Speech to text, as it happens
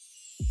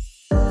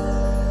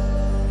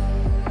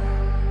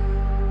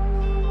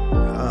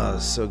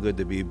So good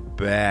to be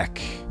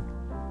back.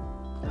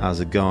 How's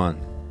it going?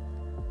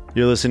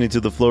 You're listening to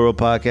the Floral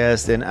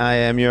Podcast, and I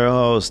am your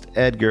host,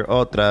 Edgar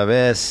otra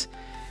vez.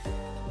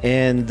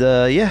 And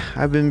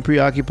I've been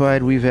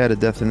preoccupied. We've had a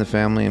death in the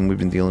family, and we've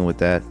been dealing with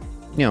that.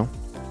 You know,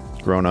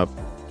 grown up,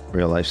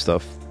 real life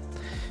stuff.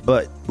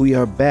 But we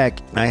are back.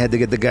 I had to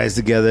get the guys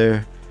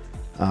together,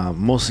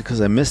 mostly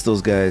because I miss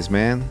those guys,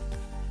 man.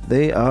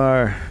 They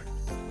are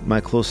my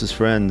closest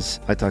friends.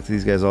 I talk to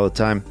these guys all the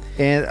time.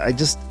 And I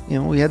just,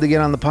 we had to get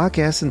on the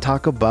podcast and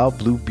talk about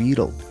Blue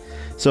Beetle.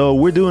 So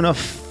we're doing a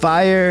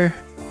fire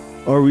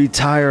or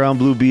retire on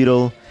Blue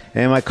Beetle.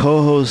 And my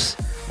co-hosts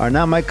are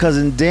not my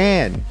cousin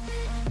Dan,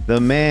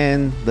 the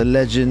man, the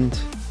legend,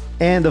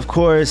 and of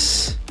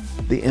course,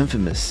 the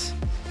infamous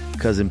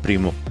cousin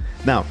Primo.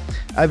 Now,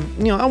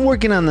 I'm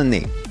working on the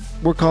name.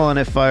 We're calling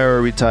it fire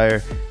or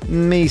retire.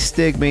 May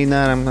stick, may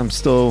not. I'm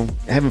still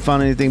haven't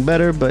found anything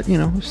better, but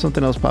if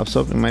something else pops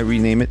up, I might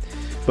rename it.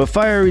 But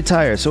fire or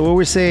retire. So what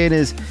we're saying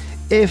is,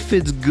 if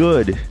it's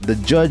good, the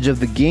judge of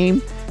the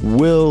game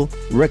will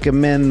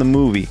recommend the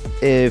movie.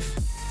 If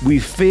we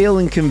fail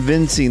in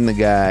convincing the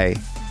guy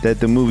that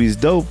the movie's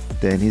dope,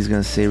 then he's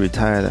gonna say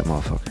retire that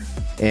motherfucker.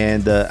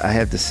 And I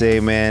have to say,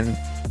 man,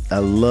 I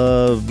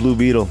love Blue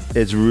Beetle.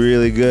 It's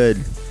really good,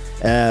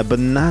 but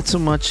not so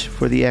much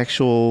for the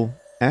actual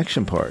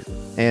action part.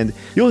 And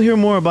you'll hear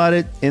more about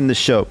it in the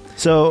show.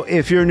 So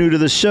if you're new to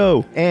the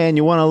show and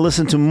you want to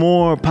listen to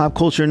more pop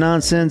culture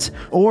nonsense,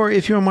 or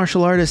if you're a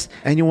martial artist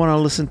and you want to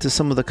listen to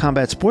some of the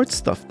combat sports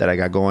stuff that I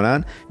got going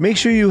on, make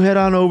sure you head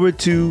on over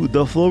to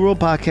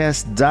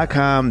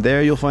theflowrollpodcast.com.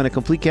 There you'll find a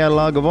complete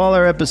catalog of all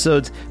our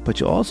episodes, but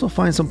you'll also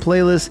find some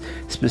playlists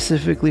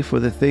specifically for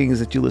the things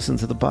that you listen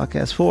to the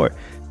podcast for.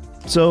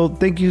 So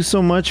thank you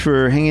so much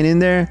for hanging in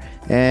there,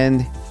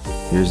 and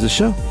here's the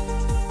show.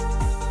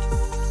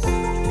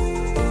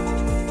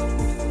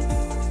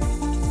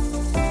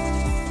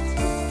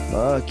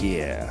 Fuck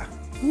yeah.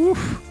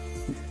 Woof.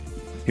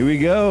 Here we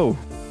go.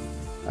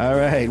 All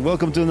right.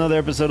 Welcome to another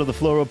episode of the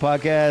Floral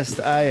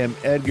Podcast. I am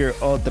Edgar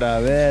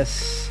otra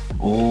vez.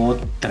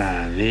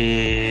 Otra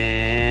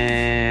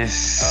vez.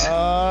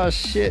 Oh,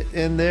 shit.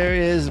 And there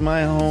is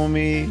my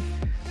homie,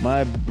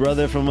 my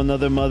brother from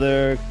another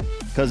mother,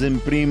 Cousin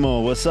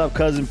Primo. What's up,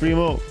 Cousin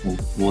Primo?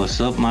 What's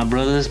up, my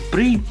brothers?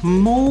 Primo's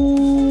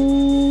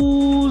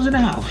in the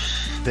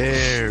house.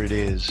 There it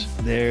is.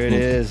 There it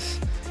is.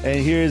 And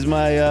here's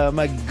my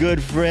my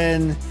good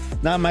friend,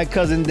 not my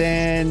cousin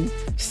Dan,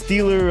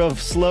 stealer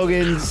of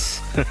slogans.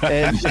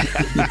 And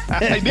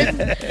I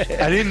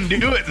didn't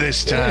do it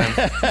this time.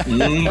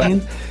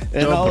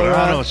 And all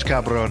around,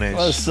 cabrones.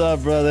 what's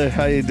up, brother?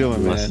 How you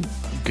doing, man?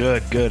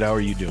 Good. How are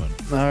you doing?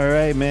 All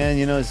right, man.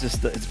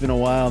 It's been a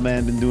while,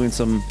 man. Been doing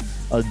some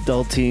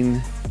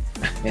adulting,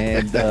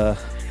 and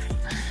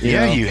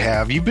you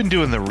have. You've been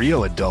doing the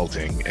real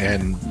adulting,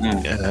 and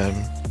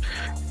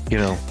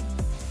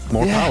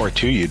more power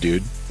to you,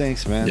 dude.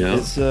 Thanks, man. Yeah.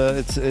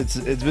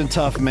 It's been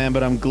tough, man,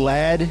 but I'm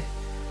glad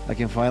I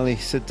can finally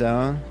sit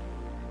down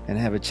and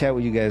have a chat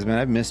with you guys, man.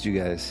 I've missed you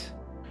guys.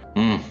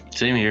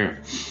 Same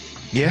here.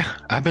 Yeah,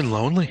 I've been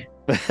lonely.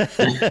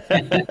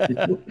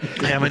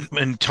 Haven't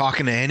been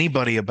talking to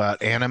anybody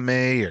about anime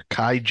or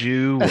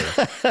kaiju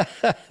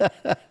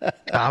or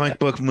comic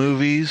book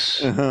movies.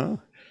 Uh-huh.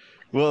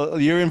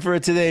 Well, you're in for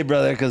it today,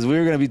 brother, because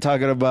we're going to be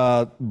talking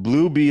about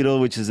Blue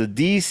Beetle, which is a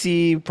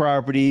DC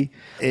property.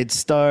 It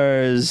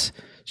stars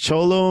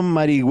Cholo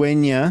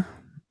Maridueña.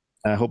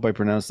 I hope I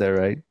pronounced that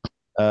right.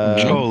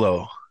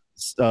 Cholo.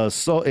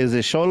 Is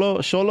it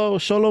Cholo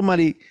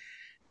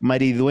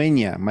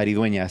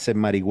Maridueña. I said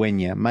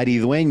Maridueña.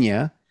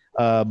 Maridueña.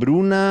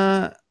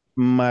 Bruna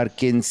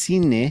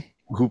Marquezine,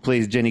 who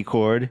plays Jenny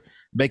Cord.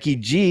 Becky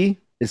G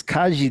is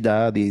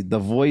Kajida, the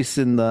voice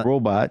in the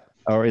robot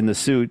or in the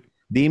suit.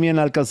 Damian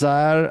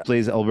Alcazar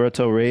plays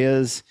Alberto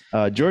Reyes.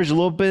 George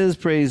Lopez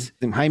plays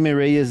Jaime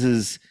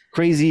Reyes'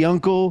 crazy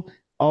uncle,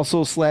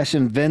 also /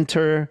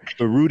 inventor,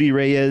 Rudy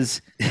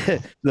Reyes.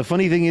 The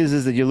funny thing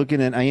is that you're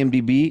looking at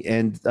IMDb,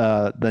 and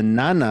the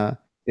Nana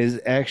is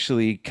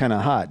actually kind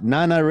of hot.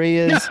 Nana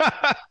Reyes,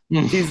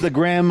 she's the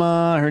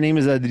grandma. Her name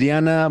is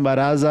Adriana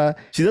Baraza.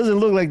 She doesn't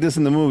look like this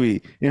in the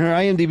movie. In her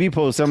IMDb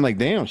post, I'm like,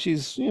 damn,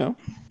 she's,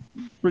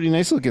 pretty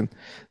nice looking,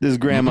 this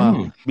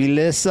grandma.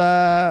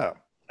 Vilesa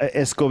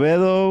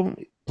Escobedo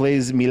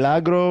plays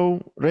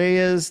Milagro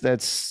Reyes.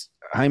 That's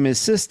Jaime's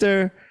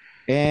sister.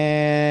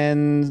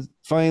 And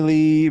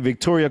finally,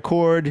 Victoria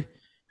Cord,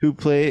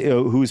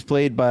 who's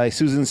played by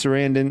Susan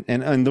Sarandon.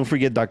 And don't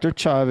forget Dr.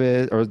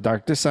 Chavez or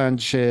Dr.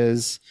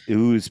 Sanchez,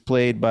 who's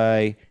played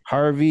by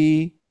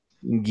Harvey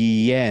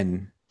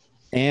Guillen.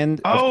 And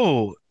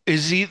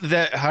is he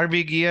that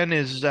Harvey Guillen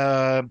is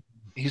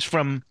he's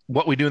from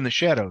What We Do in the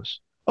Shadows.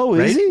 Oh,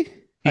 right? is he?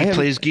 He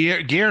plays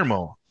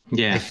Guillermo.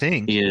 Yeah, I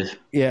think. he is.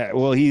 Yeah,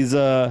 well,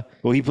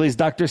 he plays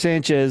Dr.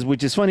 Sanchez,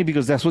 which is funny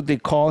because that's what they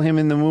call him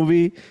in the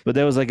movie, but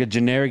that was like a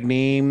generic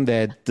name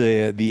that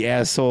the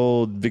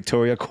asshole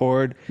Victoria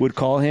Cord would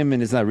call him,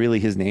 and it's not really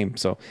his name.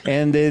 So,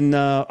 and then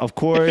of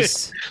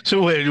course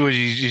So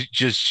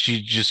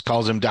she just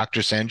calls him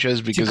Dr. Sanchez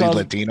she because he's calls,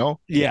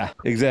 Latino? yeah,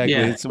 exactly.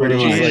 Yeah, It's one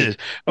pretty of much. those like, Jesus.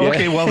 yeah.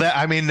 Okay, well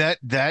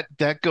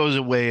that goes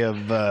a way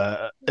of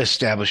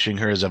establishing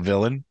her as a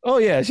villain. Oh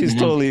yeah, she's Mhm.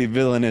 totally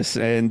villainous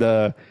and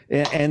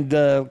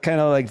kind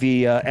of like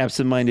the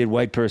absent-minded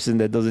white person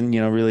that doesn't,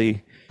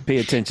 really pay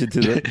attention to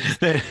the.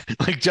 That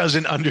like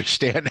doesn't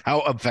understand how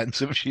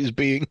offensive she's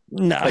being.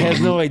 No, Like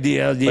has no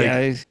idea. like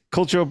Yeah,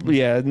 cultural.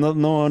 Yeah,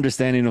 no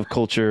understanding of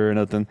culture or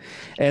nothing.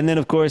 And then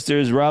of course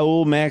there's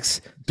Raul Max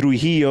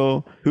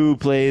Trujillo, who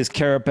plays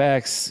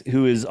Carapax,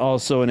 who is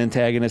also an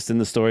antagonist in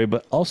the story,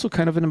 but also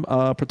kind of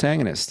a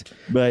protagonist.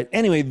 But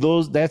anyway,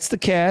 that's the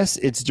cast.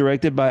 It's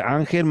directed by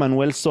Angel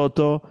Manuel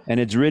Soto, and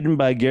it's written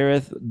by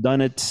Gareth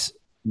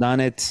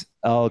Donnet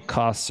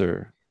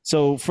Alcácer.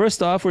 So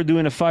first off, we're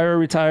doing a fire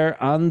retire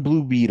on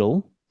Blue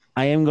Beetle.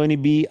 I am going to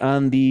be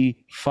on the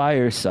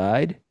fire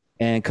side,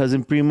 and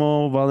Cousin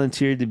Primo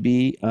volunteered to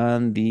be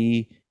on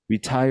the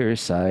retire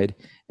side.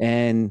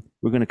 And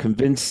we're going to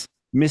convince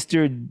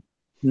Mr.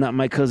 Not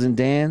My Cousin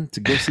Dan to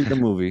go see the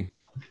movie.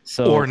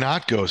 So or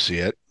not go see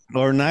it,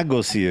 or not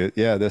go see it.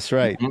 Yeah, that's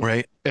right. Mhm.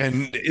 right?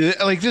 And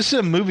like this is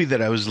a movie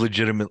that I was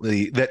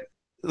legitimately that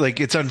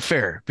like it's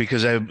unfair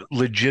because I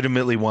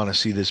legitimately want to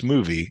see this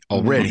movie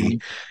already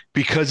Mhm.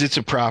 because it's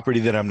a property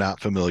that I'm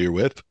not familiar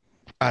with.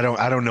 I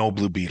don't know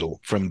Blue Beetle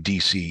from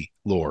DC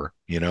lore,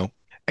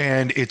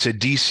 And it's a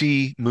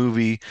DC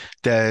movie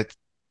that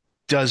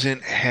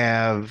doesn't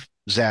have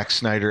Zack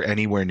Snyder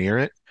anywhere near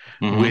it,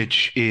 Mhm.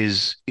 which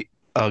is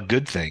a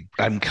good thing.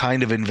 I'm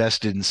kind of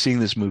invested in seeing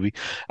this movie.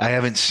 I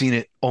haven't seen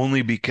it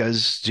only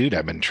because, dude,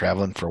 I've been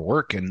traveling for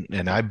work and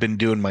I've been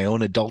doing my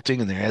own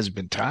adulting and there hasn't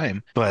been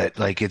time. But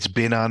like it's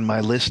been on my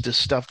list of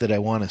stuff that I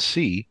want to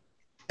see.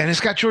 And it's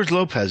got George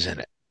Lopez in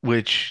it,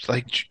 which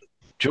like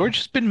George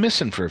has been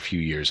missing for a few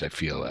years, I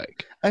feel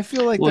like. I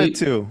feel like Well, that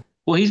too.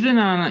 well, he's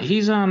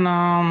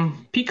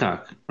on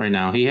Peacock right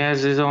now. He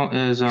has his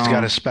He's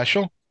got a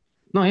special?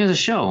 no, he has a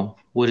show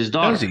with his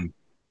Does daughter. he?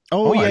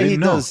 Oh Oh, I yeah, he didn't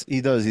know. does.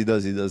 He does. He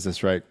does. He does.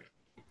 That's right.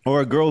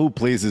 Or a girl who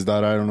plays his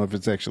daughter. I don't know if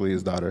it's actually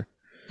his daughter.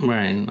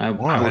 Right. I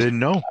Wow, I was didn't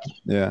know.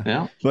 Yeah.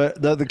 yeah.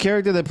 But the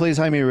character that plays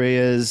Jaime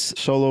Reyes,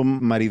 Solo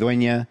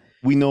Maridueña,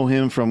 we know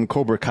him from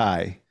Cobra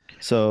Kai.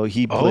 So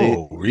he played.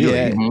 Oh, really?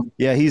 Yeah, Mhm.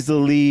 yeah. He's the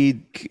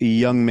lead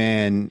young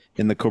man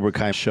in the Cobra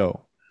Kai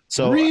show.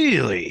 So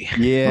Really?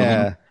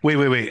 yeah, Wait.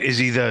 Is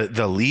he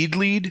the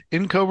lead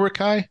in Cobra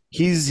Kai?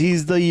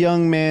 he's the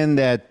young man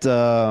that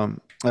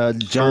John.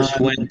 First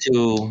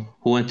who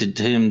went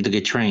to him to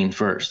get trained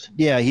first.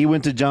 Yeah, he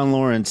went to John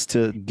Lawrence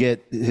to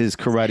get his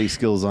karate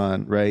skills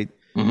on. Right.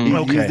 Mhm.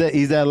 Okay.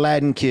 He's that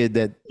Latin kid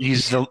that.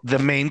 He's the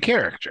main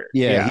character.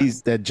 Yeah,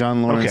 he's that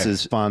John Lawrence Okay.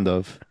 is fond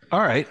of. All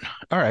right.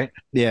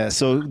 Yeah.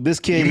 So this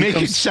kid, You he make it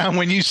comes. sound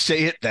when you say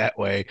it that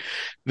way,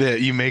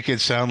 that you make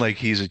it sound like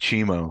he's a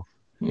chimo.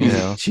 You He's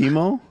know,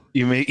 Chimo.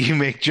 you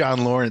make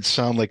John Lawrence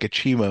sound like a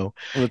chimo.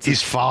 What's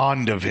He's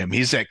fond of him.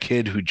 He's that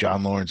kid who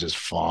John Lawrence is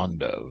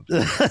fond of.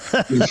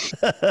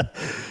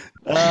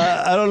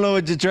 I don't know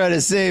what you're trying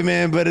to say,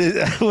 man, but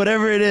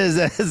whatever it is,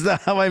 that's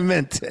not how I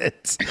meant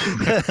it.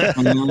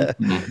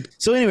 Mhm.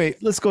 So anyway,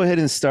 let's go ahead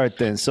and start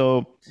then.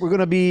 So we're going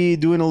to be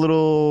doing a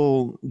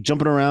little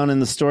jumping around in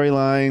the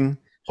storyline.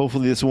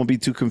 Hopefully this won't be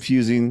too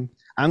confusing.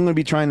 I'm going to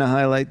be trying to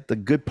highlight the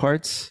good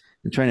parts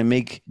and trying to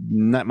make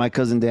Not My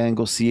Cousin Dan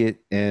go see it.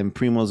 And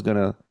Primo's going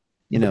to,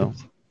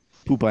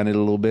 poop on it a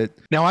little bit.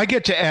 Now I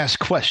get to ask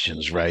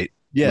questions, right?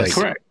 Yes, Like-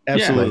 Correct.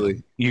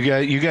 absolutely. You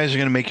guys are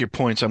going to make your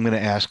points. I'm going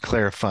to ask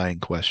clarifying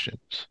questions.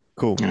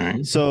 Cool. All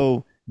right.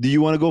 So do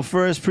you want to go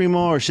first,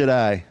 Primo, or should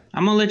I?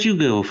 I'm gonna let you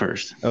go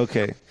first.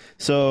 Okay.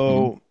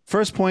 So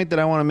first point that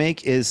I want to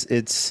make is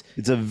it's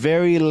a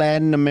very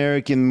Latin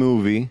American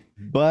movie,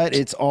 but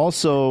it's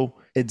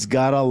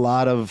got a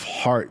lot of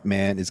heart,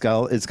 man. It's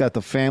got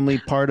the family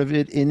part of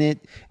it in it,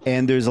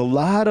 and there's a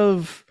lot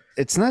of.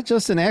 It's not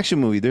just an action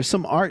movie. There's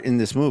some art in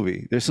this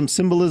movie. There's some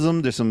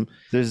symbolism. There's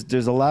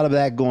a lot of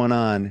that going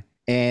on,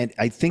 and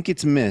I think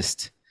it's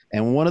missed.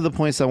 And one of the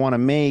points I want to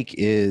make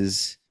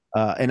is.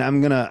 And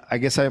I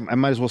guess I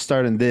might as well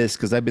start in this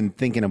because I've been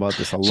thinking about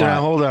this a lot. So now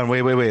hold on.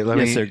 Wait.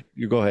 Yes, sir.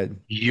 You go ahead.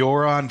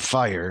 You're on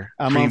fire.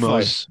 I'm on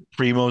fire.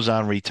 Primo's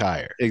on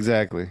retire.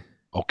 Exactly.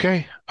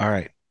 Okay. All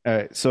right. All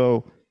right.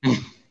 So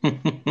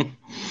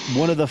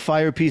one of the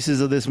fire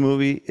pieces of this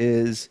movie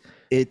is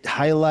it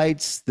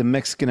highlights the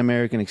Mexican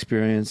American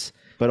experience,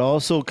 but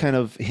also kind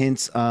of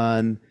hints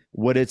on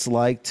what it's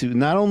like to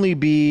not only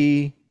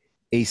be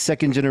a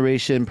second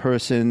generation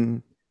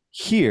person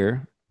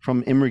here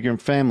from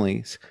immigrant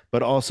families,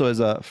 but also as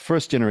a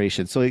first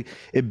generation. So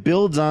it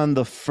builds on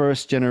the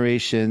first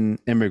generation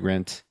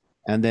immigrant,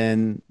 and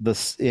then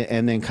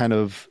kind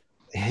of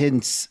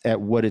hints at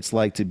what it's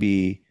like to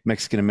be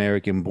Mexican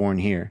American born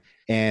here.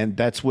 And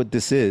that's what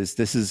this is.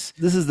 This is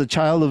the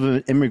child of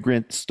an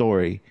immigrant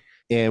story.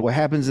 And what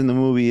happens in the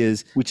movie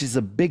is, which is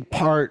a big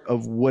part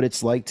of what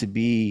it's like to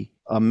be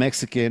a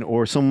Mexican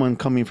or someone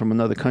coming from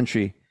another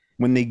country.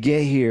 When they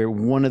get here,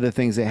 one of the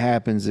things that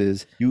happens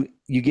is you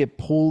get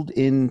pulled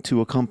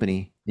into a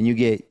company and you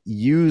get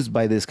used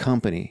by this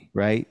company,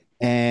 right?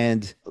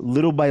 And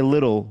little by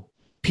little,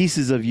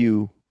 pieces of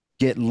you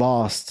get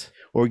lost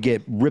or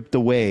get ripped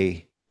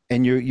away,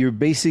 and you're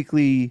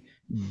basically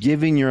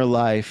giving your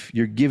life,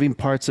 you're giving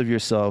parts of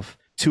yourself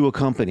to a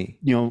company,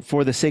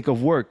 for the sake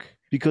of work,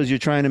 because you're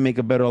trying to make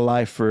a better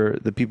life for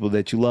the people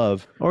that you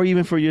love, or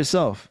even for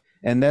yourself.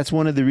 And that's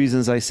one of the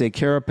reasons I say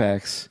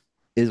Carapax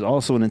is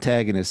also an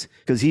antagonist,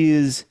 because he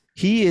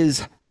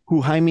is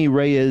who Jaime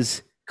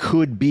Reyes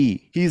could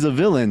be. He's a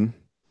villain,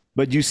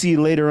 but you see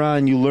later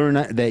on, you learn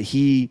that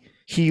he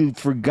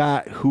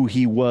forgot who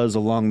he was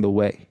along the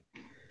way.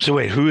 So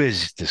wait, who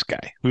is this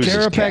guy? Who is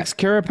Carapax?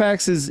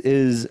 Carapax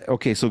is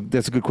okay. So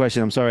that's a good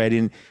question. I'm sorry I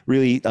didn't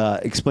really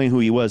explain who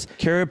he was.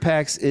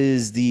 Carapax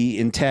is the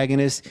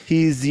antagonist.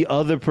 He's the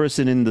other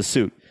person in the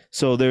suit.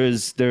 So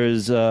there's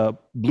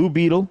Blue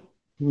Beetle.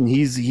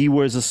 He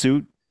wears a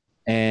suit,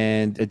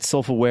 and it's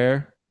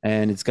self-aware,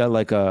 and it's got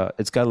like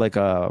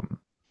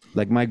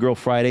My Girl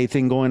Friday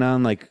thing going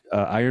on, like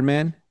Iron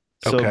Man.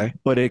 So, okay.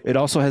 But it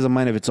also has a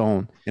mind of its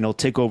own, and it'll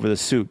take over the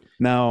suit.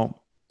 Now,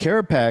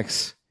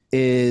 Carapax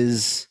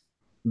is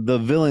the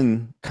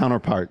villain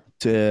counterpart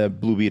to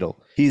Blue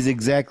Beetle. He's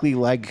exactly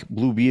like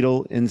Blue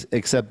Beetle,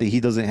 except that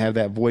he doesn't have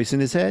that voice in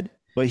his head,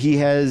 but he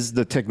has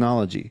the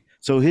technology.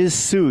 So his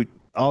suit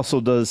also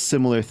does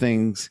similar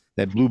things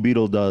that Blue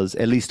Beetle does,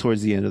 at least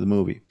towards the end of the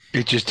movie.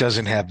 It just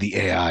doesn't have the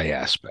AI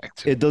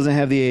aspect. It doesn't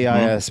have the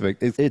AI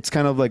aspect. It's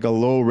kind of like a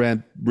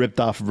low-rent,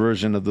 ripped-off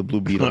version of the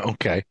Blue Beetle.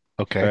 Okay.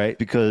 Right?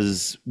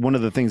 Because one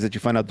of the things that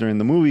you find out during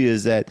the movie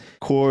is that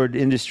Cord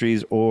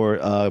Industries or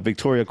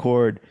Victoria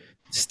Cord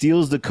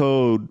steals the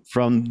code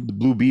from the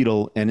Blue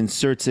Beetle and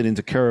inserts it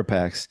into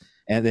Carapax.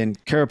 And then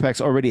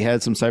Carapax already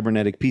had some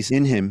cybernetic piece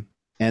in him.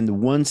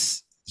 And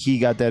once he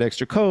got that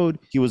extra code,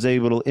 he was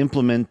able to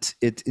implement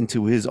it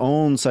into his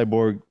own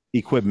cyborg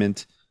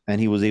equipment. And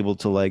he was able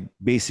to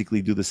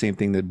basically do the same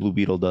thing that Blue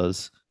Beetle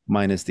does,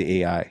 minus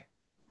the AI.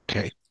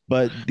 Okay.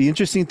 But the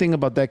interesting thing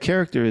about that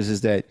character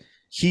is that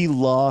he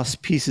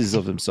lost pieces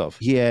of himself.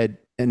 He had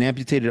an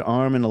amputated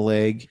arm and a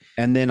leg.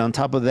 And then on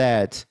top of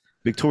that,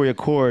 Victoria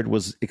Cord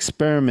was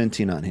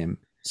experimenting on him.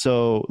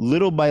 So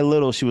little by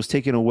little, she was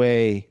taking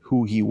away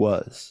who he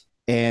was.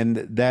 And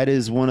that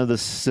is one of the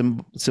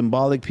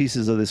symbolic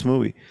pieces of this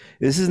movie.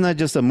 This is not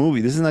just a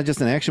movie. This is not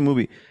just an action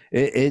movie.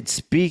 It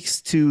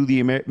speaks to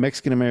the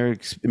Mexican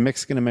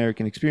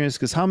American experience,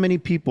 because how many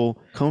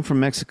people come from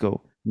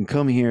Mexico and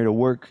come here to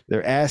work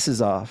their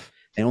asses off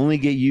and only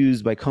get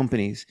used by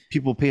companies?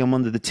 People pay them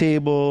under the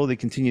table. They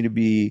continue to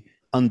be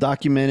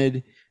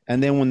undocumented.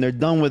 And then when they're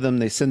done with them,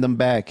 they send them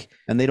back,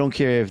 and they don't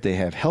care if they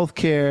have health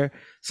care.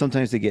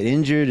 Sometimes they get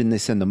injured and they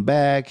send them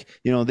back.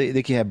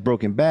 They can have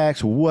broken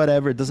backs,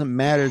 whatever. It doesn't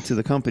matter to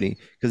the company,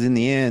 because in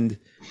the end,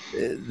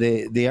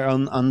 they are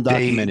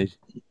undocumented.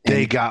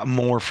 They got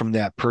more from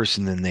that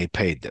person than they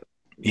paid them.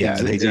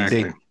 Yeah,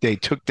 exactly. They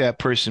took that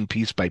person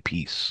piece by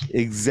piece.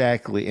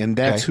 Exactly, and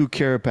that's who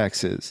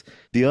Carapax is.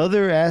 The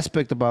other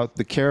aspect about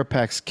the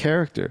Carapax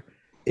character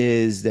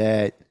is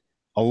that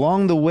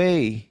along the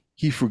way,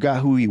 he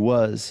forgot who he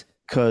was,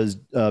 because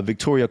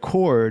Victoria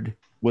Cord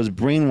was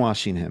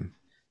brainwashing him.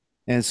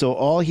 And so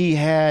all he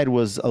had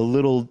was a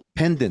little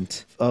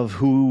pendant of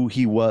who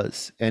he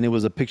was. And it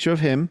was a picture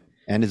of him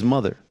and his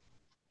mother.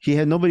 He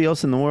had nobody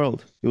else in the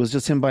world. It was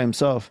just him by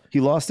himself.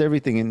 He lost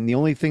everything. And the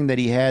only thing that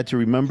he had to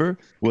remember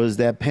was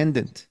that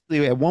pendant.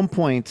 At one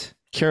point,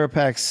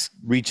 Carapax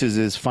reaches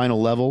his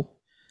final level.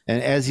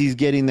 And as he's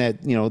getting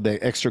that, the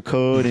extra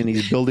code, and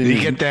he's building... Did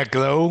he get that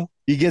glow?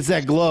 He gets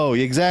that glow,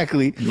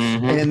 exactly.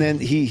 Mm-hmm. And then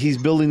he's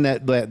building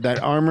that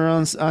armor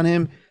on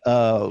him.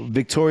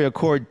 Victoria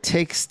Cord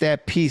takes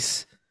that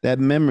piece, that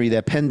memory,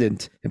 that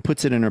pendant, and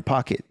puts it in her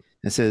pocket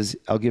and says,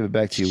 "I'll give it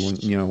back to you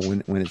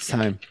when it's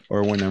time,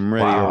 or when I'm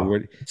ready." Wow.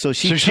 So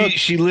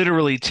she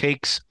literally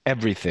takes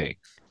everything.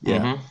 Yeah,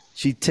 mm-hmm.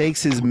 She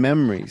takes his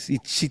memories.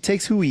 She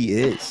takes who he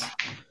is,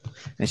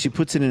 and she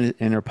puts it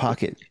in her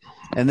pocket.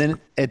 And then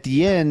at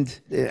the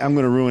end, I'm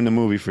going to ruin the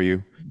movie for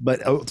you,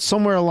 but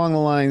somewhere along the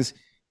lines,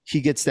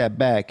 he gets that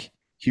back.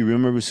 He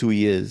remembers who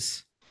he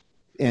is.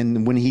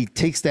 And when he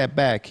takes that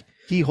back,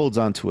 he holds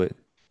on to it.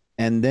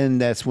 And then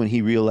that's when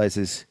he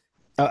realizes,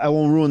 I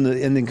won't ruin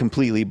the ending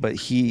completely, but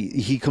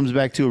he comes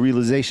back to a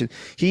realization.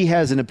 He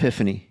has an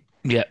epiphany.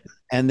 Yeah.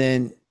 And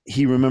then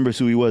he remembers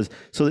who he was.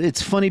 So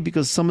it's funny,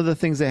 because some of the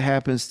things that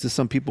happens to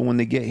some people when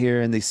they get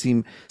here and they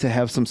seem to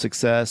have some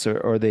success,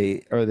 or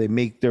they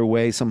make their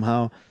way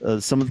somehow,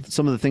 some of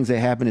the things that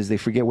happen is they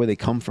forget where they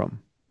come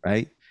from,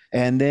 right?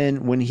 And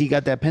then when he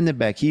got that pendant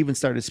back, he even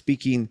started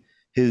speaking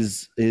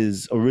his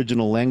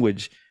original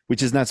language,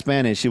 which is not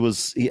Spanish.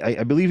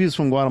 I believe he was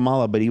from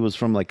Guatemala, but he was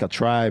from like a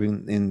tribe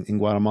in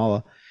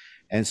Guatemala.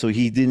 And so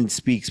he didn't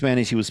speak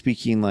Spanish. He was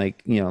speaking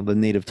the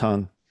native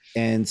tongue.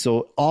 And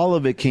so all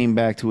of it came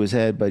back to his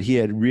head, but he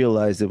had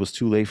realized it was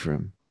too late for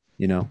him,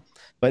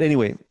 But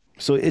anyway,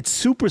 So it's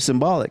super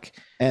symbolic.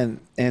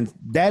 And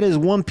that is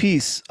one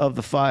piece of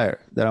the fire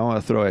that I want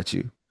to throw at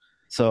you.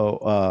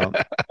 So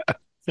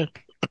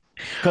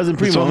Cousin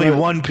Primo. It's only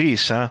one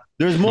piece, huh?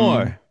 There's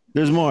more.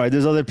 There's more.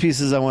 There's other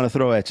pieces I want to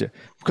throw at you.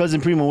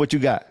 Cousin Primo, what you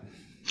got?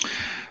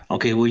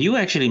 Okay, well, you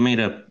actually made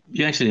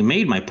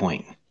my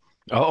point.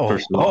 Oh,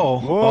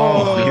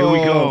 Whoa. Here we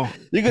go.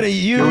 You're gonna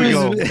use. Here we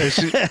go.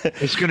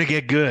 It's gonna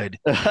get good.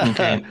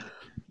 Okay.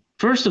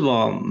 First of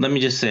all, let me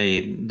just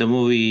say the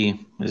movie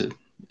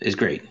is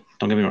great.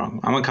 Don't get me wrong.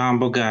 I'm a comic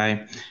book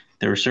guy.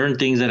 There were certain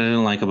things that I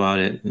didn't like about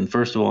it. And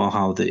first of all,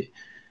 I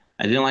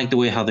didn't like the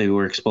way how they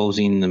were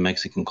exposing the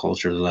Mexican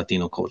culture, the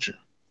Latino culture.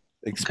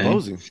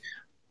 Exposing. Okay?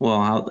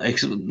 Well,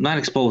 not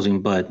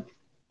exposing, but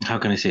how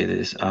can I say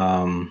this?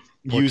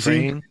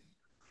 Using.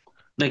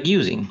 Like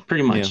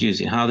pretty much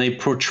using how they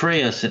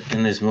portray us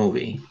in this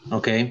movie.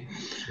 Okay.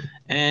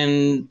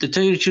 And to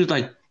tell you the truth,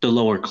 like the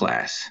lower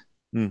class.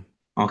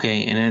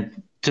 Okay.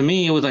 And to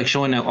me, it was like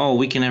showing that,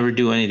 we can never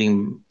do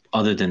anything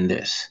other than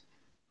this.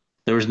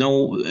 There was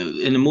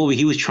in the movie,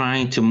 he was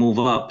trying to move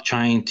up,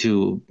 trying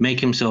to make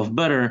himself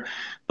better.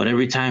 But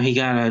every time he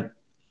tried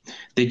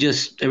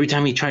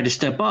to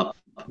step up,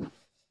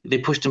 they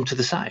pushed him to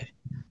the side.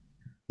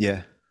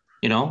 Yeah.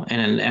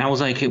 And I was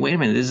like, hey, wait a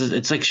minute,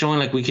 it's like showing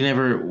like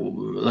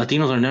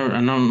Latinos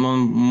are no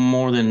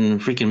more than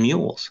freaking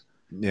mules.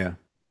 Yeah.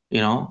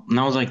 And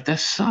I was like, that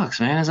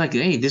sucks, man. It's like,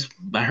 hey,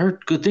 I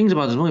heard good things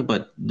about this movie,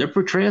 but they're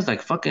portrayed as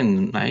like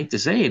fucking, I hate to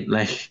say it,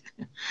 like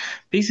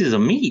pieces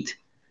of meat.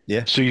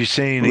 Yeah. So you're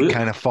saying it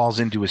kind of falls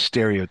into a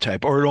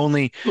stereotype, or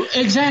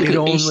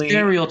a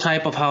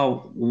stereotype of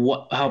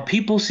how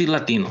people see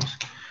Latinos.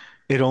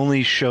 It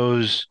only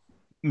shows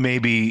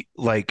maybe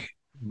like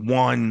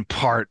one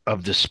part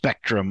of the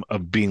spectrum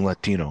of being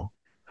Latino.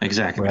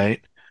 Exactly.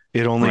 Right.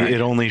 It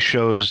only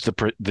shows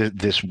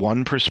this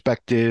one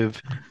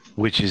perspective,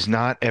 which is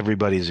not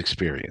everybody's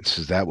experience.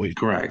 Is that what?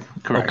 Correct.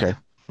 Okay.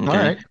 All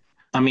right.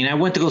 I mean, I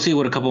went to go see it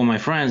with a couple of my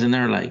friends, and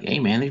they're like, "Hey,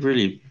 man, they're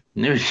really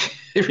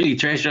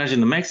trash talking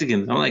the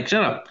Mexicans." I'm like,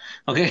 "Shut up,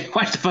 okay?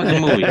 Watch the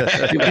fucking movie,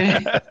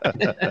 okay?"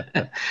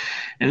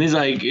 And he's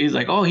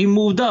like, "Oh, he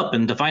moved up,"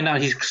 and to find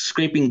out he's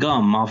scraping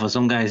gum off of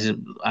some guys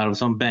out of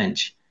some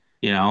bench,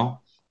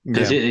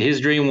 because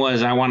his dream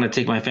was, I want to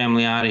take my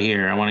family out of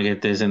here. I want to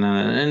get this, and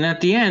at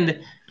the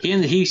end,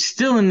 he's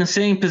still in the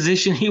same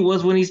position he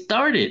was when he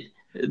started.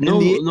 In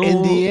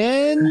the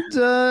end,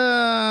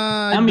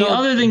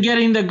 other than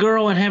getting the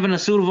girl and having a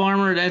suit of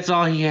armor, that's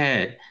all he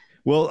had.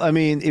 Well, I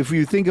mean, if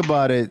you think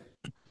about it,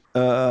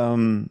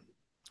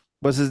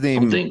 what's his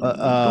name?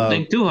 Don't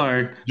think too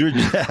hard.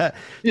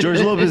 George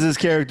Lopez's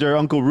character,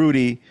 Uncle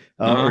Rudy,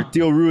 or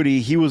Tio Rudy,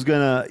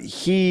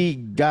 he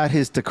got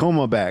his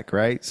Tacoma back,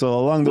 right? So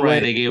along the way,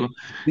 they gave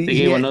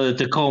him another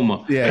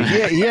Tacoma. Yeah,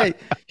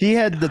 he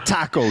had the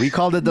taco. He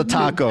called it the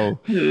taco.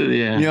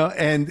 Yeah.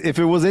 And if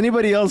it was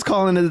anybody else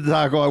calling it the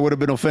taco, I would have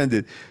been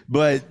offended.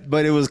 But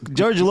it was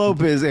George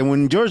Lopez, and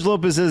when George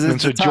Lopez says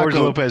it's the taco, George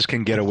Lopez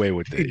can get away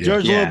with it.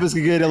 George Lopez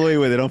can get away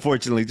with it,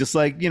 unfortunately. Just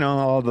like,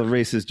 all the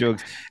racist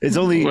jokes. It's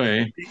only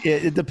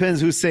it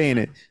depends who's saying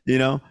it,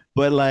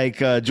 But like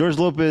George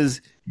Lopez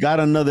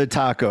got another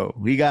taco.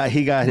 He had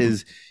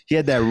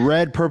that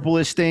red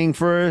purplish thing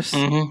first,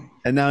 and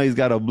now he's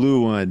got a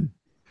blue one.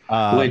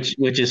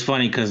 Which is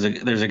funny because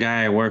there's a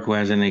guy at work who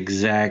has an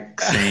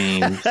exact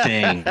same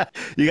thing.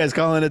 You guys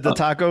calling it the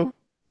taco?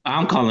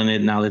 I'm calling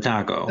it now the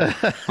taco.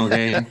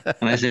 Okay. And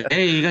I said,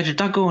 hey, you got your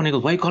taco? And he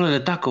goes, why you call it a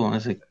taco? And I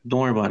said, don't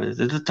worry about it.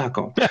 It's a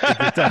taco.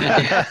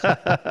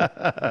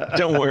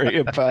 Don't worry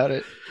about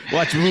it.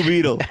 Watch movie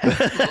Beetle.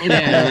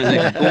 Yeah, I was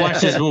like, go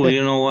watch this movie.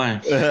 You know why?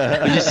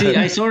 But you see,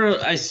 I sort of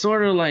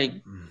like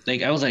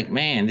I was like,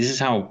 man, this is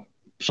how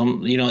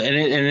and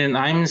then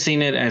I'm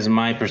seeing it as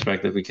my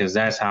perspective because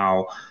that's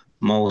how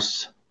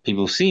most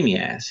people see me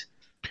as,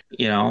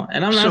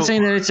 and I'm not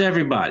saying that it's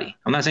everybody.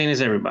 I'm not saying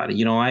it's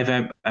everybody. I've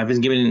been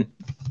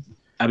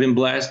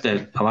blessed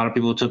that a lot of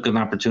people took an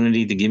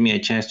opportunity to give me a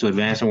chance to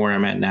advance from where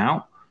I'm at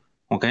now.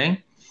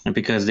 Okay. And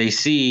because they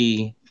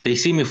see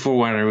me for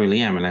what I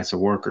really am, and that's a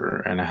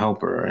worker and a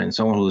helper and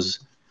someone who's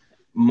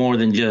more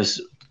than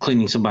just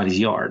cleaning somebody's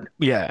yard.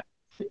 Yeah.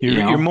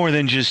 You're more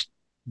than just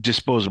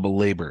disposable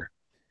labor.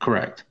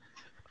 Correct.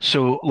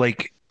 So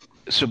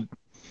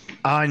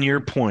on your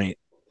point,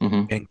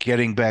 and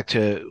getting back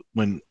to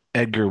when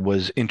Edgar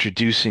was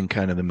introducing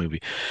kind of the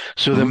movie.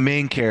 So the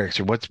main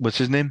character, what's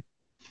his name?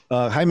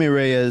 Jaime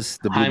Reyes.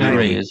 Jaime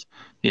Reyes.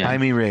 Yeah.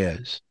 Jaime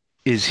Reyes.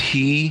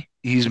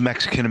 He's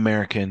Mexican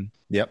American.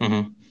 Yep.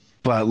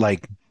 But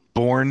like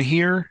born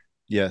here?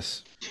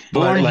 Yes.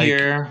 Born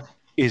here.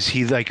 Is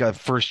he like a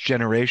first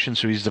generation?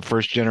 So he's the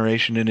first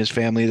generation in his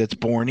family that's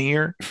born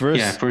here?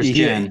 First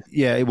gen.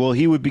 Yeah, well,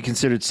 he would be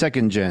considered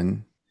second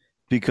gen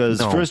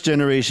because first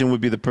generation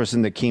would be the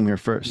person that came here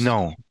first.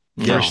 No.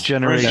 First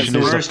generation is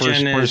the first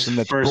person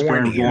that's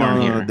born here.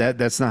 No,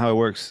 that's not how it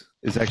works.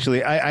 It's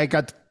actually, I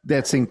got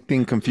that same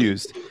thing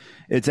confused.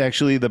 It's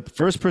actually the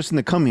first person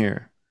to come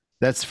here.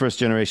 That's first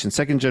generation.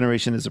 Second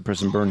generation is a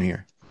person born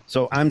here.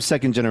 So I'm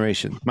second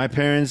generation. My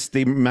parents,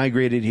 they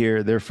migrated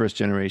here. They're first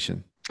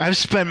generation. I've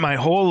spent my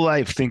whole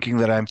life thinking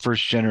that I'm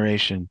first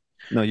generation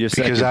No, you're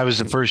because second. I was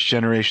the first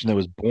generation that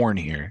was born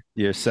here.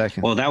 You're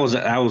second. Well, that was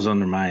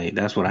under my.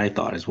 That's what I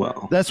thought as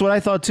well. That's what I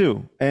thought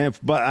too.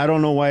 But I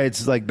don't know why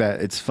it's like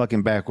that. It's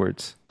fucking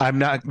backwards. We're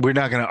not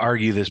going to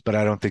argue this, but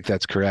I don't think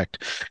that's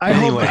correct. I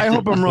hope Anyway, I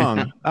hope I'm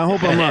wrong. I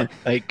hope I'm wrong.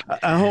 like,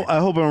 I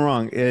hope I'm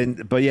wrong.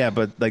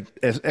 But like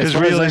as because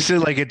far as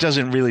realistically, like, it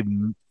doesn't really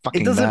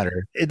fucking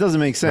matter. it doesn't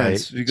make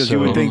sense Right. because So, you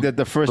would think that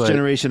the first but-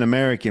 generation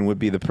American would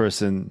be the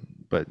person,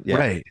 but yeah.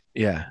 Right.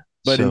 Yeah.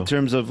 But So- in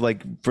terms of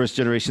like first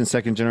generation,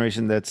 second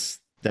generation, that's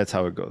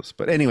how it goes.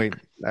 But anyway,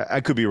 I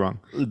could be wrong.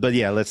 But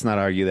yeah, let's not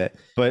argue that.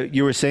 But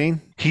you were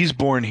saying? he's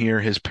born here.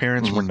 His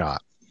parents were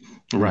not.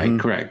 Right. Mhm.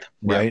 Correct.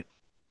 Right.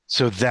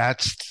 So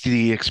that's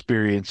the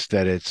experience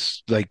that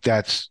it's like,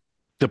 that's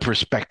the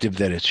perspective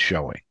that it's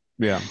showing.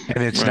 Yeah.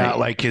 And it's Right. not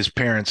like his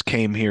parents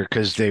came here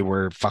because they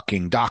were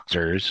fucking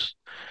doctors.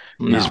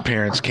 No. His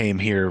parents came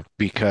here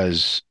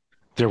because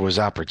there was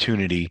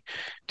opportunity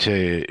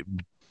to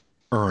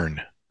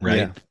earn, right?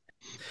 Yeah.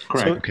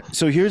 Correct.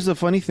 So here's the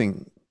funny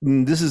thing.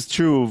 This is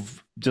true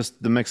of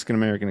just the Mexican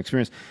American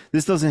experience.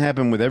 This doesn't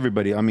happen with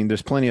everybody. I mean,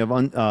 there's plenty of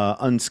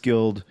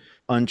unskilled,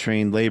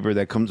 untrained labor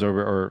that comes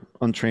over, or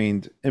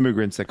untrained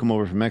immigrants that come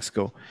over from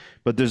Mexico.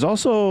 But there's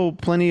also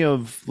plenty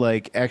of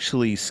like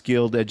actually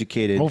skilled,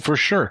 educated Oh, for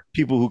sure.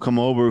 people who come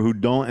over who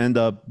don't end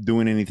up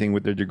doing anything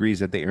with their degrees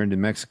that they earned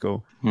in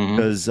Mexico Mhm.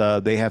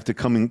 because they have to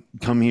come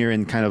here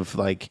and kind of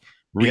like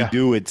Yeah.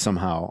 redo it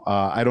somehow.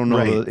 I don't know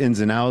Right. the ins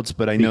and outs,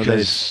 but I know that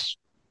it's Because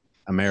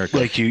America.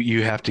 like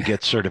you have to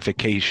get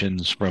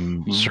certifications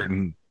from Mhm.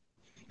 certain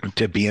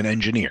to be an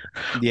engineer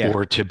Yeah.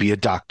 or to be a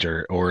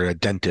doctor or a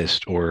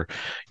dentist or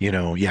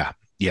yeah.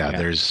 Yeah.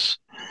 There's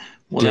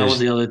Well, that was There's-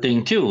 the other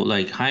thing too.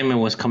 Like Jaime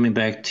was coming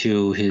back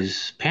to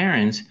his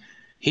parents.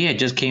 He had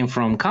just came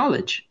from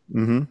college.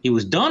 Mm-hmm. He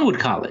was done with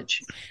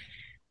college.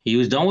 He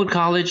was done with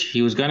college.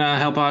 He was gonna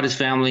help out his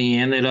family. He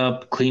ended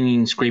up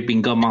cleaning,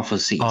 scraping gum off a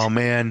seat. oh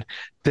man,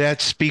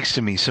 that speaks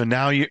to me. So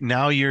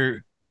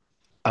you're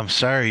I'm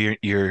sorry,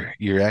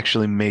 you're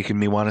actually making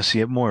me want to see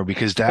it more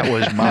because that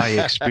was my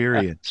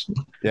experience.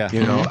 Yeah.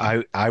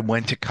 I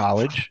went to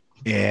college,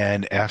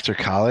 and after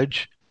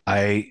college,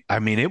 I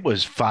mean it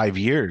was 5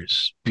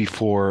 years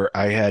before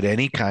I had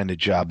any kind of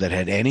job that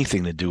had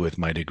anything to do with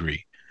my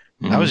degree.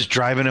 Mhm. I was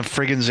driving a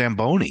friggin'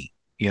 Zamboni,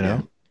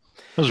 Yeah.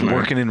 I was Right.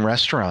 working in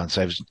restaurants.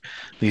 I was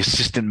the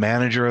assistant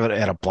manager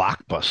at a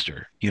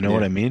Blockbuster. You know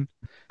what Yeah. I mean?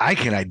 I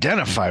can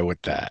identify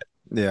with that.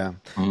 Yeah.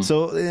 Mhm.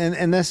 So,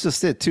 and that's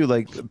just it too.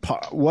 Like,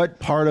 what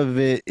part of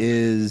it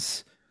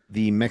is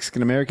the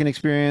Mexican American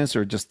experience,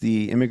 or just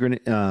the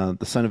immigrant, the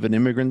son of an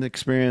immigrant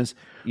experience,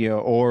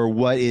 or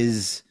what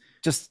is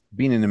just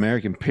being an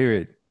American,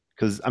 period?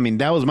 Because I mean,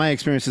 that was my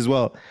experience as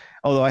well.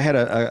 Although I had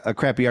a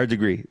crappy art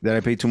degree that I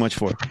paid too much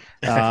for.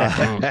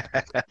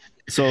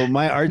 So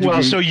my art degree.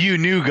 Well, so you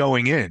knew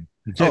going in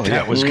that Oh,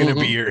 yeah. was going to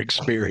be Mhm. your Oh,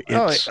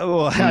 experience.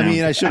 well, I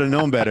mean, I should have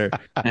known better.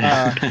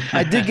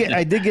 I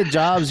did get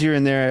jobs here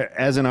and there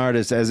as an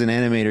artist, as an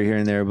animator here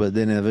and there, but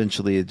then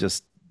eventually it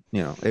just,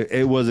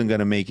 it wasn't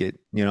gonna make it.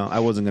 I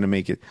wasn't gonna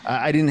make it.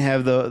 I didn't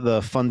have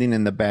the funding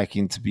and the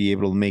backing to be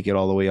able to make it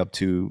all the way up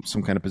to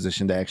some kind of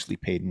position that actually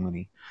paid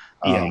money.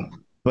 Yeah.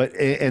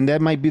 And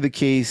that might be the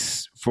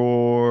case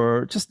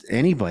for just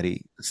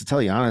anybody. To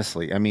tell you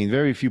honestly, I mean,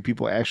 very few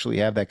people actually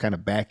have that kind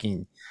of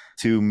backing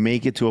to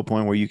make it to a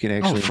point where you can Oh,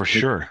 actually for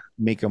sure.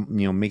 make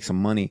some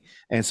money.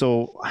 And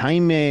so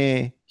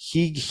Jaime,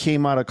 he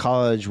came out of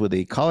college with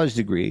a college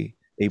degree,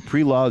 a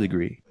pre-law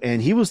degree, and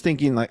he was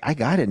thinking like, I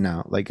got it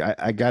now. Like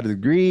I got a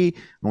degree,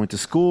 I went to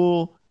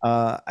school,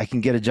 I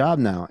can get a job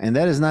now. And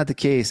that is not the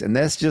case. And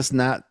that's just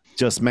not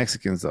just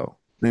Mexicans though.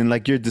 And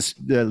like you're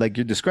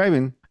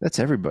describing, that's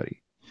everybody.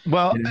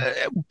 Well,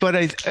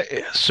 but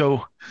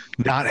so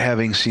not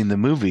having seen the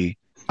movie,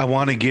 I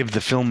want to give the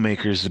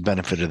filmmakers the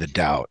benefit of the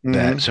doubt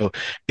that so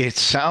it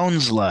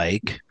sounds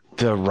like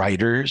the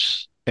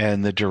writers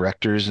and the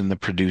directors and the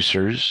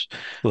producers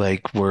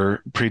like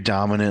were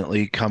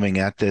predominantly coming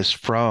at this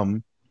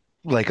from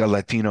like a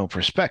Latino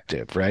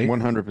perspective, right?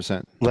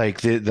 100%.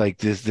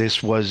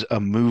 This was a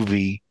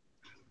movie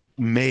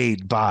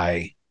made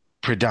by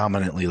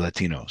predominantly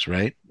Latinos,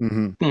 right?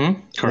 Mm-hmm.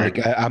 Mhm. Correct.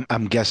 Like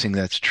I'm guessing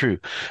that's true,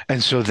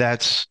 and so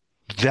that's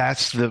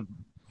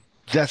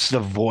the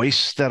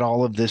voice that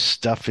all of this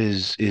stuff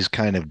is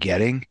kind of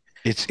getting.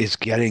 It's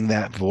getting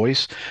that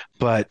voice,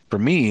 but for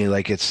me,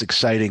 like it's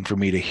exciting for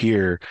me to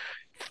hear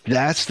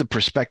that's the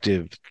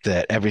perspective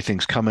that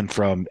everything's coming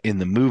from in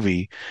the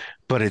movie,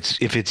 but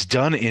if it's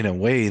done in a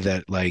way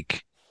that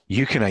like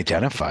you can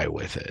identify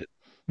with it,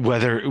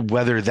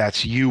 whether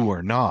that's you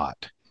or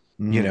not,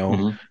 you know,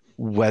 Mhm.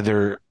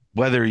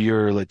 whether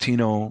you're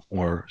Latino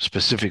or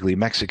specifically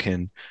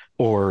Mexican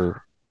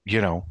or,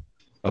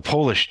 a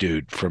Polish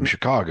dude from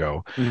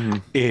Chicago,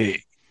 Mm-hmm.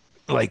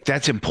 like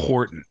that's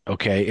important.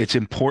 Okay. It's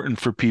important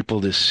for people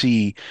to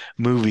see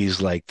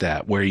movies like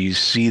that, where you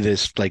see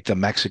this, like the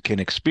Mexican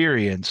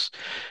experience,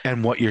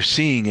 and what you're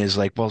seeing is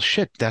like, well,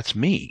 shit, that's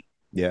me.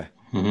 Yeah.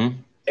 Mhm.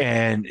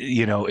 And,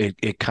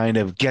 it kind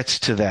of gets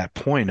to that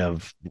point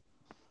of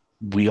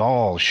we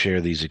all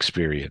share these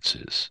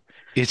experiences.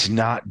 It's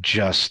not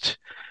just,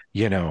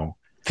 you know,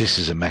 this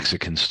is a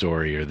Mexican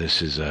story or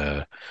this is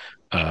a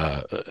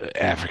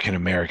African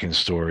American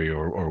story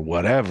or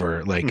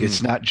whatever. Like Mhm.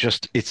 it's not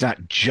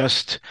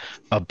just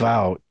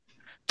about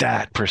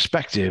that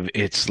perspective.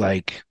 It's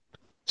like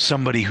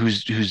somebody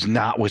who's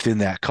not within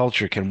that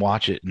culture can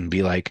watch it and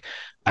be like,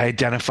 I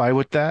identify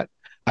with that.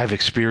 I've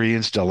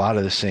experienced a lot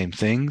of the same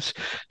things.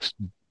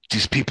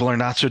 These people are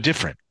not so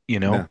different, you Yeah,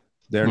 know?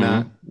 they're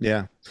not.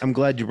 Yeah. I'm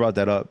glad you brought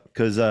that up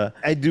because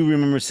I do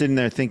remember sitting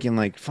there thinking,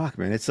 like, fuck,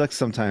 man, it sucks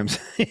sometimes,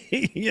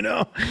 you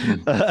know?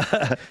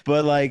 Mhm.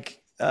 But like,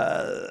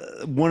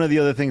 one of the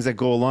other things that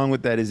go along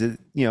with that is it,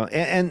 you know,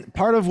 and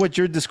part of what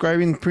you're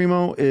describing,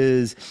 Primo,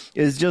 is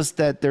just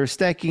that they're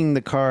stacking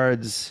the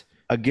cards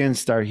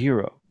against our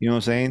hero. You know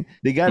what I'm saying?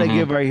 They got to Mhm.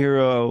 give our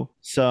hero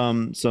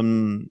some,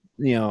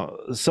 you know,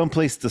 some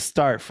place to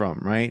start from,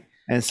 right?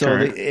 And so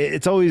Correct.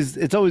 it's always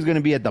going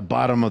to be at the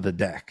bottom of the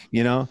deck.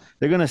 You know,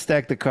 they're going to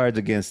stack the cards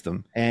against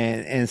them,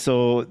 and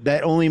so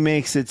that only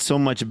makes it so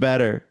much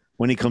better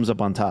when he comes up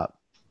on top.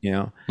 You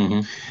know,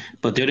 Mhm.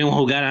 But the only one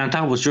who got on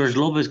top was George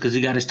Lopez because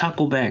he got his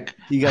taco back.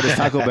 he got his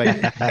taco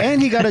bag,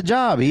 and he got a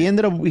job.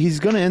 He's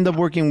going to end up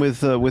working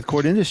with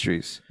Cord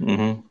Industries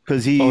Mhm.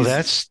 because Oh,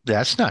 he's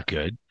that's not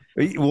good.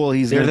 well,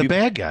 he's They're going the to be.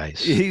 bad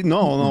guys.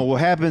 No.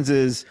 What happens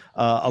is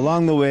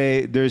along the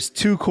way, there's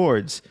two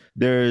chords.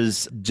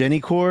 There's Jenny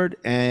Cord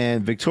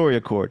and Victoria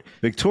Cord.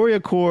 Victoria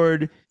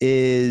Cord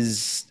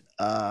is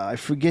I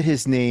forget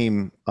his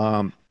name.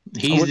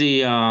 He's What?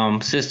 the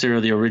sister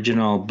of the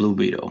original Blue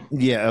Beetle.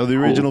 Yeah, the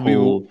Who, original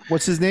people. who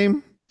What's his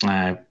name?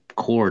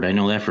 Cord, I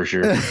know that for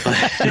sure.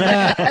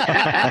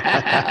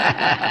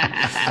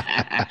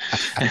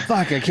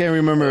 Fuck, I can't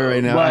remember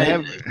right now. I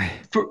have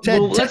Well,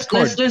 Ted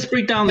Cord. let's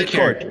break down the Ted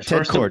Cord. characters. Ted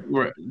First,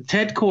 Cord.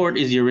 Ted Cord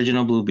is the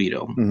original Blue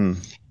Beetle, Hmm.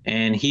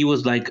 and he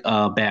was like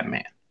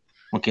Batman.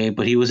 Okay,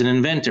 but he was an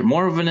inventor,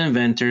 more of an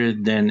inventor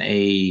than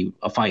a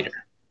fighter.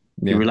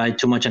 He Yeah. relied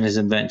too much on his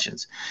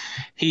inventions.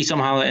 He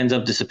somehow ends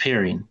up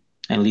disappearing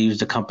and leaves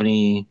the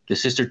company. The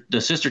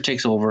sister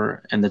takes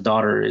over, and the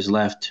daughter is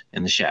left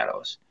in the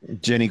shadows.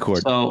 Jenny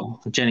Cord. So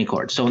Jenny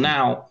Cord. So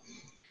now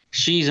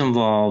she's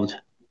involved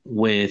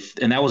with,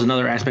 and that was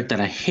another aspect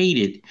that I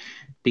hated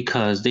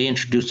because they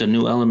introduced a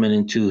new element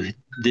into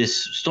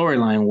this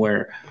storyline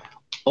where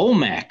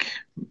OMAC,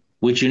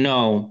 which you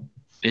know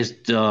is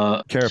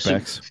the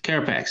Carapax.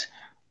 Carapax.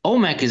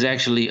 OMAC is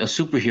actually a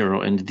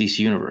superhero in the DC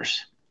universe.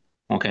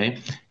 Okay.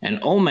 And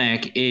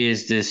OMAC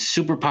is this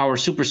superpower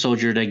super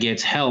soldier that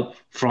gets help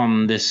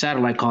from this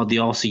satellite called the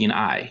All Seeing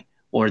Eye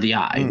or the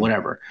Eye, Mm.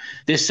 whatever.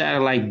 This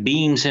satellite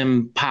beams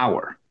him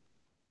power.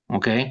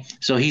 Okay.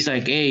 So he's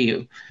like,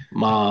 hey,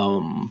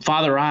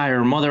 father eye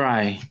or mother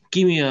eye,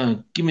 give me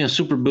a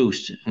super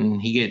boost. And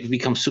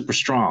becomes super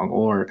strong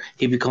or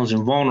he becomes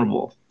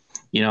invulnerable.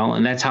 You know,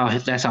 and that's how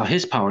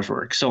his powers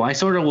work. So I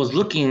sort of was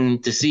looking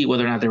to see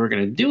whether or not they were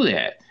going to do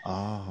that,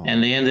 Oh.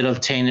 and they ended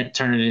up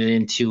turning it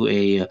into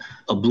a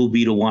Blue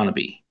Beetle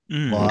wannabe.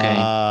 Okay,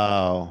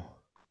 Wow.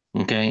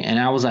 okay, and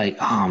I was like,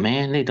 oh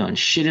man, they done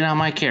shitted on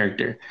my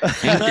character.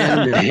 Ain't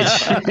that a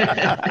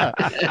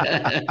bitch?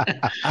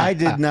 I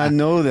did not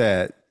know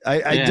that.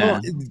 I Yeah.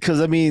 don't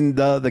because I mean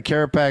the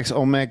Carapax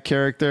OMAC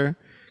character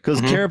because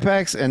Mhm.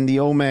 Carapax and the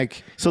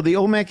OMAC. So the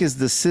OMAC is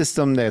the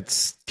system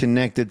that's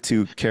connected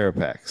to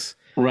Carapax.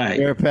 Right.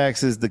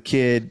 Carapax is the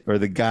kid or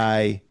the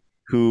guy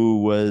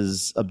who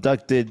was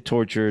abducted,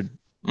 tortured,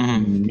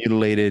 Mhm.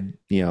 mutilated,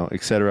 you know,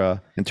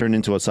 etc., and turned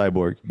into a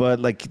cyborg. But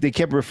like they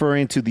kept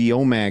referring to the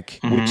OMAC,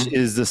 which Mhm.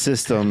 is the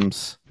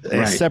systems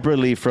Right.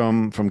 separately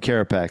from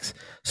Carapax.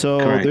 So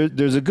Correct.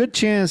 there's a good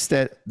chance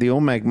that the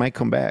OMAC might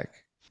come back,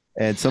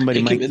 and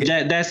somebody might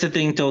get, That's the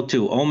thing though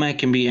too. OMAC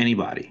can be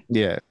anybody.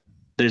 yeah.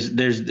 There's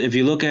if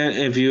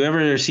you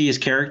ever see his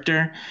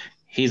character,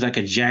 he's like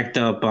a jacked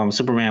up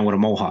Superman with a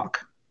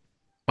mohawk.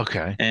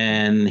 Okay.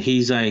 And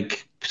he's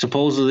like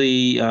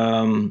supposedly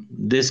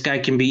this guy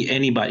can be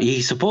anybody.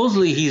 He's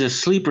a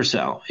sleeper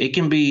cell. It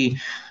can be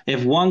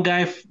if one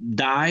guy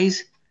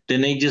dies,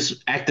 then they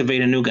just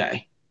activate a new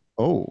guy.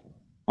 Oh,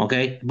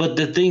 Okay, but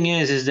the thing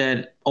is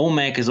that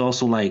OMAC is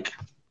also like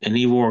an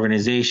evil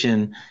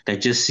organization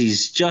that just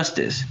sees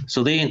justice,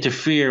 so they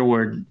interfere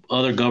where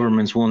other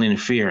governments won't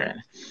interfere in.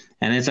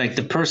 And it's like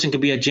the person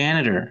could be a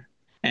janitor,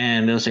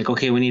 and they'll say,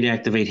 okay, we need to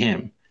activate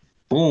him.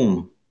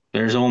 Boom,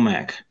 there's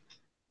OMAC.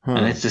 And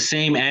huh. it's the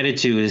same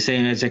attitude, the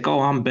same. It's like, oh,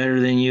 I'm better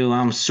than you.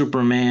 I'm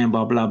Superman,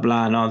 blah blah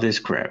blah, and all this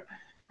crap.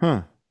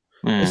 Huh.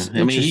 Yeah, That's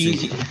I mean,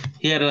 interesting.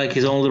 he had like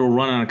his own little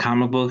run on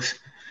comic books.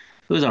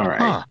 It was all right.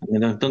 Huh. I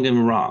mean, don't get me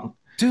wrong.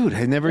 Dude,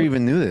 I never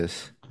even knew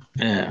this.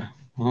 Yeah.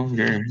 Well,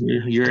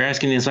 you're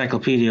asking the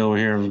encyclopedia over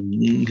here,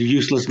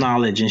 useless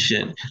knowledge and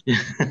shit.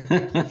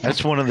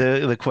 That's one of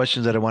the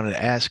questions that I wanted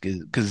to ask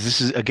is because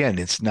this is again,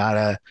 it's not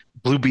a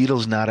Blue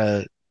Beetle's not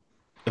a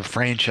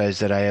franchise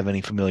that I have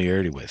any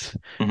familiarity with.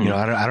 You know,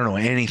 Mhm. I don't know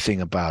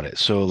anything about it.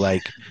 So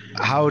like,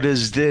 how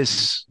does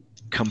this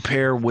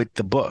compare with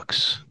the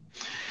books?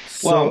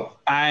 So Well,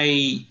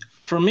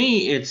 for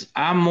me,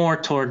 I'm more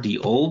toward the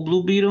old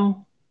Blue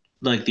Beetle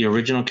like the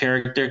original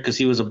character because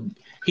he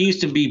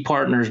used to be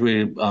partners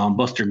with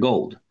Buster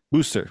Gold.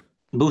 Booster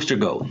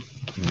Gold.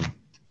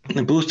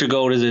 And Booster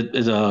Gold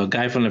is a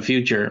guy from the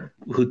future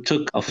who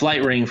took a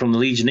flight ring from the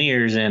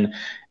Legionnaires and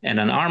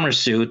an armor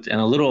suit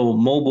and a little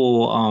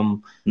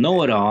mobile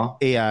know-it-all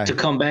AI to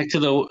come back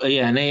to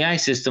an AI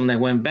system that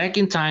went back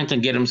in time to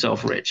get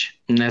himself rich,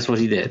 and that's what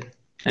he did.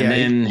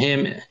 And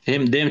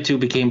then them two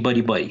became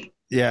buddy.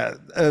 Yeah,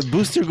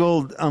 Booster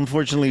Gold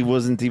unfortunately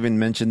wasn't even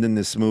mentioned in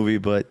this movie,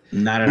 but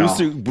not at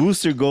all.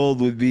 Booster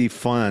Gold would be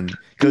fun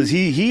because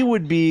he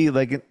would be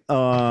like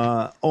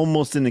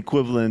almost an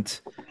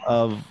equivalent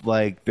of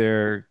like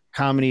their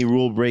comedy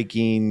rule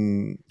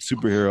breaking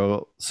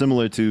superhero,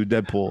 similar to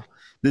Deadpool.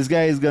 This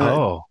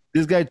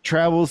guy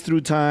travels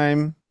through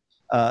time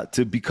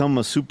to become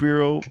a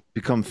superhero,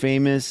 become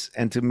famous,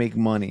 and to make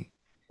money,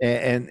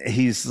 and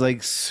he's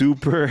like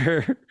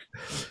super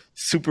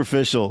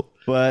superficial.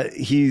 But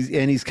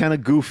he's kind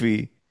of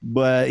goofy,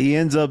 but he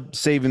ends up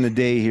saving the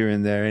day here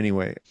and there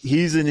anyway.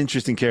 He's an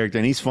interesting character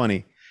and he's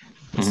funny.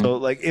 Mm-hmm. So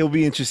like it'll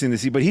be interesting to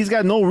see. But he's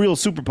got no real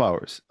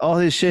superpowers. All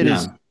his shit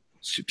is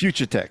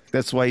future tech.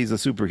 That's why he's a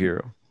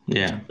superhero.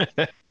 Yeah.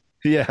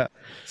 Yeah.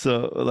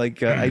 So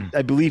like I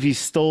believe he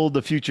stole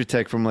the future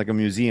tech from like a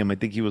museum. I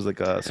think he was like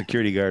a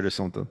security guard or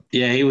something.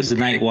 Yeah, he was the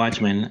night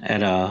watchman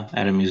at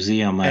a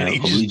museum of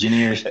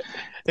Legionnaires.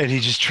 And he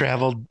just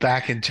traveled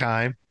back in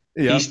time.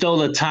 Yep. He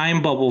stole a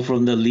time bubble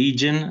from the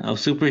Legion of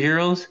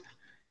superheroes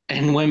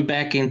and went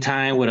back in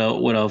time with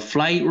a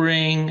flight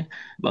ring,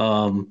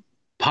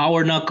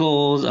 power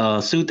knuckles,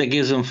 a suit that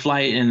gives him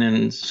flight and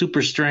then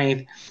super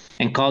strength,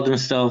 and called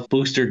himself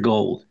Booster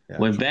Gold. Yeah.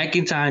 Went back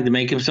in time to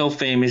make himself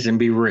famous and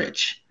be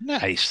rich.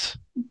 Nice.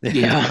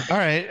 Yeah. All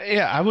right.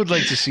 Yeah, I would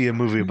like to see a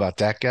movie about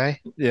that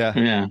guy. Yeah.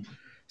 Yeah.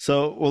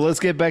 So, well,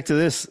 let's get back to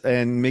this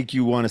and make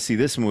you want to see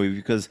this movie,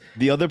 because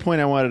the other point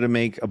I wanted to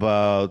make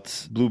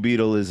about Blue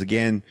Beetle is,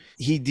 again,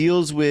 he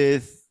deals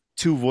with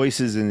two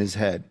voices in his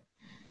head.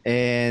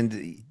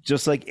 And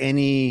just like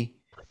any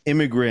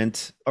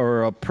immigrant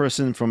or a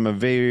person from a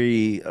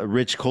very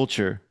rich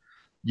culture,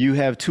 you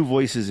have two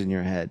voices in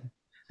your head.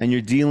 And you're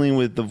dealing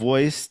with the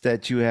voice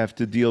that you have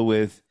to deal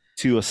with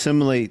to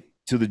assimilate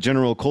to the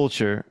general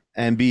culture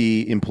and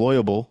be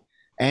employable.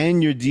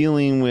 And you're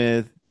dealing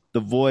with the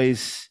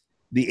voice,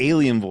 the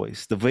alien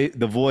voice, the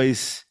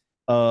voice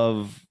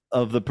of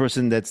the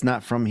person that's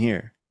not from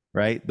here,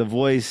 right? The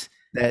voice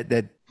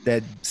that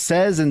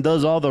says and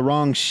does all the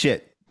wrong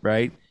shit,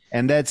 right?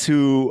 And that's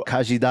who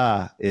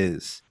Kajida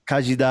is.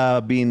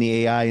 Kajida, being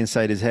the AI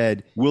inside his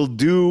head, will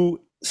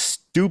do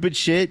stupid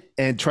shit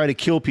and try to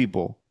kill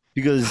people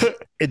because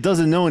it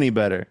doesn't know any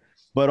better.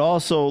 But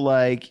also,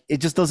 like, it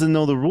just doesn't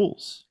know the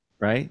rules,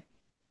 right?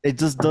 It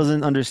just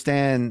doesn't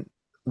understand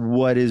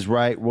what is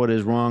right, what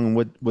is wrong,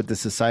 and what the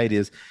society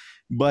is.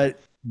 But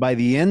by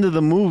the end of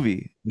the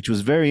movie, which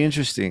was very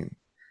interesting,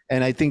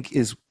 and I think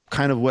is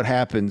kind of what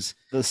happens,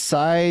 the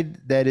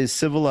side that is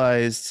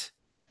civilized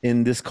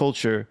in this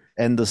culture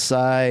and the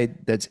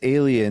side that's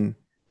alien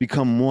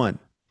become one.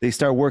 They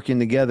start working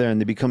together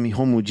and they become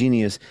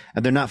homogeneous,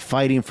 and they're not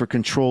fighting for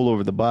control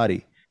over the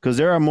body. Because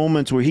there are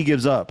moments where he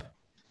gives up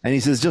and he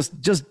says,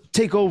 just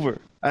take over.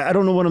 I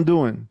don't know what I'm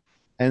doing.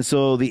 And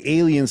so the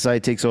alien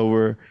side takes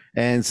over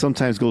and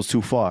sometimes goes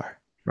too far,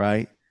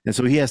 right? And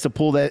so he has to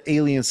pull that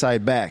alien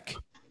side back,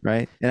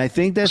 right? And I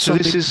think that's so.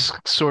 This is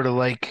sort of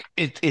like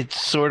it's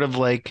sort of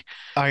like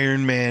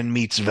Iron Man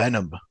meets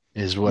Venom,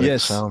 is what it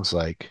sounds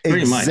like.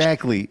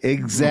 Exactly.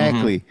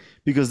 Mm-hmm.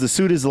 Because the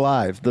suit is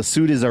alive, the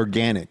suit is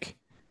organic,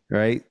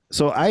 right?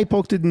 So I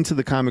poked it into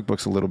the comic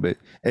books a little bit.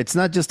 It's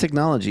not just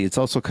technology; it's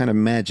also kind of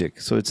magic.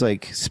 So it's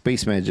like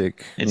space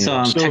magic. It's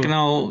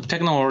techno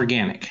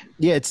organic.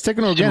 Yeah, it's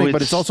techno organic,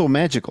 but it's also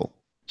magical.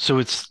 So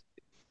it's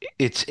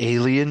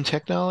alien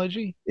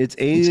technology? It's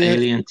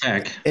alien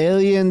tech.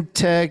 Alien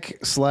tech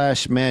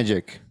 /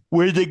 magic.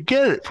 Where'd they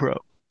get it from?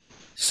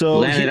 So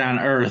landed on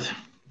Earth.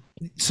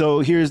 So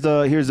here's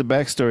the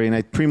backstory,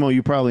 and Primo,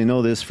 you probably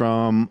know this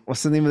from,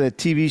 what's the name of that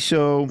TV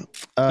show?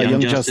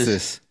 Young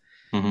Justice.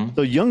 Mm-hmm.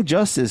 So Young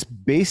Justice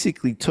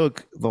basically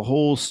took the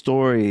whole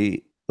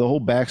story, the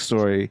whole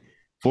backstory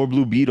for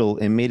Blue Beetle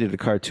and made it a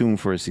cartoon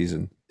for a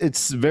season.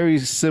 It's very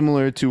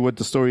similar to what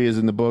the story is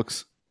in the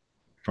books,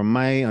 from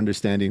my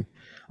understanding.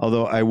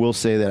 Although I will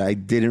say that I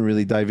didn't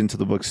really dive into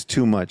the books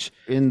too much.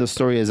 In the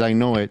story as I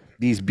know it,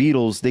 these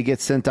beetles, they get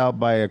sent out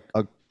by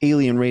a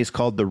alien race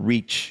called the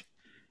Reach.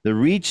 The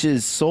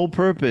Reach's sole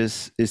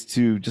purpose is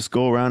to just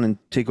go around and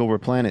take over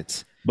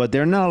planets. But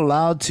they're not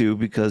allowed to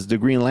because the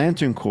Green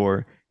Lantern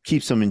Corps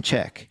keeps them in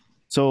check.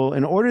 So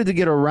in order to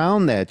get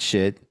around that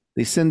shit,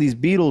 they send these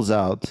beetles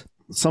out.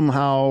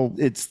 Somehow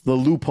it's the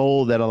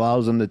loophole that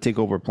allows them to take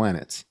over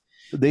planets.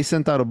 They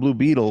sent out a Blue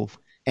Beetle.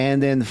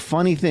 And then the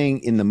funny thing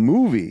in the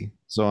movie,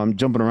 so I'm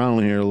jumping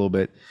around here a little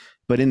bit,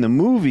 but in the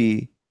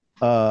movie,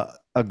 a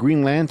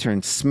Green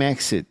Lantern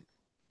smacks it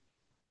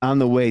on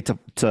the way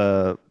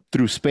to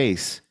through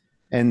space,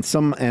 and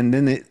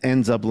then it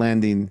ends up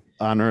landing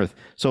on Earth.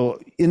 So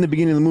in the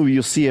beginning of the movie,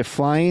 you'll see it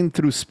flying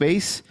through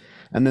space,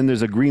 and then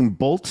there's a green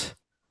bolt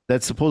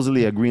that's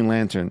supposedly a Green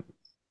Lantern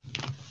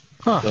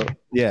Huh. So,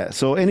 yeah.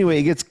 So anyway,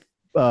 it gets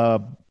uh,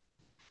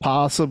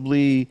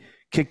 possibly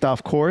kicked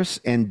off course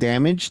and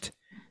damaged,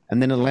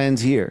 and then it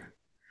lands here.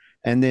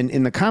 And then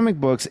in the comic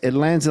books, it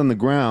lands on the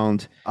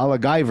ground. A la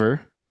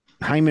Guyver,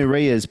 Jaime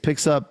Reyes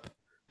picks up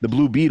the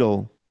Blue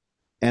Beetle,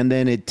 and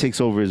then it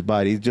takes over his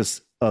body. It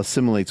just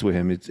assimilates with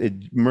him.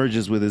 It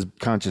merges with his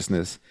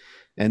consciousness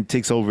and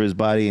takes over his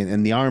body,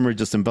 and the armor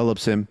just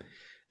envelops him,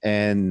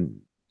 and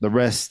the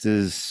rest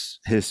is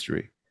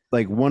history.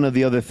 Like one of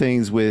the other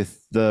things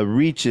with the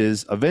Reach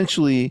is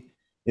eventually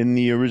in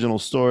the original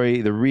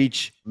story, the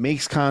Reach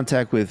makes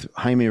contact with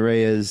Jaime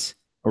Reyes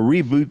or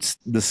reboots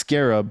the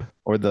Scarab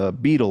or the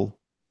Beetle,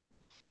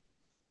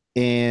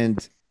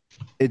 and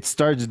it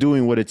starts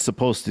doing what it's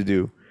supposed to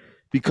do.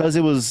 Because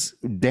it was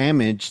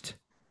damaged,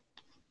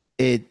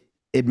 it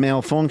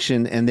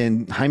malfunctioned, and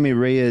then Jaime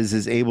Reyes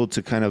is able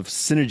to kind of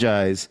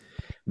synergize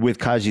with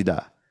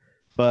Kajida.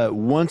 But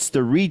once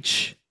the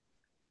Reach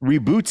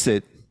reboots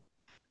it,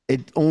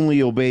 it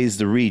only obeys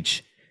the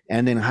Reach,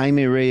 and then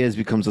Jaime Reyes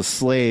becomes a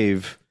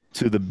slave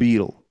to the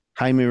Beetle.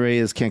 Jaime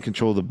Reyes can't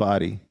control the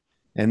body,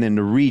 and then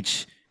the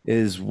Reach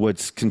is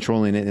what's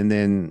controlling it, and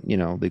then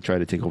they try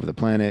to take over the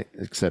planet,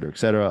 et cetera, et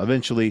cetera.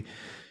 Eventually,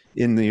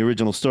 in the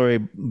original story,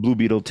 Blue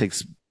Beetle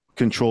takes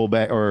control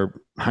back,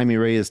 or Jaime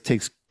Reyes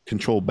takes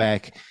control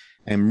back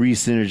and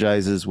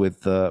re-synergizes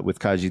with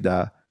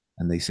Kajida,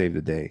 and they save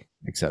the day,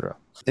 etc.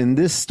 In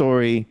this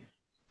story,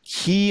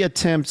 he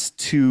attempts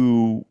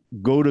to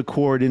go to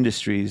Cord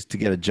Industries to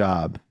get a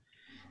job,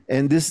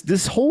 and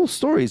this whole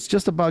story is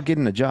just about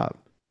getting a job.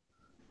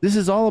 This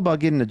is all about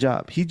getting a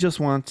job. He just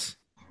wants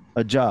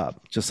a job,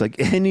 just like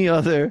any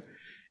other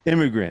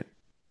immigrant.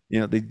 He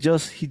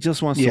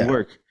just wants to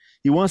work.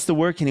 He wants to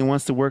work, and he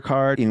wants to work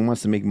hard, and he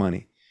wants to make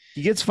money.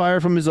 He gets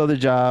fired from his other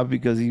job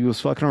because he was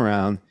fucking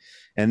around,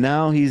 and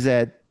now he's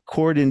at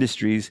Cord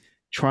Industries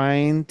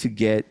trying to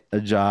get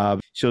a job.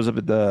 Shows up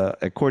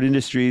at Cord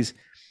Industries.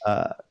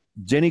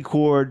 Jenny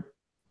Cord,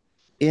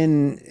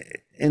 in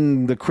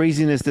the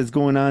craziness that's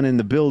going on in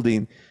the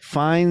building,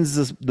 finds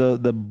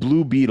the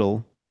Blue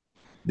Beetle,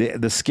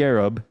 the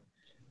Scarab,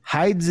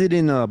 hides it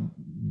in a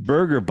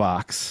burger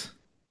box,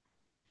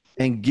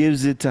 and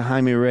gives it to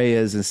Jaime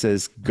Reyes and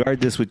says, "Guard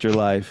this with your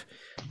life."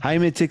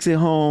 Jaime takes it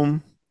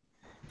home,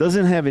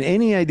 doesn't have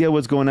any idea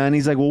what's going on.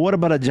 He's like, "Well, what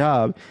about a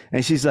job?"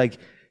 And she's like,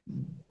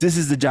 "This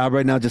is the job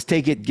right now. Just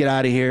take it, get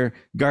out of here,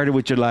 guard it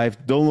with your life.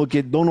 Don't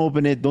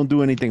open it, don't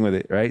do anything with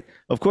it," right?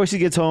 Of course, he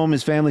gets home,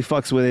 his family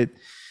fucks with it.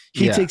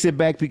 He takes it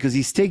back because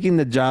he's taking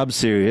the job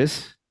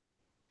serious,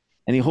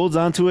 and he holds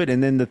on to it,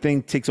 and then the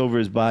thing takes over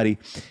his body.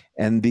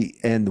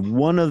 And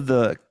one of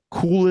the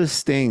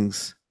coolest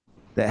things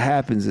that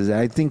happens is,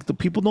 I think the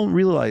people don't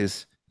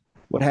realize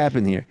what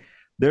happened here.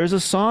 There's a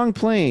song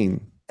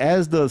playing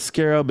as the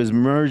Scarab is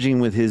merging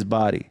with his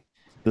body.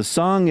 The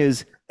song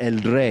is El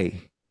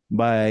Rey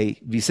by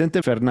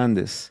Vicente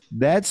Fernandez.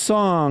 That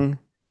song,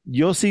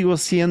 Yo sigo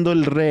siendo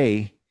el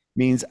rey,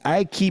 means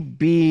I keep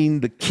being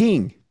the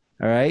king.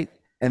 All right.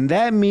 And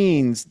that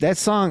means that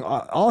song,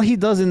 all he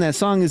does in that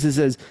song is he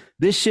says,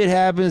 this shit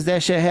happens,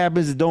 that shit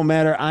happens, it don't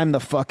matter. I'm the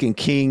fucking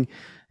king,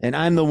 and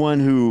I'm the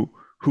one who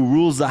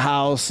rules the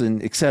house,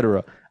 and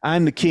etc.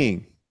 I'm the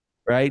king,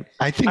 right?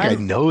 I think I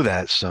know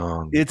that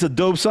song. It's a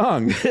dope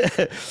song.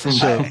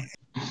 So,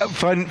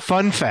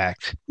 fun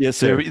fact. Yes,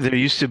 sir. There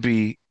used to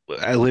be,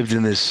 I lived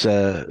in this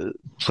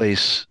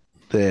place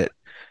that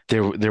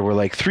there were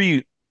like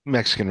 3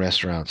 Mexican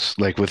restaurants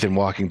like within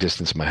walking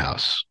distance of my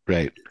house,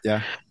 right?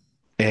 Yeah.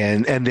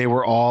 And they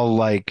were all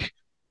like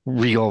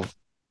real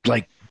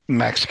like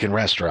Mexican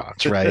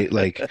restaurants, right?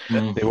 Like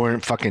they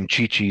weren't fucking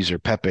Chi-Chi's or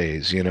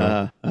Pepe's,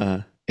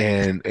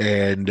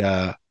 And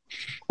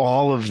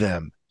all of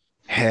them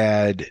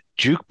had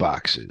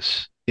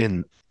jukeboxes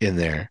in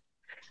there,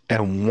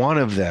 and one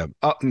of them,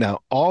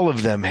 now all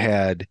of them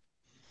had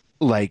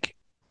like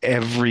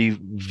every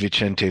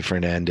Vicente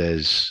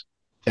Fernandez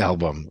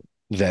album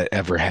that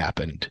ever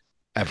happened,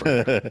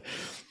 ever.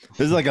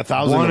 There's like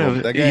 1,000 of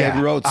them. That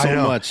guy wrote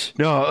so much.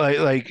 No,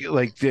 like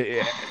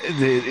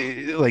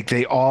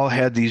they all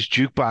had these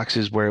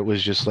jukeboxes where it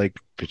was just like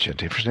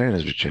Vicente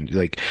Fernandez,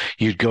 like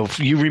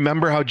you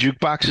remember how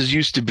jukeboxes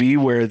used to be,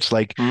 where it's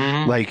like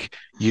like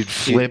you'd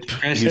flip,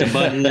 press the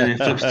button and it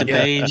flips the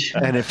page,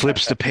 and it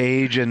flips the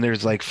page, and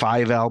there's like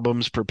 5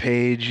 albums per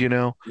page,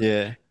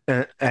 Yeah.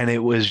 And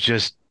it was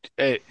just,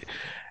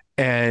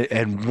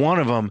 and one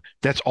of them,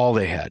 that's all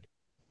they had.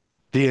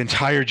 The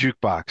entire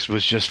jukebox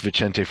was just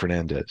Vicente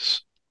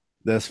Fernandez.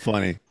 That's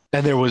funny.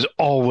 And there was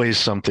always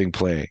something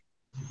playing.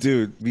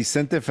 Dude,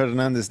 Vicente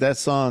Fernandez, that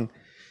song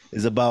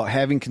is about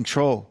having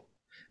control.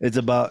 It's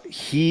about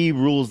he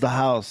rules the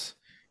house.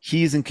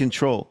 He's in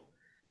control.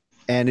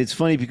 And it's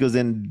funny because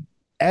then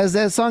as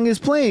that song is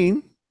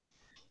playing,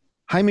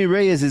 Jaime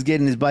Reyes is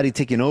getting his body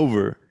taken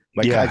over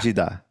by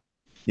Kajida.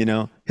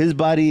 His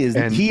body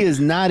he is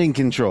not in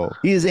control.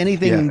 He is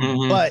anything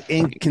but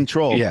in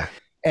control. Yeah.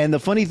 And the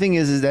funny thing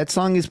is that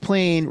song is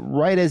playing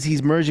right as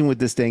he's merging with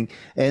this thing.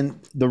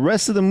 And the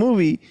rest of the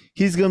movie,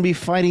 he's going to be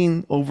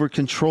fighting over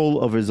control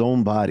of his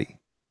own body,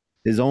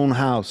 his own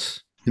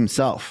house,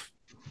 himself.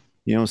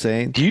 You know what I'm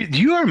saying?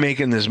 You are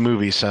making this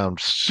movie sound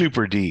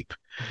super deep.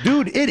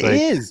 Dude, it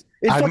is.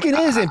 It fucking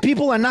is. And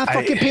people are not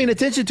fucking paying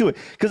attention to it.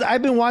 Because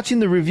I've been watching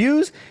the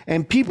reviews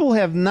and people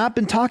have not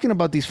been talking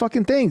about these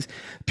fucking things.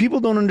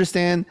 People don't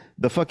understand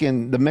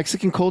the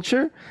Mexican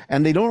culture,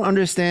 and they don't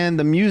understand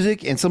the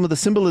music and some of the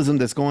symbolism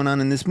that's going on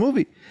in this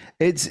movie.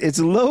 It's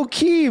low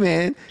key,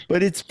 man,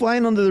 but it's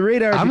flying under the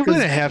radar. I'm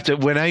going to have to,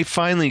 when I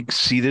finally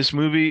see this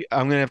movie,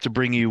 I'm going to have to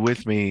bring you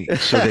with me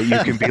so that you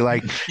can be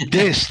like,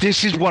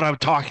 this is what I'm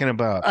talking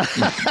about.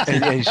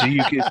 and so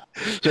you can,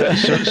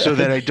 so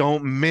that I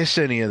don't miss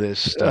any of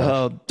this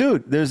stuff.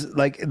 Dude, there's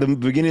like the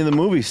beginning of the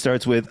movie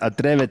starts with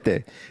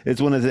Atrévete.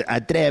 It's one of the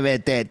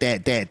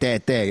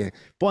Atrévete,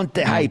 ponte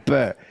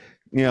hyper,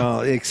 you know,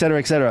 et cetera,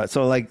 et cetera.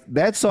 So like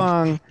that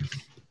song,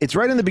 it's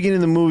right in the beginning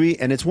of the movie,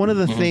 and it's one of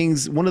the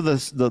things, one of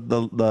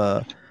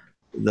the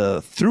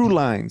through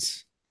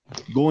lines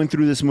going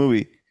through this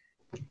movie.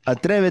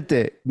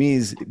 Atrévete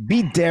means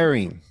be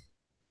daring,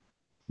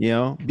 you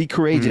know, be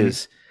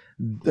courageous,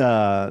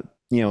 you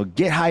know,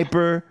 get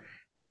hyper.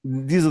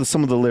 These are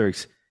some of the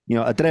lyrics. You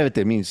know,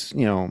 atrévete means,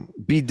 you know,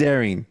 be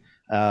daring,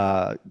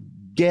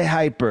 get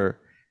hyper,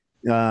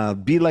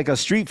 be like a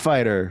street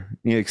fighter,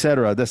 you know,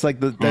 etc. That's like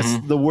that's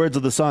the words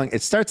of the song.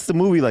 It starts the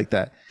movie like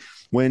that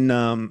when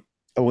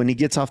he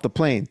gets off the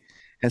plane,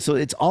 and so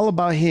it's all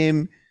about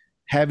him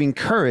having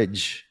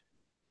courage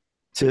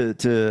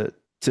to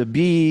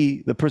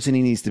be the person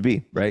he needs to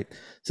be, right?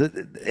 So,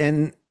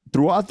 and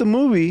throughout the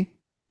movie,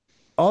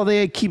 all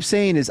they keep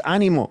saying is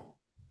 "ánimo,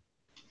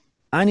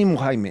 ánimo,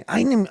 Jaime,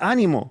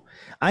 ánimo."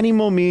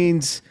 Ánimo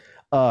means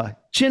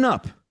chin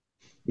up,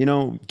 you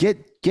know, get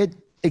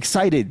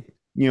excited,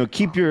 you know,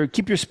 keep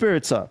your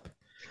spirits up.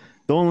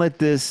 Don't let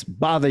this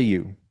bother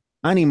you.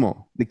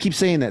 Ánimo. They keep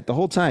saying that the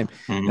whole time.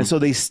 And so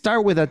they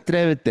start with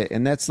Atrévete,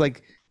 and that's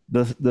like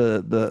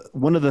the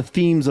one of the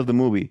themes of the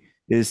movie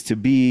is to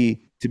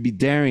be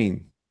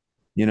daring,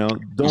 you know,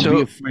 don't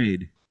be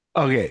afraid.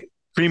 Okay,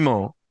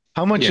 Primo,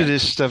 how much of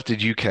this stuff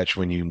did you catch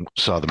when you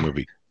saw the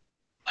movie?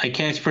 I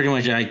catch pretty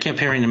much. I kept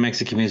hearing the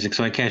Mexican music,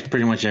 so I catch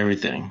pretty much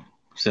everything.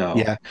 So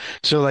yeah,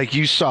 so like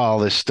you saw all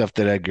this stuff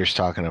that Edgar's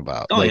talking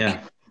about. Oh like,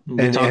 yeah,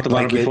 we talked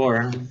about it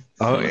before.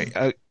 Okay.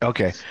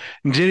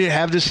 Did it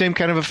have the same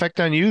kind of effect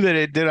on you that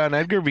it did on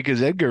Edgar?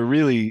 Because Edgar.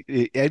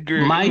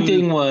 My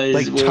thing was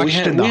like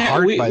touched in the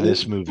heart by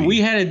this movie.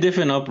 We had a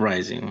different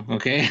uprising.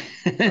 Okay,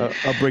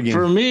 upbringing.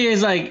 For me,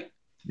 it's like.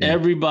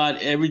 Every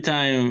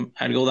time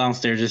I'd go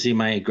downstairs to see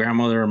my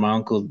grandmother or my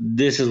uncle,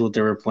 this is what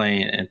they were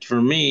playing. And for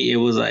me, it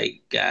was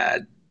like,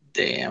 God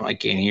damn, I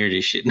can't hear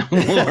this shit no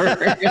more.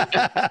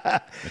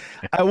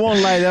 I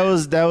won't lie, that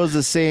was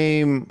the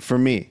same for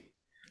me.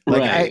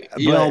 Like, right.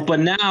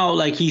 But now,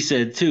 like he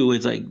said too,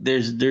 it's like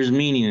there's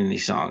meaning in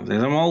these songs.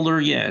 As I'm older,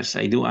 yes,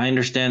 I do. I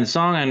understand the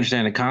song, I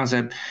understand the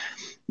concept,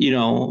 you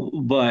know,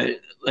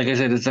 but like I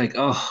said, it's like,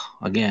 oh,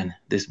 again,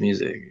 this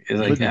music. It's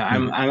like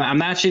I'm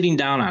not shitting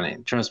down on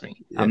it. Trust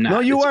me, I'm not. No,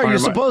 you are. You're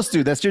supposed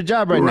to. That's your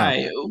job now.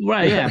 Right.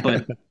 Yeah,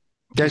 but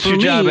that's your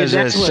job as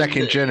a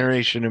second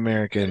generation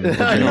American.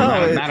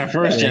 No, not a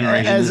first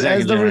generation.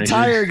 As the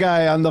retire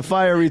guy on the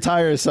fire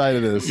retire side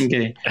of this.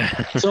 Okay.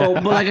 So,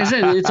 but like I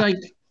said, it's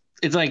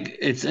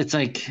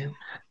like.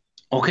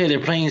 Okay, they're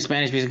playing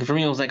Spanish music. For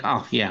me, it was like,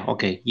 oh, yeah,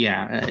 okay,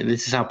 yeah.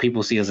 This is how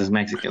people see us as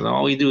Mexicans.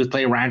 All we do is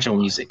play rancho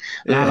music.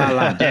 La, la,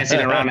 la, dancing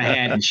around the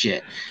head and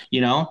shit, you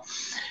know?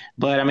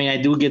 But, I mean, I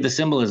do get the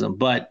symbolism.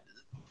 But,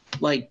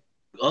 like,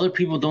 other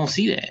people don't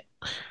see that.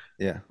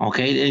 Yeah.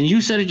 Okay? And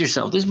you said it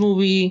yourself. This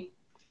movie,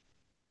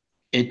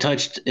 it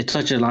touched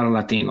a lot of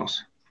Latinos.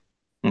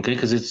 Okay?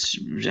 Because it's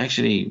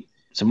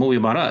a movie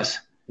about us.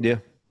 Yeah.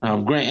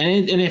 Great.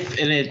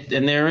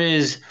 And there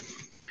is...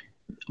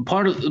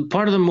 Part of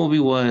the movie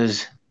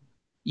was,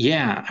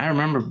 yeah, I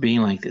remember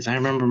being like this. I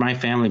remember my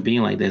family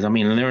being like this. I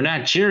mean, they were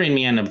not cheering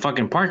me in the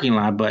fucking parking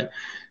lot, but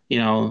you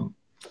know,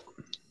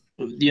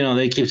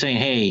 they keep saying,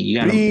 "Hey, you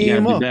gotta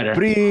do better."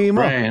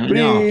 Primo, right?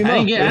 Primo. No,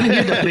 I didn't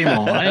get the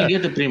primo. I didn't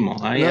get the primo.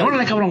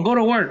 Like, cabrón, go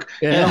to work.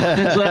 Yeah. You know,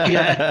 it's like,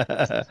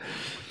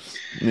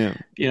 yeah.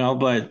 You know,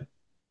 but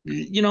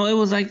you know, it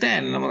was like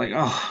that, and I'm like,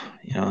 oh,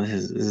 you know,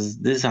 this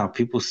is how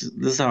people.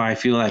 This is how I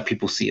feel like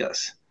people see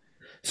us.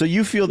 So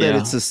you feel that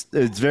it's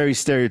very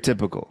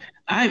stereotypical.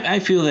 I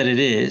feel that it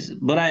is,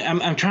 but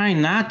I'm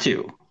trying not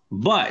to.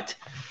 But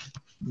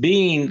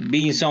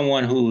being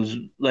someone who's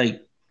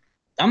like,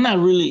 I'm not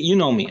really, you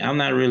know me, I'm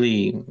not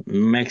really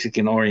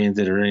Mexican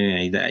oriented or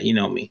anything like that. You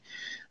know me.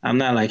 I'm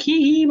not like,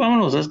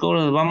 vámonos,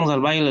 vamos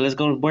al baile, let's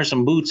go wear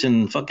some boots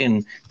and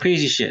fucking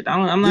crazy shit.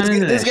 I'm not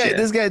into that shit.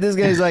 This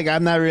guy's like,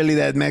 I'm not really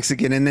that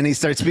Mexican, and then he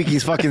starts speaking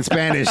fucking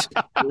Spanish.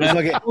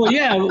 Like, well,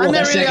 yeah, I'm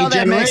not really all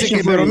that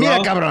Mexican, pero mira,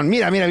 cabrón,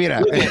 mira.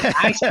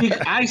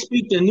 I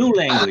speak the new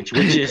language,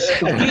 which is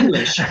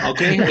English,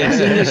 okay?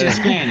 It's English and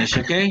Spanish,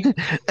 okay?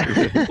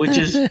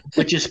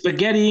 Which is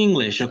spaghetti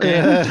English,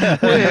 okay?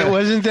 Wait,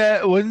 wasn't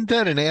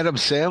that an Adam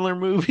Sandler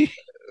movie?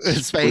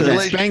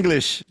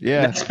 Spanglish.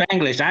 Yeah. That's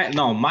Spanglish.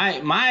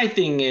 My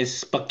thing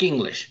is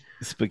Spanglish.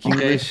 Speak Okay,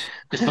 English.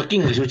 speak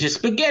English, which is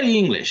spaghetti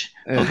English.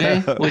 Okay,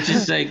 which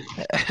is like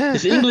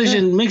it's English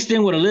and mixed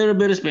in with a little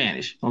bit of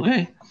Spanish.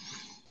 Okay,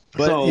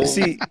 But you so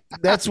see,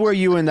 that's where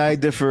you and I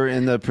differ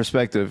in the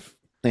perspective,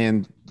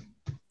 and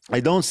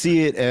I don't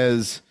see it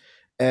as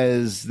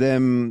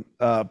them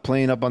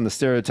playing up on the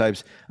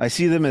stereotypes. I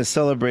see them as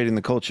celebrating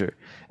the culture,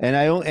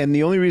 and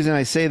the only reason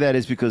I say that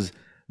is because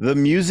the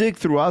music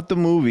throughout the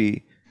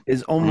movie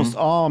is almost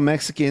mhm. all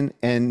Mexican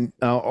and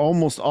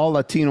almost all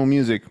Latino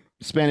music,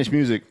 Spanish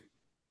music,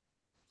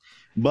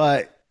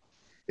 but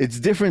it's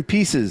different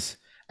pieces,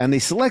 and they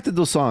selected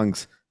those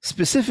songs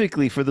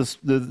specifically for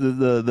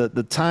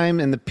the time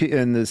and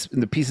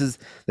the pieces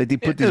that they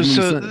put these movies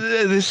So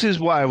in. this is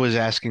why I was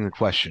asking the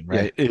question,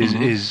 Yeah, right?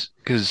 Mhm. Is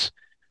because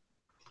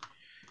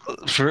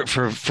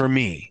for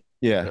me,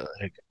 yeah,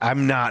 like,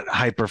 I'm not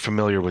hyper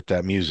familiar with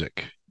that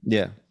music.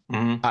 yeah.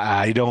 Mhm.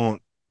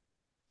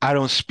 I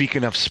don't speak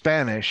enough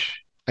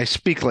Spanish. I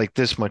speak like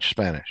this much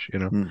Spanish, you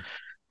know. Mm.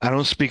 I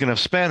don't speak enough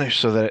Spanish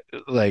so that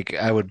like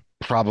I would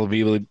probably be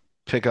able to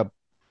pick up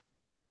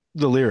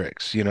the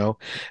lyrics, you know,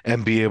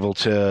 and be able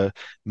to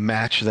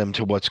match them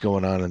to what's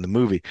going on in the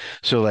movie.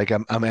 So like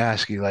I'm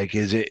asking like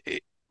is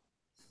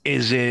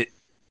it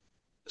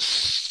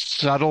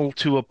subtle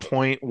to a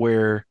point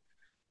where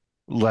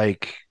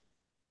like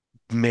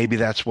maybe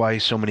that's why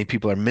so many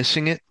people are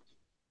missing it?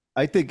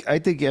 I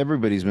think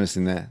everybody's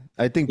missing that.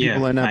 I think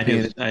people Yeah, are not I do.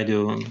 paying it. I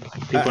do.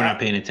 People are I, not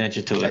paying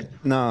attention to it.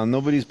 no,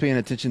 nobody's paying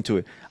attention to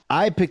it.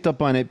 I picked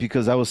up on it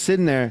because I was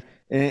sitting there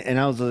and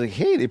I was like,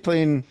 "Hey, they're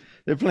playing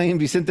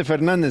Vicente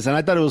Fernandez," and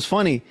I thought it was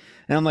funny.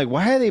 And I'm like,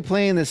 "Why are they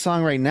playing this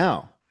song right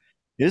now?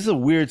 This is a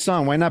weird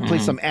song. Why not play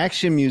Hmm. some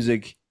action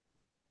music?"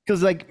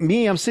 Because like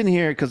me, I'm sitting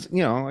here because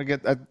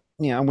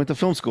I went to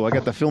film school. I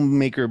got the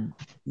filmmaker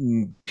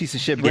piece of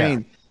shit Yeah.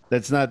 brain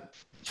that's not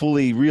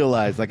fully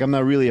realized. Like I'm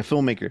not really a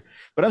filmmaker,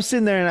 but I'm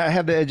sitting there and I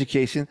have the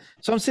education.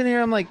 So I'm sitting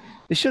here. I'm like,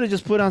 they should have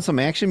just put on some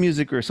action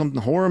music or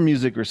something horror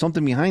music or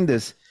something behind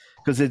this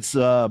because it's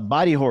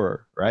body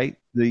horror, right?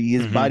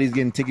 His Hmm. body's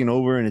getting taken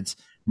over and it's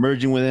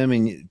merging with him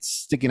and it's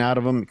sticking out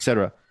of him,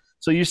 etc.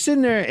 So you're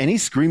sitting there and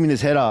he's screaming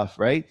his head off,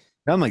 right?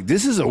 And I'm like,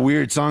 this is a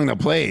weird song to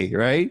play,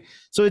 right?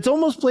 So it's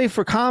almost played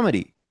for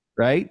comedy,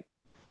 right?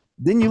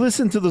 Then you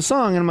listen to the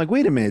song and I'm like,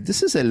 wait a minute,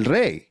 this is El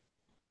Rey.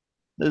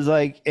 There's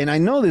like, and I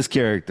know this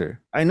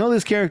character. I know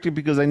this character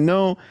because I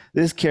know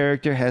this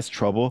character has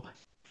trouble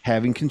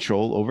having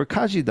control over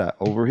Kajida,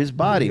 over his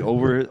body,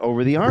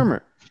 over the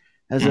armor.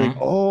 I was like, Hmm.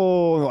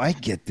 oh, I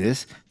get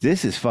this.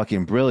 This is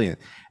fucking brilliant.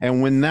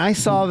 And when I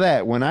saw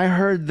that, when I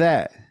heard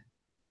that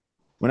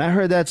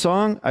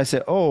song, I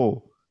said,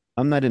 oh,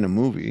 I'm not in a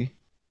movie.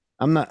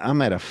 I'm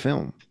at a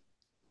film.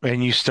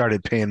 And you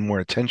started paying more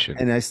attention.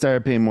 And I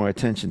started paying more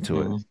attention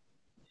to it. Hmm.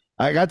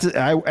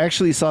 I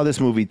actually saw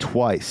this movie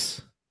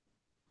twice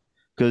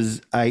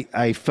because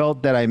I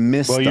felt that I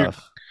missed Well,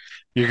 stuff.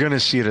 you're going to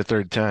see it a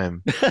third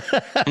time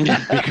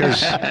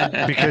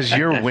because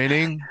you're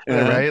winning,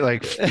 right?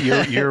 Like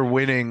you're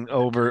winning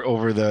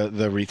over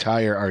the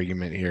retire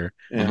argument here.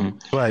 Yeah. Hmm.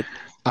 But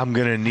I'm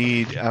gonna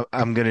need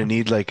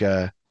like An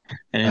uh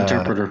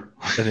interpreter.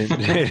 an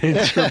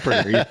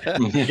interpreter.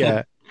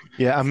 Yeah.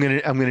 Yeah, I'm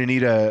gonna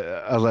need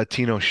a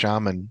Latino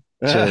shaman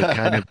to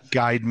kind of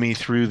guide me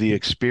through the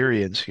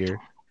experience here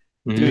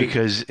Mhm.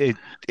 because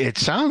it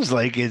sounds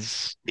like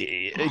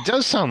it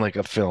does sound like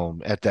a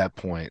film at that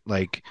point.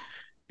 Like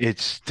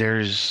it's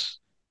there's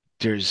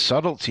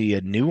subtlety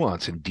and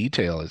nuance and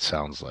detail, it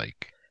sounds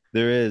like.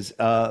 There is.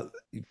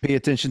 Pay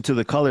attention to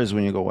the colors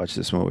when you go watch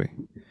this movie.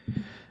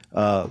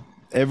 Uh,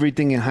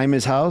 Everything in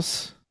Jaime's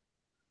house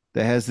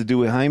that has to do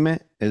with Jaime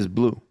is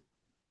blue.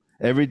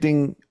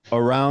 Everything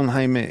around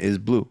Jaime is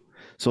blue.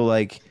 So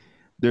like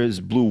there's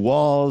blue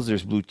walls,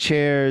 there's blue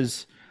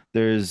chairs,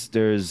 there's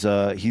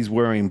he's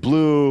wearing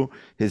blue,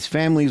 his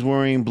family's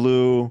wearing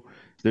blue.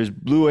 There's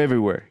blue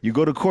everywhere. You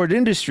go to Cord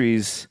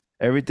Industries,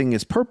 everything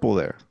is purple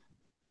there.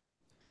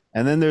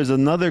 And then there's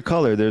another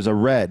color, there's a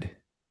red.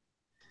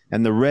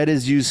 And the red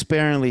is used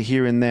sparingly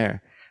here and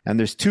there. And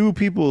there's two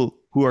people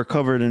who are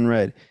covered in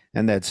red,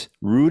 and that's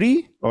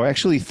Rudy, or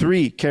actually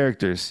three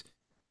characters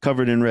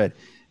covered in red.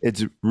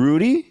 It's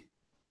Rudy,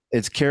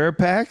 it's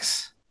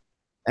Carapax,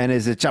 and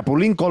it's a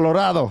Chapulín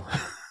Colorado.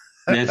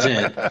 That's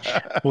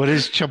it. What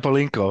is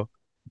Chapolinco?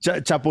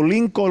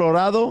 Chapulín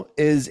Colorado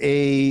is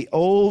a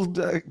old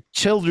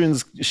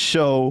children's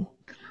show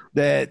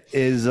that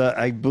is,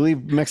 I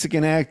believe,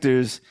 Mexican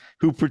actors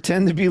who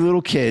pretend to be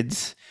little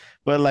kids.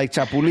 But like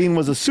Chapulín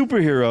was a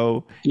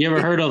superhero. You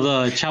ever heard of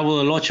the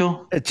Chavo del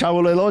Ocho?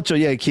 Chavo del Ocho,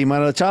 yeah, it came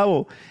out of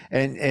Chavo,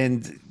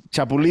 and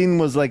Chapulín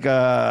was like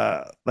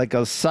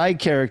a side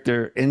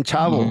character in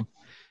Chavo, Mhm.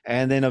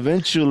 and then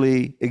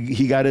eventually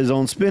he got his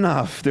own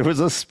spinoff. There was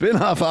a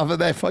spinoff off of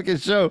that fucking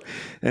show,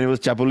 and it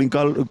was Chapulín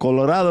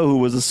Colorado, who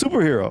was a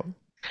superhero.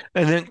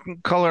 And then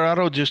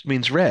Colorado just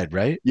means red,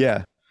 right?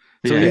 Yeah,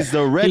 so Yeah. he's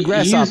the red He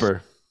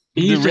grasshopper.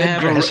 he The used to red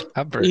have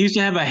grasshopper. he used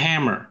to have a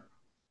hammer.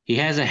 He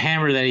has a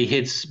hammer that he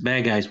hits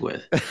bad guys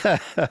with.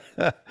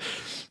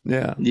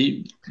 Yeah,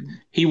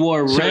 He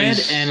wore So red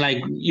he's- and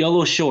like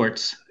yellow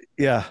shorts.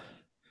 yeah.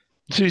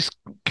 She's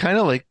kind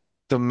of like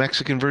the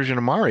Mexican version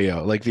of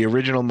Mario, like the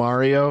original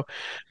Mario.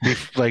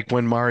 Like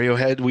when Mario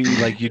had we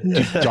like you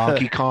do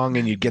Donkey Kong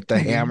and you get the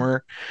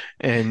hammer,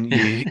 and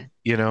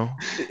you know.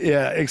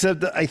 Yeah,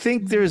 except I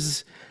think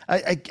there's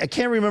I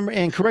can't remember,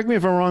 and correct me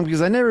if I'm wrong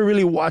because I never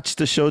really watched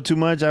the show too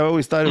much. I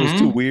always thought it was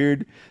too Mm-hmm.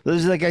 weird.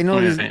 There's like I know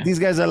Right. these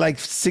guys are like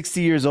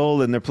 60 years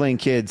old and they're playing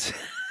kids,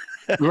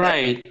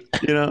 Right.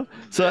 you know.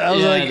 So I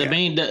was Yeah, like,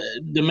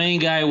 the main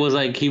guy was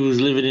like he was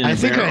living in I a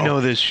think I know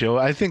barrel. this show.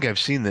 I think I've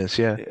seen this.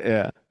 Yeah,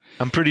 yeah,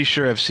 I'm pretty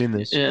sure I've seen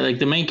this. Yeah, like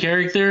the main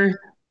character,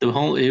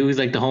 he was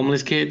like the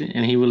homeless kid,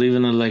 and he would live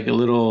in like a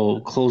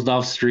little closed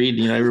off street.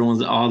 You know,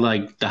 everyone's all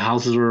like the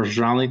houses were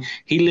surrounding.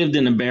 He lived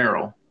in a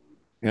barrel.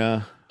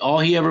 yeah. All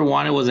he ever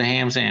wanted was a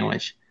ham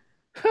sandwich.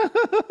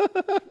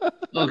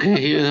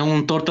 Okay, he was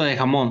un torta de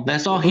jamón.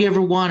 That's all he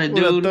ever wanted,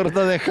 Una dude.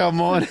 torta de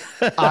jamón.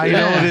 I know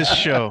Yeah, this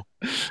show.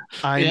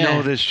 I know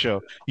yeah. this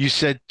show. You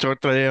said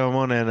Torta de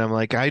Amon, and I'm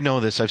like, I know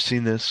this. I've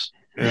seen this.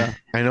 Yeah.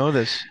 I know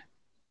this.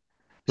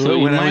 So you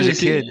When I might was a have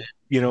seen, kid,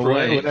 you know, when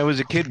right, I was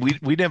a kid,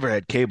 we never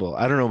had cable.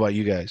 I don't know about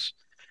you guys.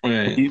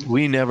 right.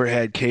 We never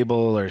had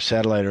cable or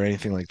satellite or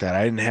anything like that.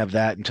 I didn't have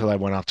that until I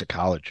went off to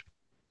college.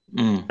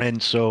 Mm,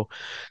 And so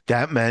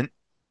that meant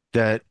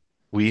that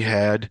we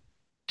had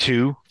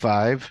 2,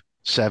 5,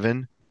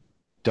 7,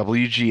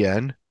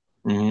 WGN,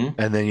 mm-hmm.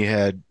 and then you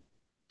had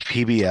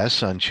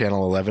PBS on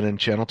channel 11 and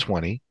channel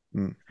 20.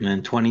 Mm. And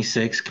then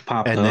 26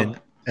 popped And then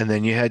up. and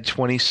then you had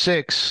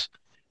 26,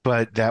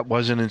 but that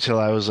wasn't until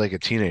I was like a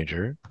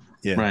teenager.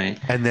 Yeah. Right,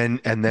 And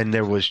then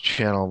there was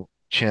channel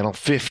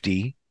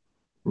 50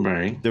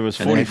 right. There was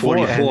And then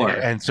 44.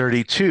 and 44.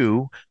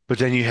 32, but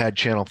then you had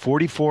channel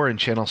 44 and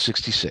channel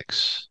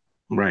 66.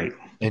 Right.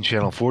 And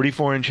channel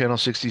 44 and channel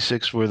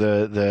 66 were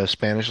the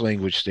Spanish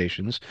language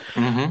stations.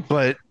 Mm-hmm.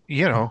 But,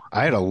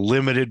 I had a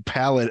limited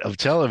palette of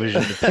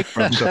television to pick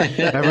from. So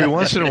every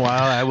once in a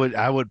while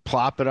I would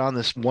plop it on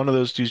this one of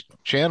those two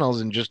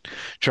channels and just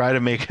try to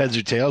make heads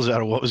or tails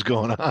out of what was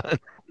going on.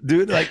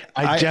 Dude, like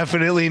I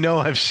definitely know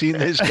I've seen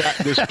this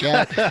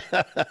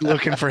cat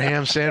looking for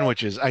ham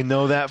sandwiches. I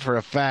know that for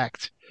a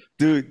fact.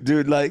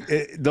 dude, like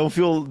don't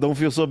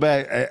feel so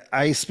bad.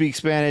 I speak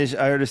Spanish.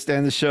 I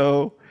understand the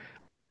show.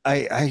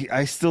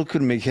 I still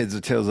couldn't make heads or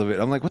tails of it.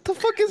 I'm like, what the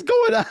fuck is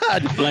going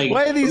on? Like,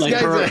 Why are these like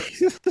for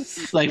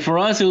guys? like for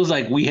us, it was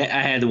like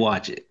I had to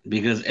watch it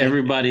because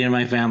everybody in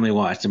my family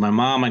watched it. My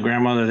mom, my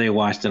grandmother, they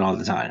watched it all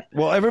the time.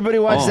 Well, everybody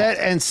watched Oh, that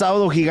and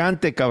Sábado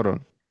Gigante,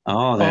 cabrón.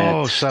 oh, Oh, that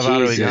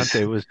Sábado Jesus.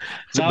 Gigante was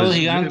Sábado was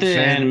Gigante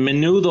fan. and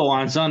Menudo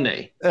on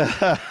Sunday.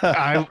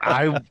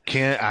 I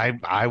can't.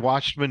 I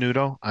watched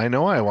Menudo. I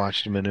know I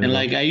watched And Menudo.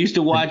 like I used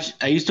to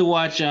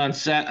watch on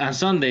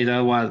Sundays.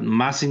 I was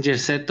Massinger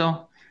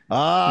Seto,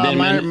 Ah,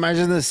 then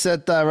imagine the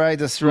seta, right?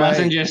 That's right.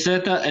 Massinger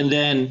Zeta, and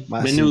then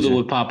Menudo Messenger.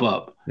 would pop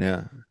up.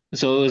 Yeah.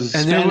 So it was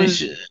And there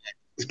was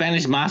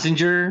Spanish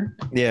Messenger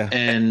Yeah.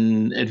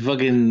 and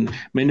fucking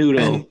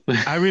Menudo. and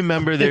I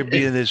remember there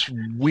being this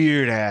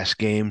weird ass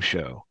game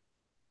show.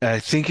 I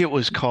think it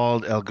was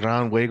called El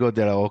Gran Juego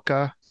de la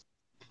Oca.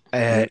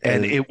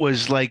 And it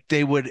was like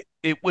you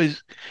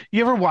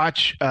ever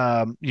watch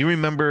you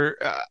remember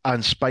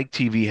on Spike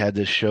TV had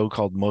this show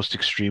called Most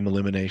Extreme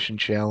Elimination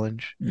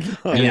Challenge, and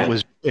Yeah.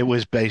 it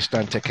was based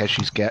on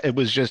it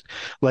was just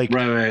like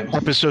Right, right.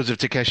 episodes of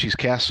Takeshi's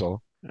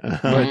Castle, Uh-huh.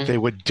 but they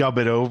would dub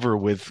it over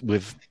with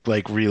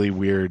like really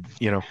weird,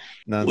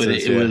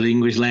 Nonsense. With Yeah.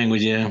 English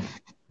language, yeah.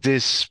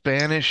 this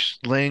Spanish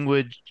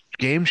language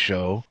game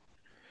show,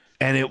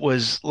 and it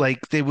was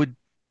like they would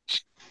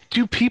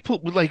do people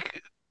with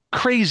like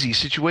crazy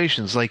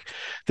situations. Like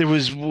there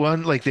was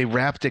one like they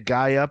wrapped a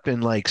guy up in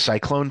like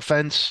cyclone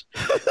fence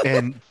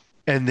and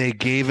they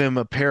gave him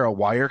a pair of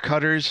wire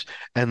cutters,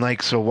 and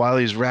like so while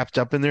he's wrapped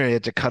up in there he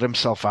had to cut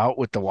himself out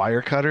with the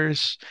wire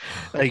cutters.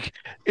 Like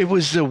it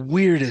was the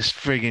weirdest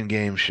friggin'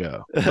 game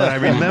show, but I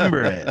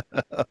remember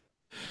it.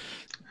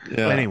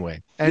 Yeah.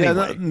 Anyway, Yeah,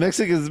 no,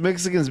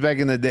 Mexicans back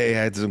in the day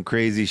had some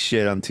crazy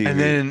shit on TV. and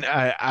then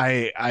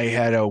I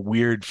had a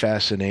weird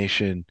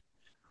fascination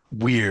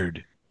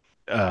with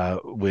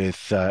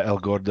El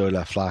Gordo y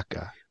la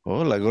Flaca.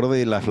 Oh, La Gorda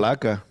y la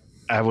Flaca.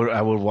 I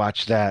would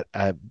watch that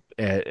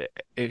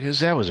because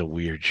that was a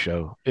weird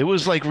show. It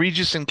was like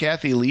Regis and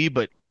Kathy Lee,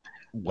 but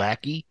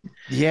wacky.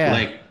 Yeah.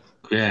 Like,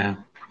 yeah.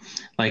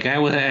 Like I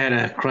had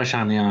a crush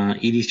on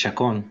Edie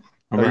Chacon.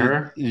 Remember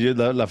her? You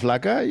La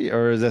Flaca,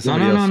 or is that No,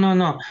 somebody no, else? no,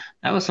 no, no.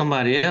 That was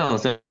somebody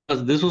else.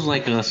 This was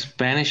like a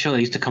Spanish show that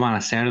used to come on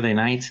Saturday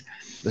nights.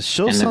 The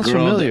show And the sounds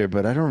girl- familiar,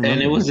 but I don't remember.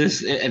 And it was this,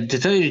 to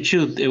tell you the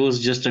truth, it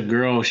was just a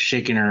girl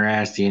shaking her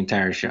ass the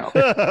entire show.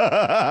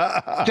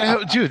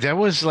 Dude, that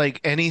was like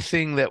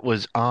anything that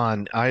was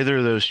on either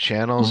of those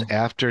channels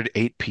after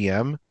 8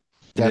 p.m.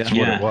 That's what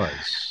Yeah. it was.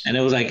 And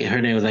it was like, her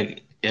name was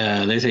like,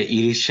 they say,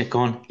 Iris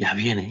Chacon, ya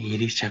viene,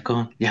 Iris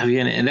Chacon, ya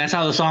viene. And that's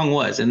how the song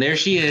was. And there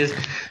she is,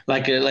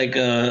 like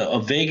a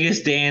Vegas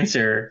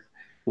dancer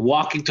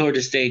walking toward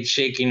the stage,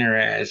 shaking her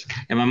ass.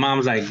 And my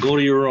mom's like, go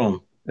to your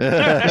room. She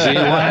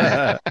didn't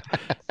want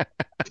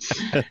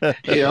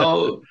you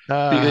know,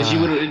 because she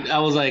Ah, would. I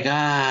was like,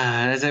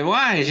 I said,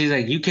 why? She's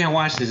like, you can't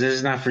watch this. This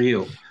is not for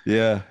you.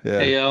 Yeah,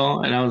 yeah.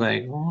 And I was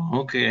like,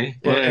 oh, okay,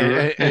 and,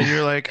 whatever. and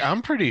you're like,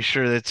 I'm pretty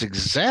sure that's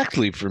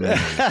exactly for me.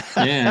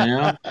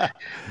 Yeah,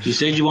 she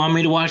said you want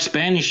me to watch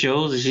Spanish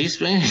shows. She's There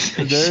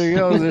Spanish. you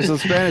go. There's some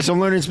Spanish. I'm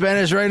learning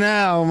Spanish right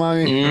now,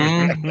 mommy.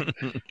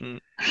 hmm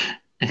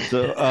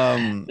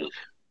So,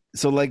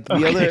 so like the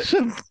Okay, other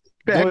so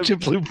back going to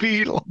Blue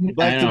Beetle.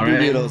 back I to know, Blue right?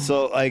 Beetle.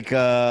 So like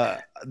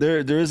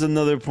there is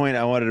another point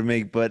I wanted to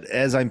make, but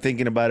as I'm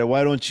thinking about it,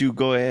 why don't you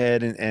go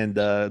ahead and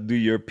do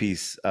your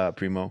piece,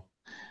 Primo?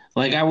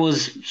 Like I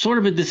was sort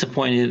of a bit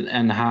disappointed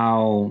in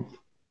how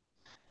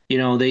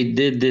they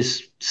did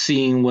this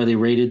scene where they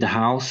raided the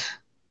house.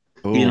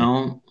 You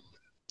Oh,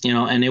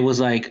 know, and it was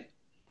like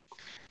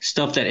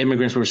stuff that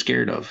immigrants were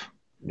scared of.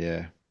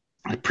 yeah.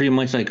 Like pretty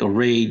much like a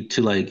raid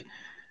to like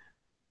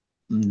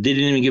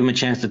didn't even give them a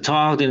chance to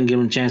talk, didn't give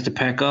them a chance to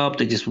pack up.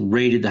 They just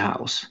raided the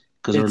house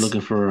because they were It's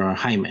looking for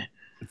Jaime.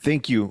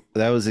 Thank you.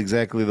 That was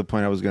exactly the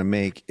point I was going to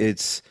make.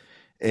 It's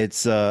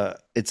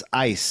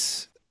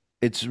ice.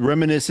 It's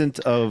reminiscent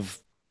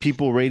of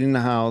people raiding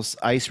the house,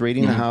 ice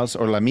raiding the Mhm. house,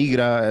 or la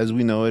migra as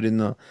we know it Right.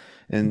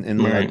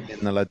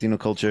 in the Latino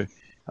culture,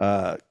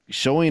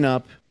 showing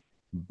up,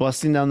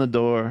 busting down the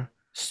door,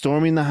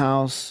 storming the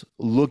house,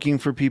 looking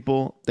for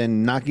people,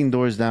 then knocking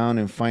doors down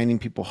and finding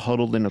people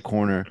huddled in a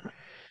corner,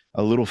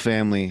 a little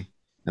family,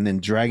 and then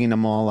dragging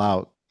them all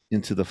out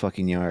into the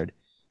fucking yard.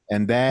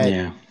 And that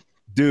Yeah.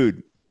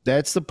 dude,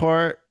 that's the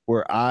part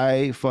where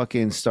I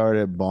fucking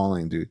started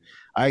bawling, dude.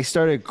 I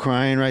started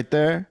crying right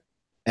there,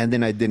 and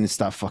then I didn't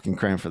stop fucking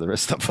crying for the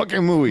rest of the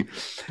fucking movie.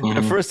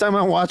 The hmm first time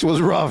I watched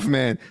was rough,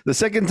 man. The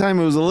second time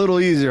it was a little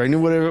easier. I knew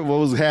what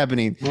was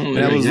happening,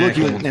 and I was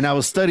looking Exactly. and I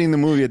was studying the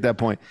movie at that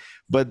point.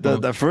 But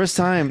the first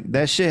time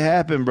that shit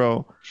happened,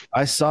 bro,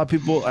 I saw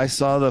people. I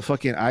saw the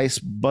fucking ice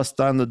bust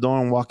on the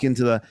door and walk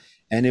into the,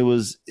 and it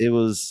was.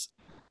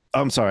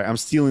 I'm sorry, I'm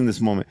stealing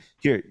this moment.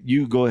 Here,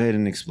 you go ahead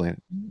and explain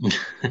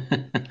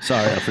it.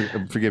 Sorry,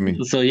 forgive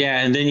me. So yeah,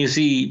 and then you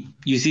see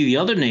the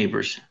other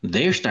neighbors.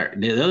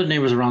 The other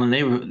neighbors around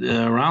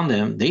around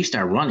them. They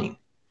start running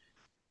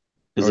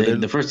because Or they,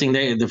 the first thing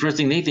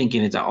they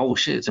thinking is, oh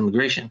shit, it's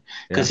immigration.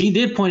 Because yeah, he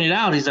did point it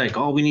out. He's like,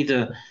 oh, we need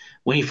to.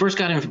 When he first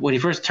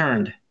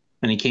turned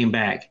and he came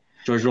back,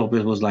 George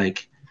Lopez was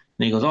like,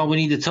 and he goes, oh, we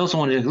need to tell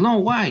someone. He goes, no,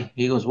 why?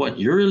 He goes, what?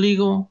 You're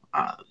illegal.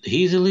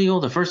 He's illegal.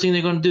 The first thing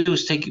they're going to do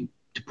is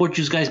deport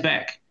you guys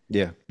back.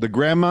 yeah. The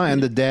grandma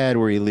and the dad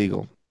were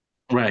illegal.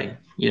 Right.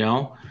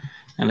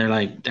 And they're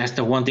like, that's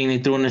the one thing they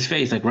threw in his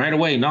face, like right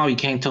away. No, you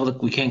can't tell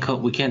we can't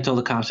tell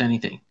the cops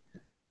anything.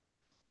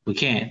 We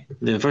can't.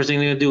 The first thing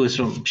they're gonna do is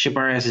ship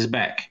our asses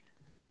back.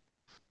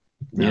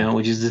 Yeah,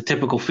 Which is the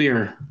typical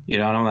fear.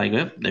 And I'm like,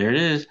 yep, there it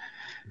is.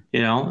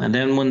 And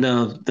then when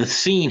the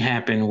scene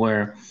happened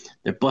where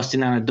they're busting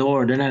down a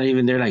door,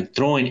 they're like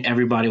throwing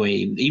everybody away.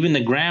 Even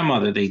the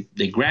grandmother,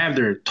 they grabbed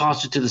her,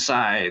 tossed her to the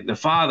side. The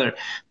father,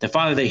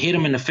 they hit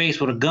him in the face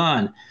with a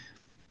gun.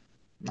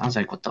 I was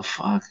like, what the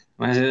fuck?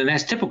 And I said, and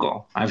that's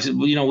typical.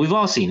 We've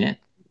all seen it,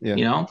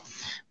 yeah.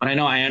 but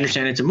I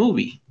understand it's a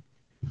movie,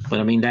 but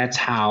I mean, that's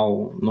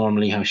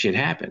normally how shit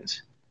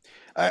happens.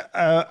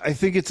 I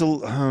think it's a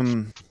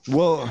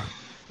well,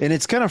 and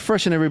it's kind of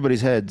fresh in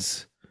everybody's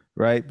heads,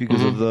 right?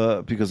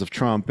 hmm Because of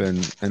Trump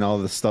and all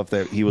the stuff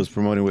that he was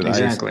promoting with ICE.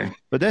 Exactly.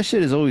 But that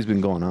shit has always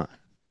been going on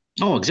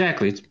Oh,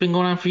 exactly. It's been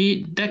going on for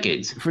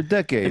decades, for if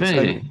decades. I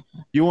mean, anything.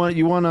 you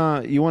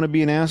wanna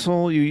be an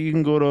asshole? You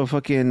can go to a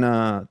fucking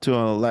to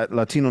a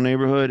Latino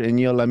neighborhood and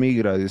yell "La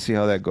Migra" to see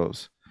how that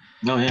goes.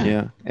 Oh, yeah.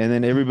 Yeah, and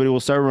then everybody will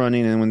start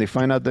running, and when they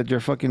find out that you're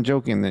fucking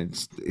joking,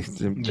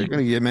 they're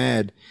gonna get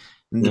mad.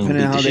 And depending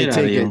Beat on the how they shit out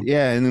of take it, you.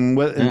 yeah, and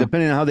Yeah.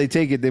 depending on how they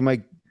take it, they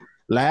might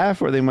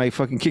laugh or they might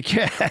fucking kick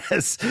your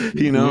ass.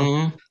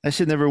 hmm That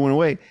shit never went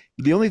away.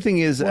 The only thing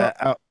is,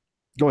 Well,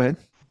 go ahead.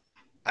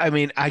 I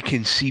mean, I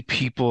can see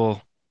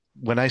people,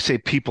 when I say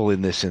people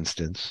in this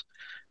instance,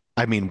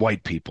 I mean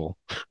white people.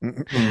 I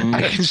hmm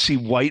can see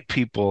white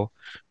people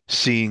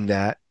seeing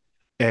that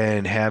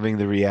and having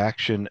the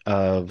reaction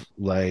of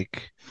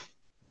like,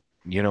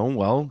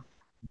 well,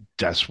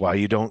 that's why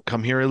you don't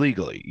come here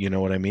illegally. You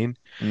know what I mean?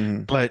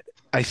 Mhm. But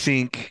I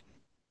think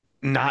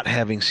not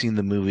having seen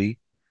the movie,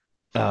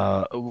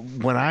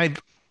 when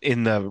I've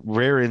in the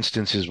rare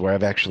instances where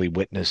I've actually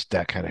witnessed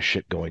that kind of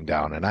shit going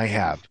down, and I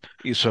have.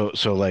 So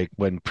like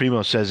when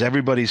Primo says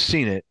everybody's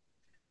seen it,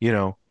 you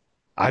know,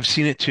 I've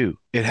seen it too.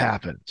 It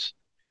happens.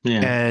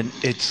 Yeah. And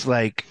it's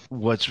like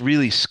what's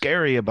really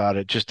scary about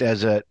it, just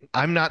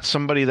I'm not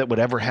somebody that would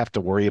ever have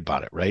to worry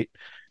about it, right?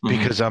 hmm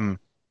Because I'm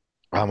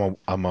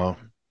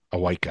a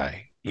white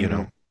guy,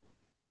 Mhm.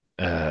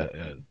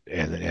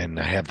 and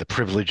I have the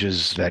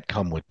privileges that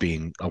come with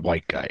being a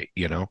white guy.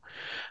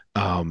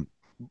 Um,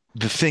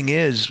 the thing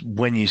is,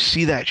 when you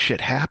see that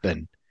shit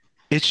happen,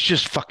 it's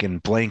just fucking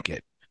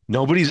blanket.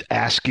 Nobody's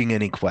asking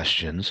any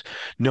questions.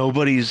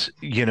 Nobody's,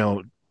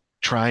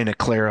 trying to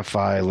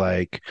clarify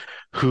like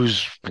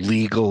who's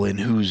legal and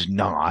who's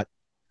not.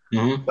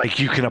 Mhm. Like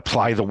you can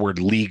apply the word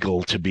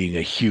legal to being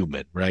a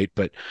human, right?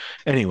 But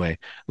anyway,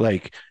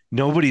 like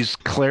nobody's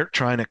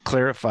trying to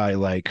clarify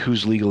like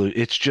who's legal.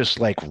 It's just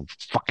like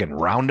fucking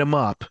round them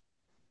up.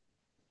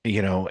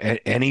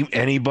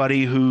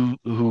 Anybody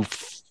who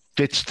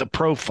fits the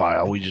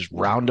profile, we just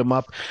round them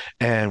up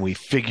and we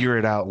figure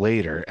it out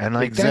later. And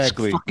like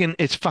Exactly.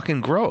 it's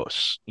fucking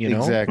gross,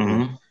 Exactly.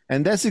 Mhm.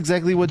 And that's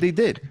exactly what they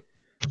did.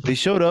 They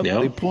showed up, they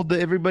Yep. pulled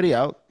everybody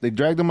out, they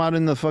dragged them out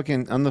in the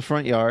fucking on the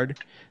front yard,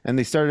 and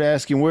they started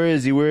asking, "Where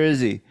is he? Where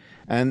is he?"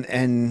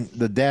 And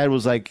the dad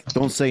was like,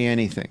 "Don't say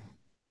anything,"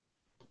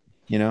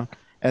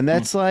 And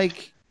that's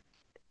like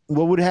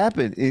what would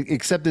happen,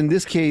 except in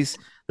this case,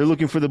 they're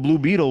looking for the blue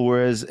beetle,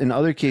 whereas in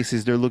other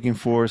cases, they're looking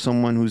for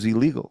someone who's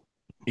illegal.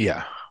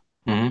 Yeah.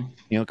 Mhm.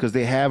 Because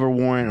they have a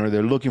warrant or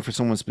they're looking for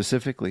someone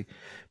specifically.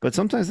 But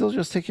sometimes they'll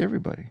just take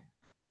everybody.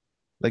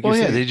 Like Well,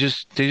 you yeah, say.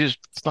 they just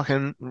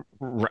fucking,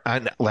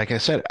 like I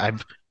said,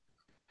 I've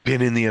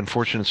been in the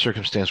unfortunate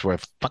circumstance where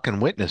I've fucking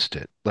witnessed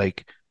it.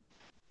 Like,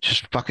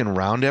 just fucking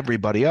round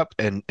everybody up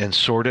and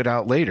sort it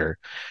out later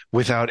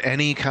without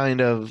any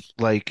kind of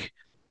like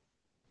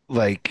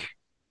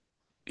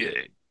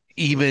eh,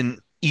 even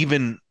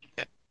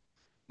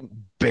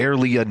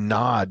barely a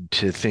nod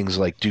to things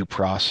like due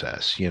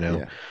process.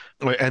 Yeah.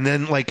 And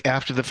then like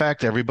after the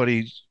fact,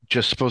 everybody's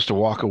just supposed to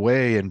walk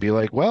away and be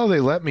like, well, they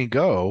let me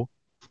go.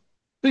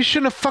 They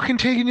shouldn't have fucking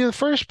taken you in the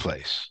first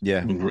place.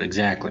 Yeah.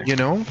 Exactly.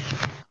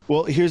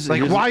 Well, here's Like,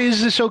 here's why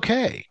is this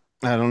okay?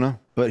 I don't know.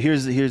 But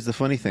here's the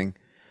funny thing.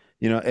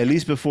 At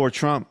least before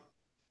Trump,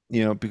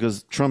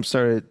 because Trump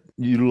started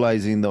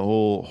utilizing the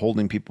whole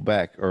holding people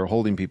back or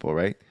holding people,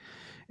 right?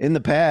 In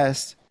the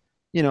past,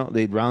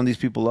 they'd round these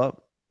people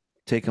up,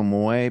 take them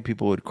away,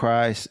 people would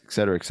cry, et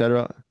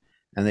cetera,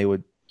 and they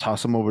would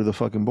toss them over the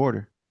fucking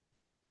border.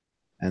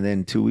 And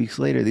then 2 weeks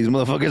later, these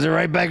motherfuckers are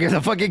right back in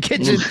the fucking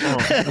kitchen,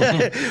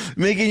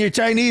 making your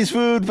Chinese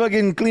food,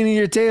 fucking cleaning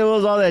your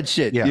tables, all that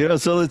shit. Yeah.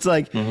 So it's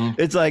like,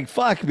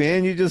 fuck,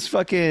 man, you just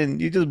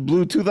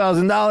blew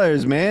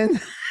 $2,000, man.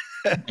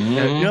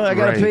 Mhm. I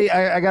gotta Right. pay.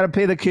 I gotta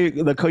pay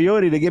the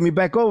coyote to get me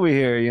back over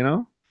here.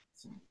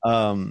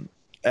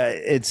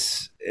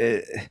 It's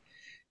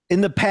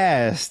in the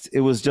past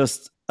it was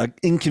just an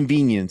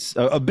inconvenience,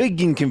 a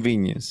big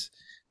inconvenience.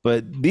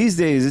 But these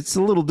days it's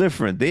a little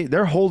different.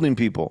 They're holding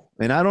people,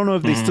 and I don't know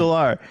if they still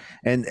are.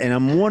 And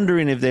I'm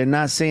wondering if they're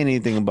not saying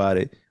anything about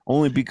it,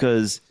 only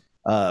because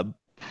I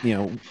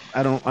don't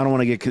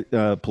want to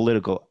get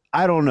political.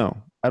 I don't know.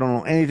 I don't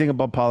know anything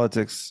about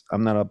politics.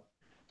 I'm not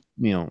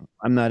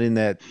in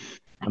that.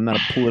 I'm not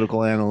a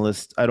political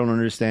analyst. I don't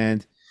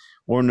understand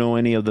or know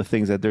any of the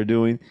things that they're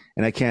doing.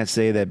 And I can't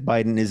say that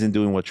Biden isn't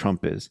doing what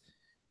Trump is.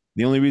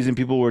 The only reason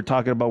people were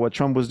talking about what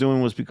Trump was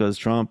doing was because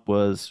Trump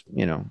was,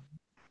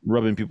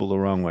 rubbing people the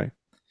wrong way.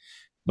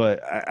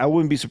 But I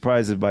wouldn't be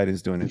surprised if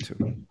Biden's doing it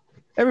too.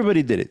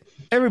 Everybody did it.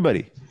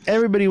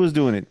 Everybody was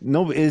doing it.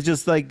 No, it's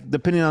just like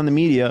depending on the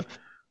media,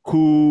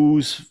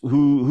 who's in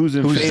Who's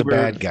favor. the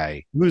bad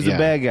guy? Who's the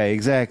bad guy?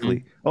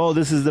 Exactly. Oh,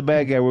 this is the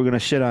bad guy. We're gonna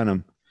shit on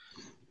him.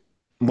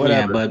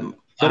 Whatever. Yeah,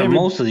 but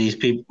most of these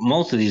people,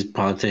 most of these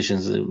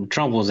politicians,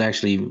 Trump was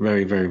actually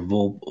very, very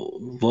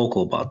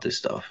vocal about this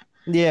stuff.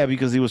 Yeah,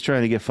 because he was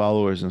trying to get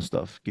followers and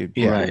stuff.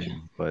 Right.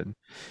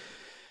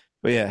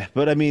 But yeah,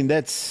 but I mean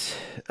that's.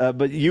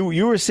 But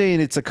you were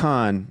saying it's a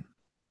con.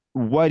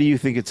 Why do you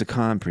think it's a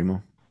con,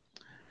 Primo?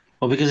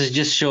 Well, because it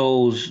just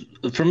shows.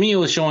 For me, it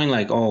was showing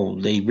like, oh,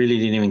 they really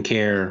didn't even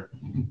care,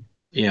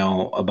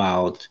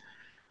 about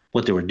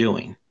what they were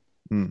doing.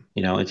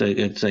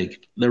 It's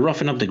like they're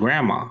roughing up the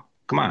grandma.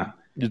 Come on.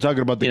 You're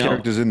talking about the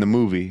characters in the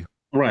movie,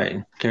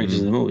 right? Characters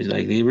in the movies,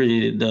 like they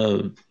really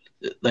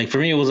like for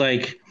me, it was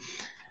like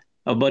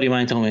a buddy of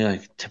mine told me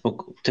like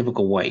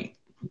typical white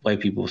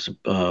people,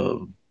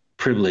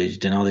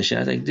 privileged and all this shit.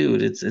 I was like,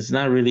 dude, it's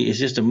not really. It's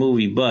just a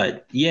movie,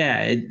 but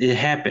yeah, it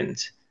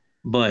happens,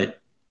 but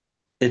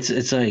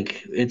it's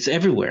like it's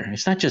everywhere.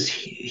 It's not just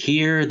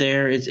here,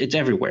 there. It's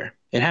everywhere.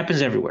 It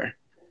happens everywhere.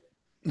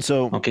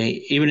 So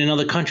okay, even in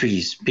other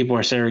countries, people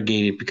are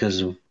segregated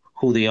because of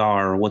who they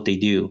are or what they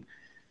do.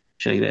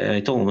 Like that. I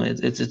told him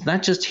it's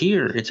not just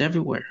here; it's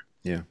everywhere.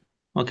 Yeah.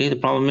 Okay. The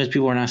problem is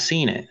people are not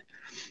seeing it.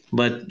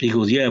 But he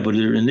goes, yeah, but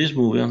in this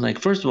movie, I was like,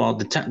 first of all,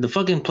 the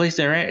fucking place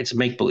they're at, it's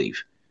make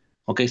believe.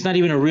 Okay, it's not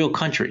even a real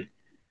country.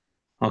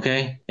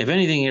 Okay, if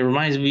anything, it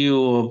reminds me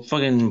of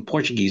fucking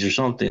Portuguese or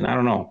something. I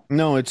don't know.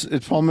 No, it's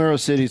Palmero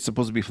City. It's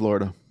supposed to be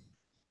Florida.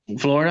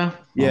 Florida?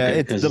 Yeah, okay,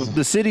 it's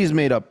the city's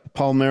made up.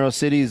 Palmero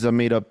City is a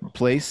made up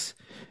place.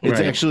 It's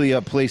Right. actually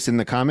a place in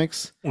the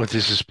comics, What,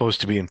 this is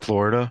supposed to be in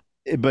Florida?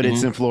 but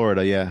it's in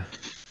Florida. Yeah.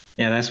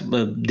 Yeah, that's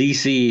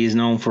DC is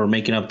known for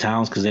making up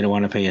towns because they don't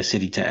want to pay a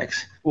city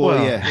tax.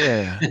 Well,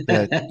 yeah.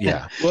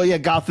 Yeah. Well, yeah.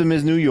 Gotham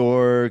is New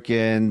York,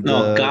 and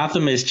No,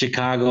 Gotham is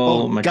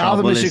Chicago.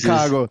 Gotham is Metropolis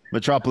Chicago.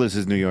 Metropolis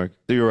is New York.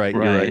 You're right.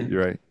 Right.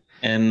 You're right.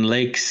 and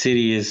Lake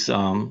City is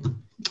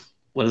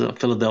what is it,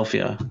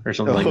 Philadelphia or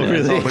something like that.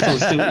 really? So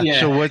stupid. Yeah.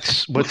 So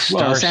what's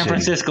Star San City?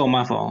 Francisco,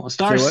 my fault.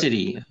 Star Say what?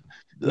 City.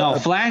 No,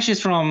 Flash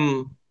is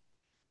from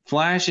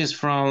Flash is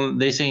from.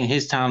 They saying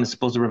his town is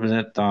supposed to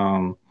represent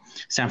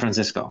San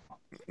Francisco,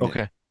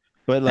 Okay.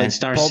 But and like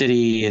Star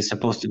City is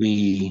supposed to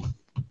be.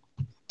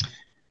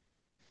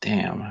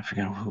 Damn, I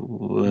forgot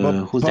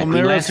but who's that?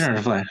 Green Lantern or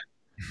the Flash?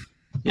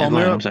 Yeah, go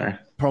ahead. I'm sorry.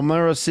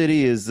 Palmera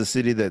City is the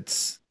city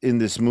that's in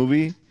this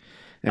movie,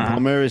 and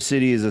Palmera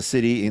City is a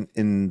city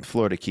in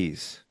Florida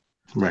Keys,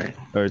 Right.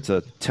 or it's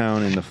a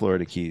town in the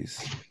Florida Keys.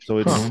 So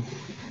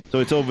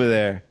it's over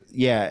there.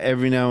 Yeah,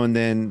 every now and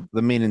then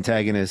the main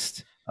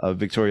antagonist,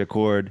 Victoria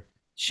Cord,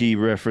 she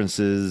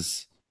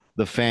references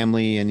the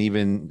family and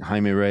even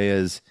Jaime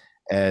Reyes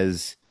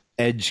as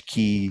edge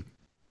key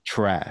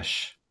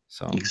trash.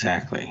 So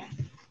Exactly.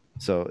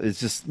 So it's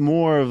just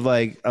more of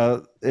like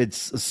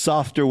it's a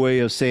softer way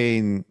of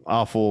saying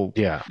awful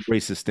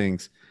racist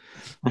things.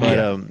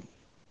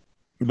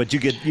 But you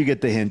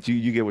get the hint.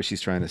 You get what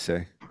she's trying to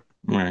say.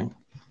 Right.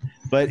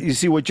 But you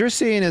see what you're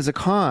saying as a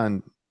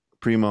con,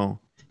 Primo,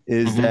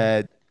 is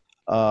that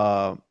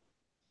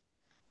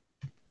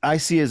I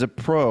see as a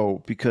pro,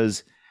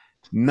 because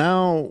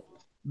now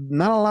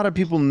not a lot of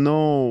people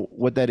know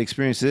what that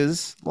experience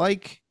is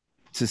like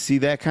to see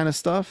that kind of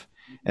stuff.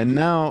 And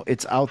now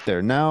it's out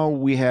there. Now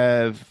we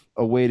have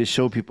a way to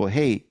show people,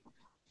 hey,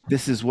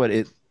 this is what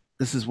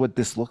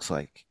this looks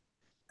like.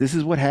 This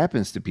is what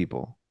happens to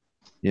people.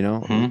 You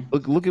know,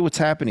 look at what's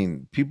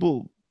happening.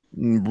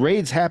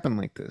 Raids happen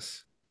like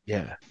this.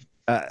 Yeah.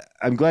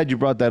 I'm glad you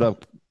brought that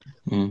up.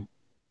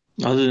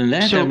 Other than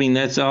that, I mean,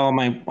 that's all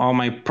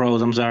my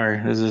pros. I'm sorry,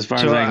 this is as far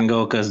as I can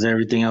go, because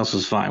everything else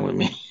was fine with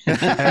me.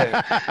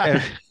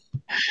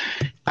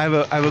 I have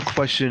a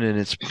question, and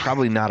it's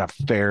probably not a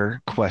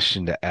fair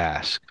question to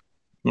ask.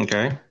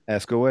 Okay.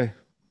 Ask away.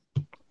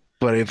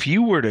 But if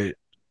you were to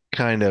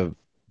kind of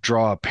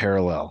draw a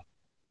parallel,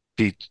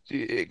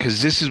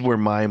 because this is where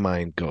my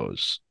mind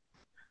goes,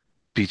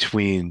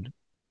 between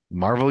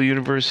Marvel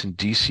Universe and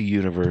DC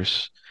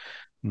Universe,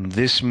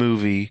 this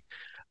movie,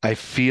 I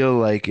feel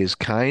like, is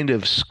kind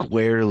of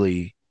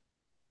squarely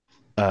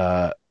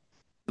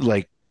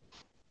like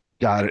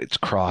got its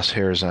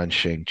crosshairs on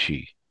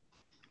Shang-Chi,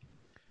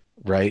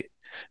 right?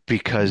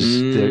 Because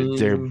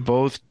they're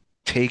both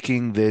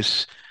taking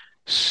this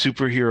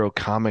superhero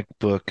comic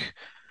book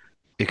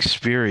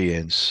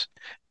experience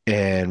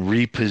and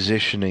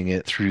repositioning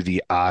it through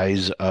the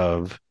eyes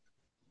of,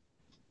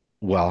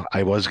 well,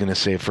 I was going to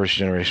say first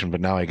generation,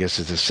 but now I guess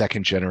it's a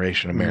second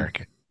generation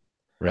American,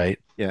 right?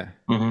 Yeah.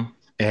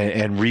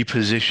 And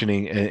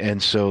repositioning,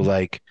 and so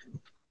like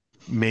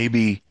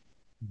maybe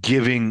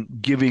giving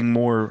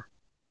more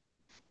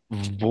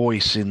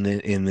voice in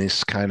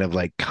this kind of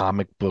like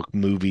comic book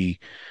movie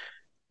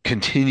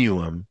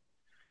continuum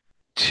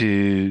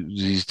to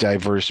these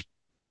diverse,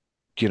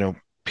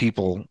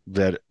 people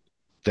that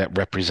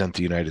represent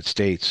the United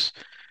States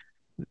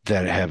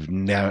that have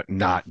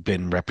not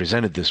been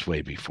represented this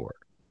way before.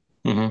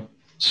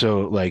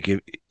 So like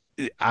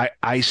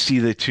I see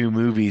the two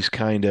movies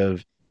kind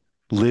of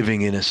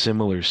living in a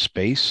similar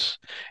space,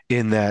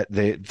 in that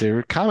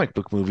they're comic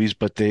book movies,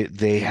 but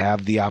they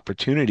have the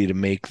opportunity to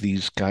make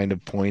these kind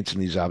of points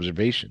and these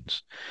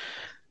observations.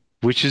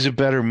 Which is a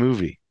better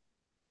movie?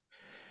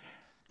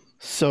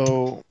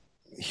 So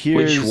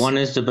which one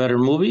is the better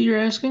movie, you're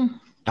asking?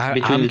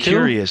 I'm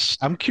curious.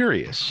 I'm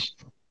curious.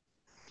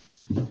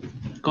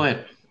 Go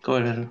ahead.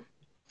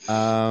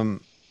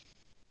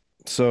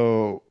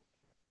 So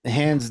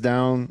hands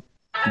down,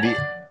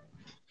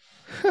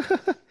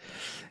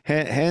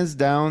 hands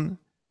down,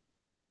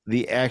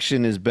 the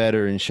action is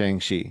better in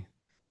Shang-Chi.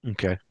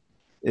 Okay.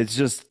 It's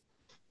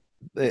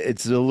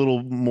a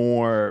little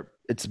more,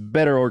 it's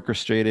better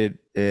orchestrated.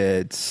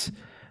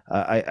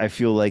 I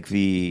feel like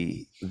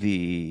the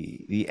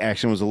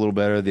action was a little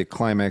better. The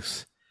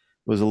climax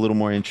was a little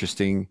more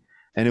interesting,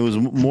 and it was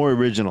more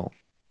original.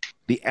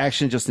 The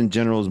action just in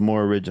general is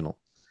more original.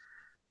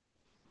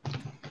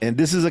 And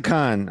this is a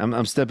con.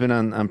 I'm stepping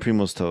on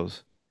Primo's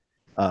toes.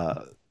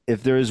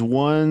 If there is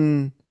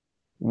one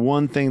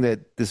thing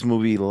that this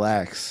movie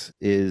lacks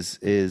is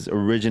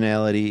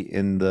originality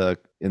in the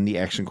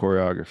action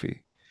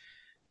choreography.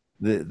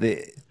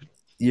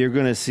 You're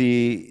gonna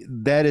see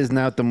that is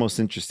not the most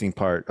interesting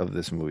part of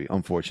this movie,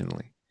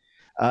 unfortunately.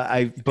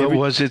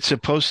 Was it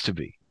supposed to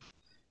be?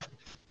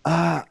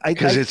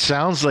 Because it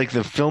sounds like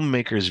the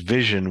filmmaker's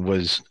vision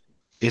was,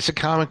 it's a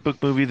comic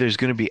book movie, there's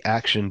going to be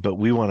action, but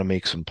we want to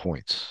make some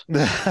points.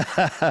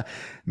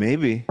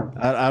 Maybe.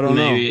 I don't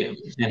know. And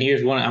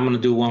here's one. I'm going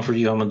to do one for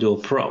you. I'm going to do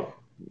a pro.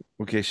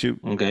 Okay, shoot.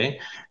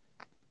 Okay.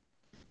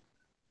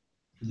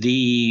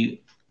 The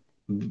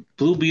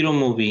Blue Beetle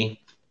movie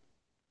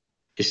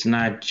is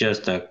not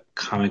just a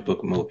comic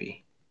book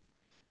movie.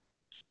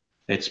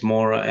 It's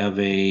more of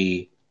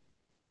a,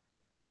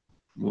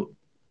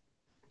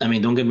 I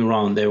mean, don't get me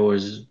wrong.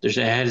 It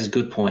had its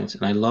good points,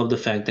 and I love the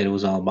fact that it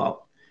was all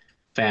about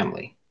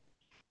family.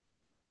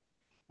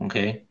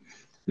 Okay.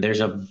 There's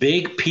a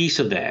big piece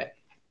of that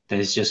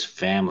is just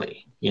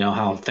family. You know,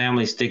 how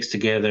family sticks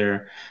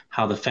together,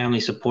 how the family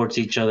supports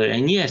each other.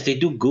 And yes, they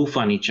do goof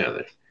on each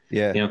other.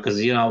 Yeah. You know, because,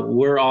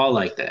 we're all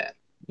like that.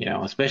 You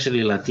know,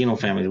 especially Latino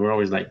families, we're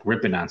always like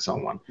ripping on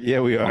someone. Yeah,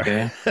 we are.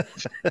 Okay.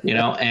 You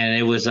know, and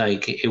it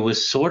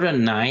was sort of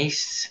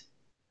nice.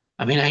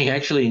 I mean, I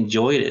actually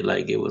enjoyed it.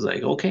 Like it was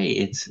like, okay,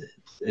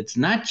 it's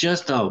not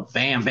just a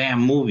bam bam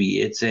movie.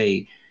 It's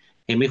a,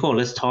 hey, mijo,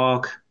 let's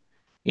talk.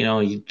 You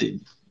know,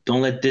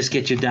 don't let this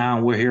get you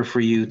down. We're here for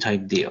you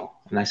type deal.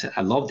 And I said,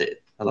 I loved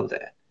it. I love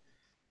that.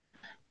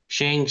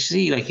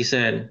 Shang-Chi, like you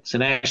said, it's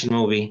an action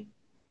movie.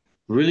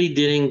 Really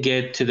didn't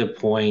get to the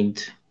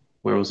point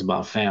where it was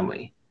about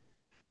family.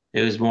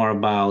 It was more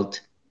about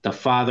the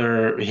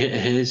father,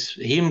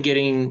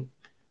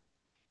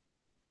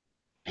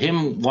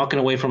 him walking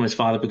away from his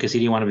father because he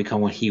didn't want to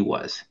become what he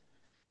was.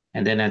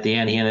 And then at the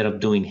end, he ended up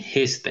doing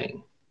his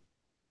thing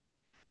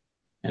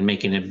and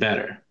making it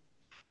better,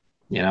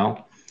 you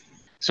know?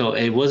 So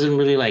it wasn't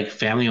really like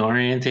family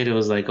oriented. It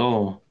was like,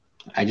 oh,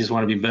 I just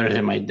want to be better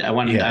than Yeah,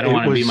 I don't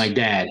want to be my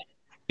dad.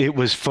 it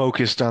was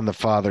focused on the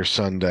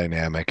father-son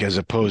dynamic as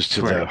opposed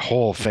to the Correct.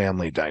 whole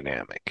family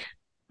dynamic.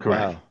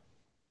 Correct. Wow.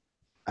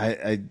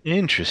 I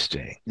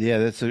Interesting. yeah,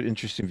 that's an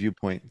interesting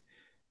viewpoint.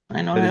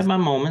 I know I But have it's my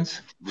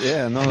moments.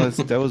 yeah, no,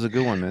 that was a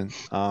good one,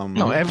 man.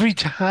 No, every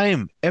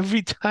time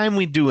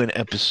we do an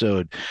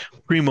episode,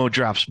 Primo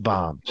drops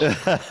bombs.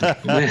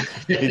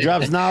 He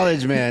drops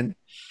knowledge, man.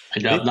 I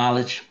drop It,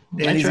 knowledge.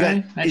 and I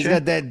try. I he's try.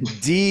 got that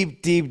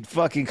deep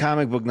fucking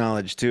comic book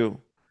knowledge too.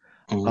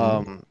 Mhm.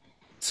 Um,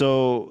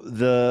 so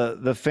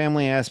the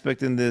family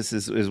aspect in this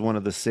is one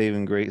of the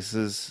saving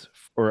graces,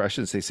 or I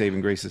shouldn't say saving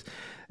graces,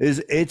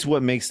 is it's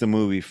what makes the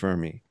movie for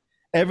me.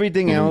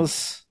 Everything Mhm.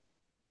 else,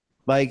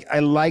 like I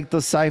like the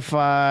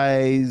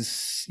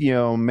sci-fi's,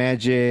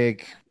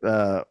 magic,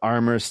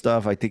 armor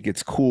stuff. I think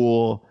it's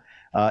cool.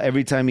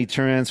 Every time he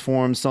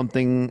transforms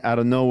something out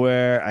of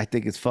nowhere, I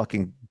think it's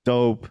fucking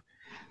dope.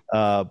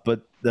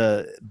 But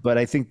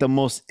I think the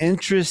most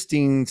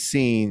interesting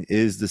scene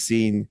is the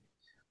scene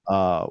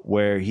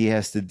where he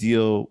has to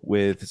deal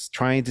with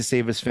trying to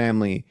save his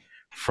family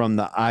from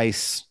the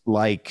ice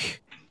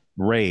like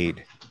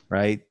raid,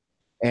 right?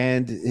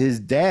 And his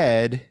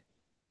dad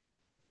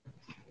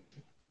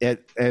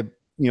at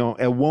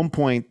at one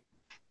point,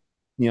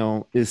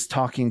 is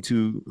talking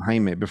to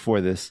Jaime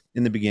before this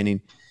in the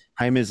beginning.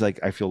 Jaime is like,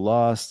 I feel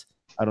lost.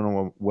 I don't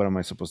know what am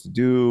I supposed to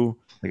do.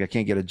 Like I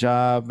can't get a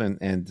job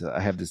and I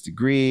have this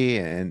degree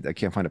and I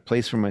can't find a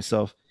place for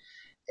myself.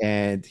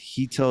 And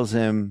he tells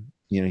him,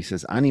 he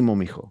says, "Animo,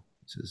 mijo."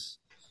 He says,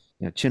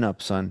 "Chin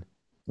up, son.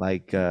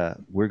 Like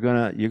you're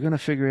gonna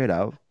figure it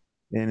out,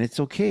 and it's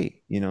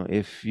okay.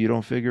 If you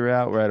don't figure it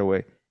out right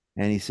away."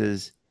 And he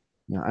says,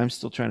 "I'm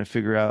still trying to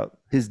figure out."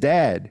 His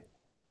dad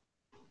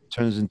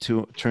turns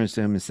to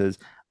him and says,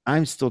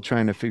 "I'm still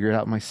trying to figure it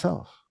out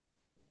myself."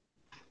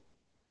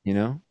 You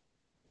know,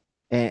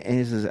 and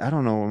he says, "I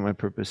don't know what my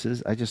purpose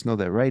is. I just know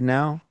that right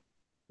now,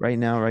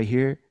 right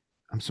here,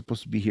 I'm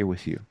supposed to be here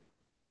with you,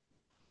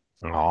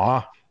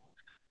 Aw.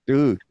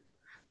 dude."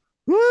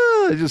 Woo,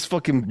 I just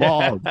fucking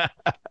bawled.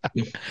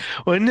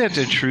 Well, isn't that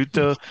the truth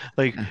though?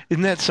 Like,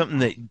 isn't that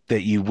something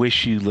that you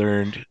wish you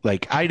learned?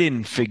 Like, I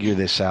didn't figure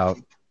this out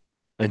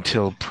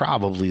until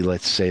probably,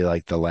 let's say,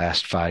 like the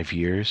last 5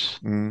 years.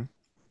 Mm,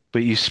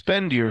 But you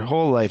spend your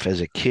whole life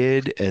as a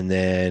kid and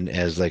then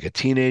as like a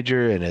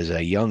teenager and as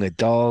a young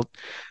adult,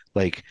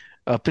 like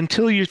up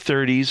until your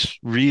 30s,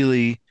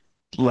 really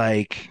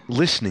like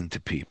listening to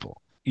people,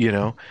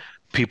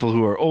 people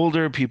who are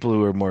older, people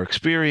who are more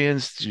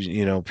experienced,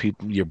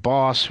 people, your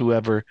boss,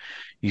 whoever.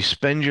 You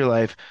spend your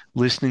life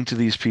listening to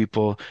these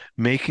people,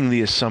 making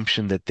the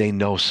assumption that they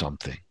know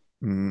something.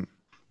 mm.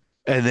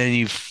 And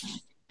then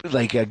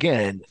like,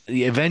 again,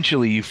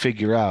 eventually you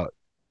figure out,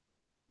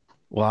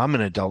 well, I'm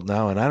an adult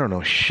now and I don't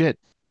know shit.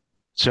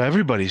 So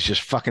everybody's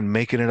just fucking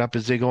making it up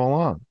as they go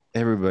along.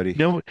 Everybody,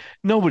 No,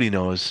 nobody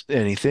knows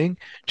anything.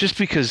 Just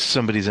because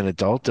somebody's an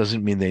adult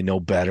doesn't mean they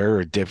know better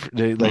or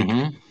different. Like,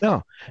 Mhm.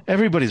 no,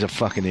 everybody's a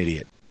fucking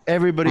idiot.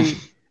 everybody,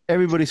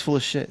 everybody's full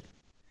of shit.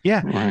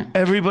 Yeah, Right.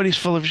 everybody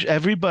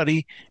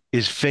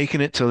is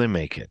faking it till they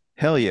make it.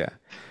 Hell yeah,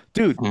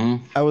 dude.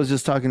 Mhm. I was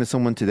just talking to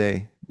someone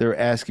today. They're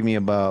asking me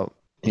about,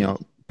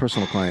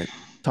 personal client,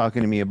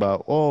 talking to me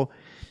about, oh,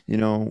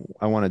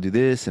 I want to do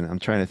this, and I'm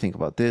trying to think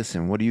about this,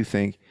 and what do you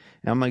think?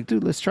 And I'm like,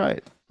 dude, let's try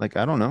it. Like,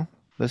 I don't know.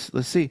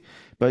 Let's see.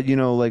 But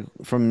like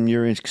from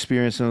your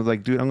experience, and I was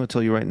like, dude, I'm gonna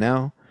tell you right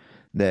now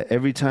that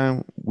every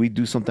time we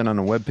do something on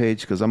a web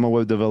page, because I'm a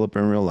web developer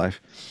in real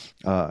life,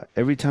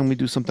 every time we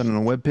do something on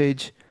a web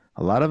page,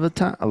 a lot of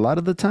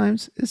the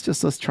times, it's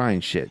just us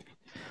trying shit.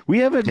 We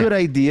have a Yeah, good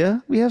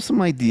idea. We have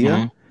some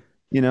idea,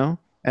 Mhm.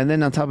 and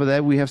then on top of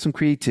that, we have some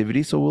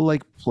creativity. So we'll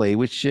like play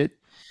with shit.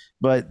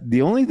 But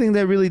the only thing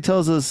that really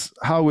tells us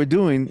how we're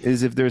doing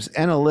is if there's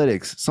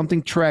analytics,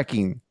 something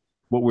tracking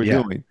what we're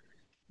yeah, doing.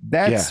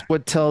 That's yeah.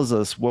 what tells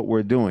us what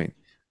we're doing.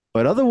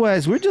 But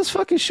otherwise, we're just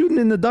fucking shooting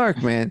in the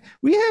dark, man.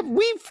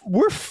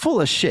 We're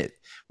full of shit.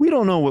 We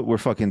don't know what we're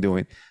fucking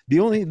doing.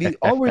 The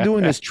all we're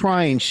doing is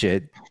trying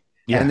shit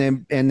Yeah,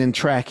 and then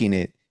tracking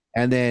it.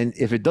 And then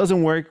if it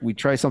doesn't work, we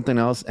try something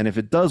else. And if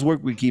it does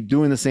work, we keep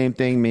doing the same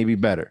thing, maybe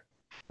better.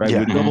 Right? We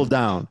yeah. double Mhm.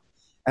 down.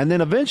 And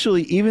then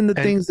eventually, even the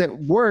And- things that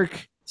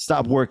work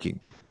stop working.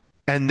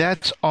 And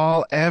that's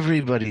all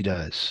everybody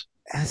does.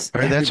 That's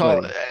Or that's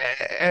all.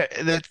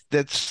 everybody.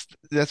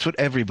 That's what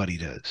everybody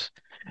does.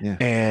 Yeah.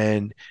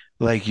 And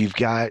like you've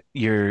got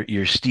your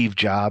Steve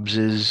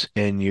Jobses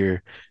and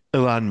your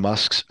Elon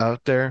Musks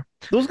out there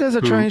Those guys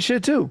are who trying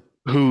shit too.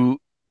 who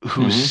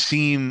Mhm.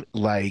 seem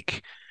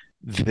like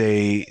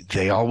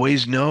they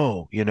always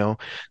know, you know,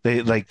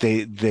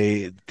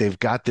 they've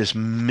got this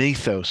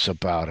mythos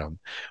about them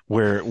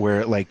where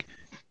like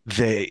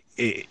they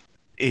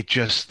it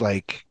just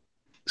like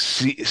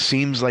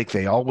seems like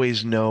they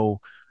always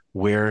know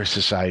where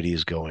society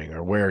is going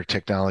or where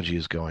technology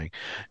is going.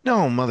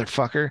 No,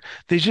 motherfucker.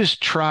 They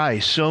just try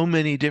so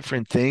many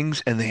different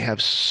things and they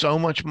have so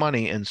much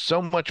money and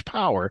so much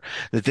power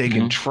that they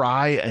can Mhm.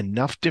 try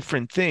enough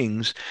different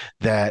things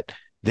that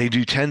they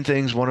do 10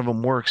 things, one of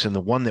them works, and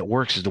the one that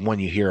works is the one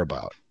you hear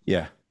about,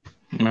 Yeah.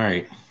 All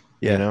right.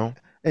 you Yeah. know?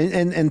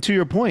 And to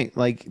your point,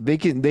 like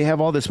they have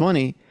all this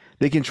money,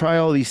 they can try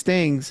all these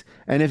things,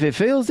 and if it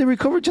fails, they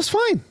recover just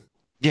fine.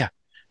 Yeah.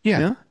 Yeah.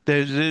 Yeah.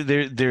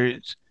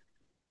 There's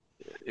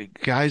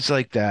guys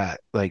like that,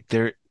 like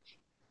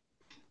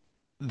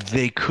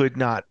they could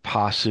not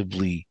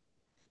possibly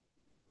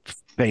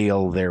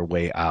fail their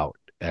way out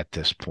at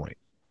this point.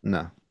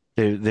 No.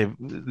 They've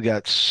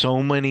got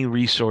so many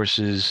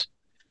resources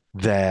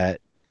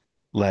that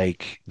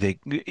like they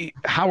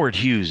Howard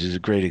Hughes is a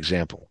great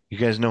example. You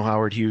guys know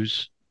Howard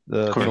Hughes?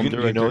 The course. film You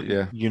director. know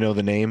Yeah. you know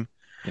the name,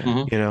 Yeah.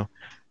 Mhm. you know,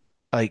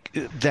 like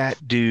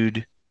that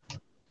dude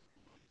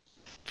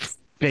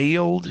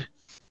failed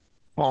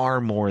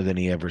far more than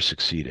he ever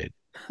succeeded.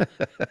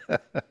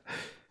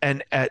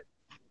 And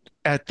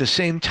at the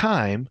same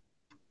time,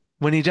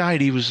 when he died,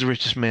 he was the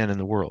richest man in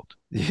the world.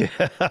 Yeah.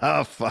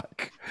 Oh,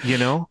 fuck. You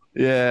know,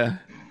 Yeah.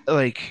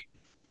 like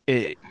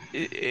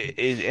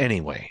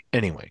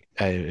anyway,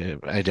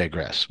 I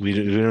digress. We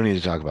don't need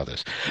to talk about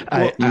this.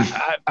 Well,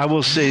 I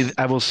will say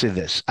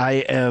this.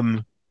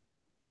 I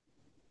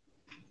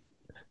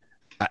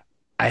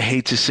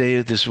hate to say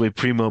it this way,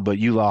 Primo, but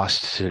you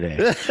lost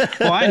today.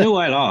 Well, I knew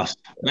I lost.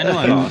 I knew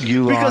I lost.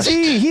 You because lost.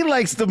 he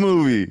likes the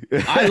movie.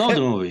 I love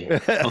the movie.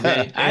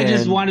 Okay, I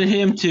just And- wanted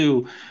him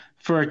to,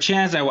 for a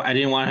chance. I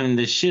didn't want him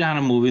to shit on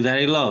a movie that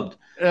he loved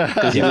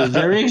because he was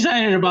very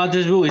excited about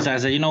this movie. So I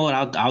said, you know what,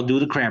 I'll do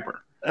the crapper.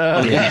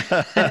 Okay.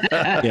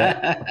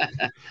 Yeah.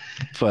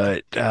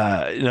 But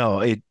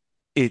no,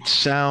 it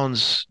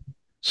sounds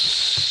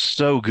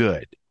so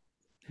good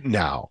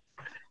now.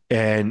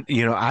 And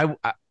you know, I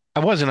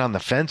wasn't on the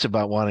fence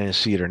about wanting to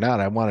see it or not.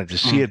 I wanted to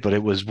see it, but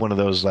it was one of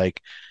those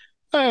like,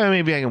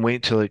 maybe I can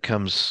wait till it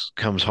comes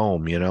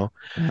home, you know.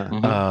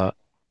 Mhm.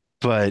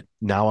 But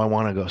now I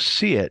want to go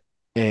see it,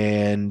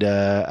 and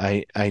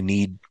I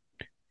need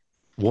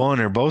one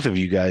or both of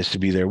you guys to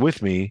be there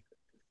with me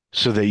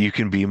so that you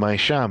can be my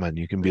shaman.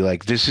 You can be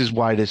like, this is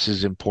why this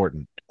is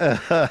important.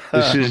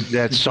 This is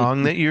that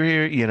song that you're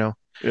here, you know.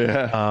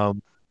 Yeah.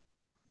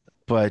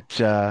 But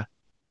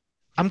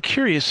I'm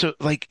curious. So,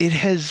 like, it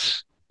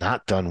has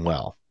not done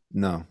well.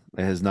 No,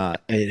 it has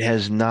not. It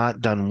has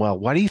not done well.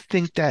 Why do you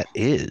think that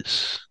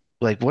is?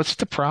 Like, what's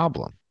the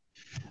problem?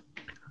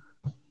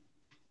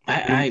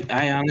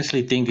 I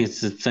honestly think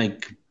it's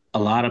like a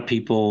lot of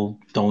people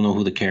don't know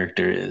who the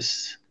character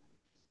is,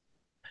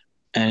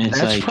 and it's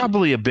That's like,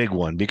 probably a big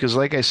one because,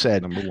 like I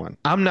said, Number one.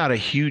 I'm not a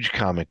huge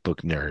comic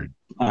book nerd,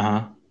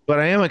 uh-huh. but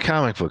I am a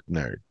comic book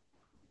nerd.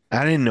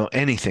 I didn't know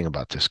anything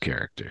about this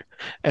character.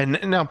 And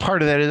now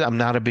part of that is I'm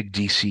not a big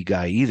DC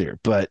guy either,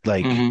 but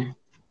Mhm.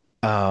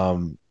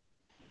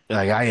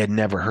 like I had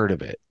never heard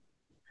of it.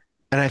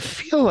 And I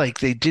feel like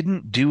they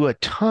didn't do a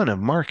ton of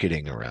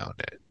marketing around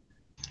it.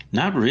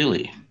 Not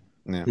really.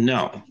 Yeah.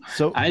 No.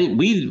 So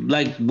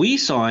We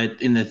saw it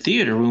in the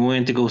theater when we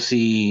went to go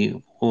see,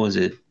 what was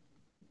it?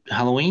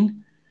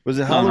 Halloween? was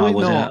it No, Halloween?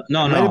 was it- it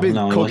no, might have been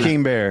no, it wasn't.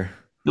 Cocaine Bear.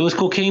 It was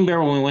Cocaine Bear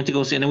when we went to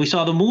go see it, and then we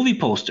saw the movie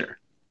poster.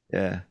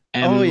 Yeah.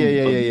 And, Oh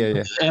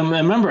yeah. And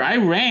remember, I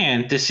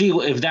ran to see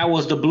if that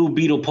was the Blue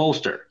Beetle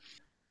poster.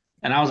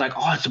 And I was like,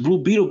 oh, it's a Blue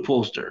Beetle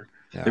poster.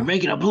 Yeah. They're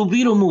making a Blue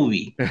Beetle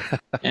movie.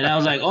 And I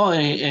was like, oh,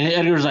 and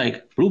Edgar was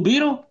like, Blue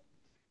Beetle?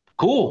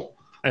 Cool.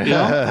 You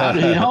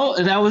know,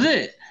 and that was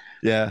it.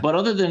 Yeah. But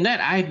other than that,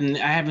 I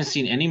haven't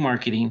seen any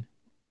marketing.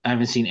 I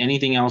haven't seen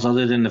anything else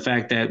other than the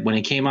fact that when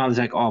it came out, it's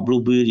like, oh,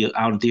 Blue Beetle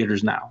out in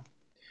theaters now.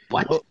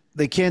 What? Well,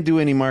 they can't do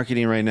any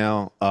marketing right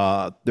now.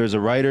 There's a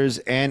writers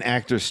and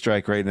actors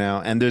strike right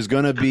now, and there's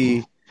gonna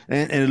be,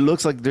 and it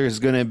looks like there's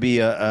gonna be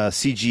a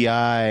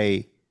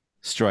CGI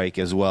strike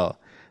as well.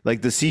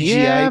 Like the CGI,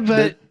 Yeah,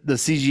 but the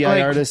CGI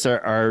like- artists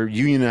are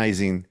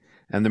unionizing,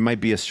 and there might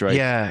be a strike.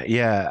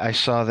 Yeah, I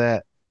saw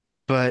that.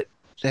 But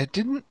that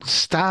didn't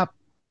stop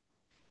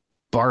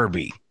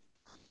Barbie.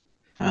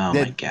 Oh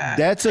my God.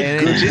 That's a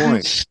And good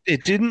point.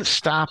 it didn't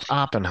stop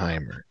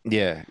Oppenheimer.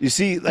 Yeah, you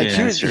see, like Yeah,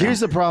 here's that's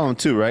true. the problem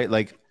too, right?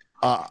 Like,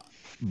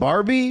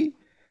 Barbie,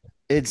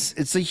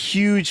 it's a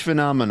huge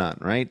phenomenon,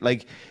 right?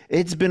 Like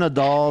it's been a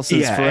doll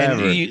since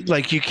forever. And you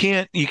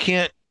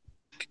can't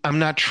I'm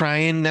not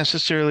trying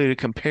necessarily to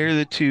compare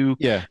the two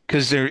Yeah.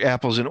 because they're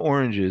apples and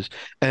oranges.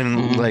 And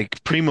Mm-hmm.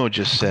 like Primo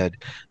just said,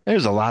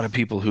 there's a lot of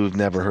people who've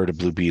never heard of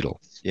Blue Beetle,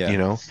 Yeah. you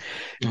know?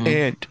 Mm-hmm.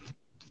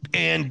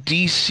 And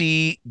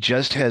DC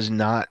just has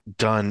not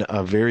done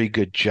a very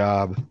good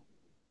job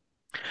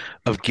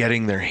of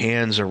getting their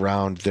hands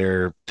around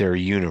their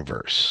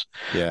universe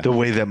Yeah. the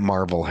way that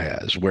Marvel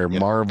has, where Yep.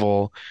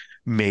 Marvel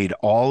made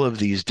all of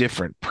these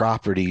different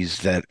properties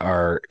that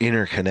are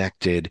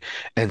interconnected.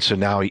 And so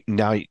now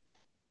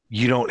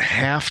you don't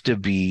have to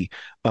be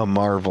a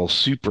Marvel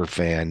super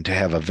fan to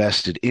have a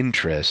vested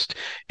interest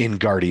in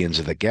Guardians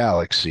of the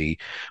Galaxy,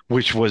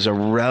 which was a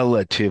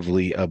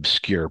relatively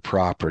obscure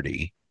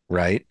property,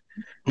 right?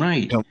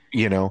 Right.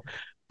 You know,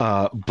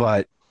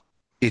 but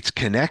it's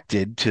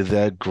connected to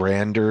the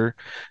grander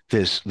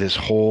this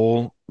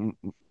whole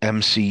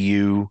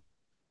MCU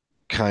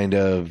kind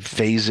of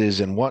phases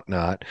and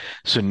whatnot.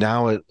 So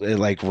now it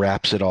like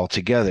wraps it all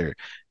together.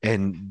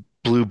 And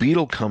Blue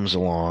Beetle comes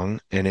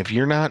along, and if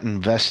you're not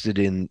invested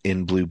in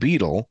Blue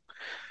Beetle,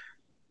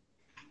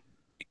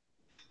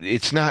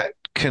 it's not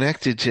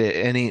connected to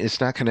any it's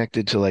not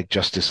connected to like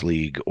Justice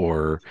League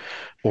or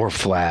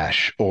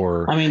Flash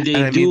or I mean, and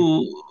I mean they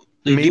do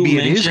maybe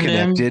it is mention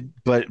them. connected,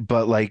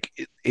 but like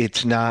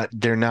it's not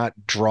they're not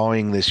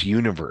drawing this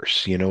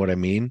universe, you know what I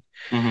mean?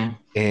 Mm-hmm.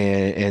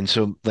 And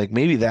so like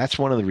maybe that's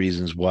one of the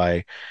reasons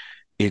why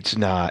it's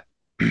not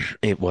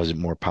it wasn't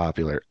more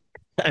popular.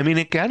 I mean,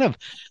 it kind of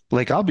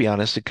like I'll be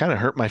honest, it kind of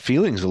hurt my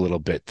feelings a little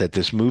bit that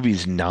this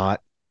movie's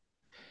not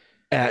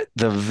at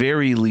the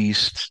very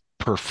least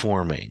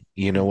performing.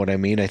 You know what I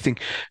mean? I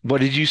think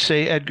what did you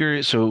say,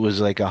 Edgar? So it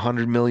was like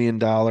 $100 million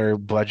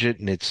budget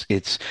and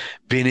it's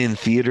been in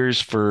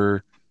theaters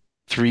for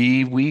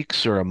 3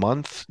 weeks or a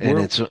month and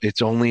We're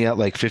it's only at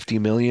like 50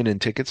 million in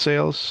ticket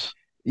sales.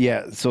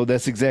 Yeah, so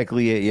that's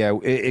exactly it. Yeah,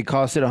 it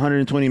costed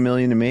 120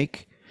 million to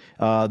make.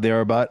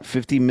 They're about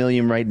 50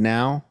 million right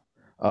now.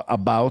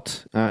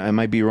 I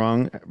might be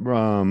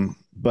wrong.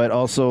 But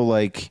also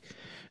like,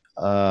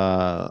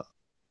 uh,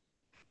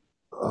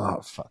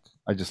 oh fuck,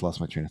 I just lost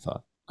my train of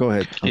thought. Go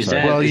ahead. I'm Is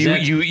sorry. that Well, is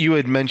that you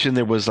had mentioned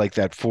there was like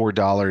that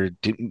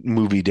 $4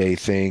 movie day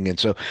thing, and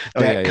so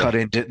Oh yeah,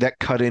 yeah. that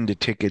cut into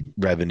ticket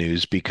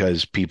revenues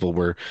because people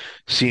were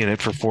seeing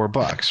it for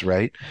 $4,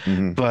 right?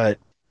 Hmm. But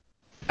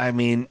I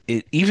mean,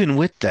 it even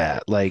with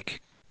that,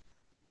 like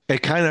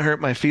it kind of hurt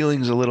my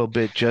feelings a little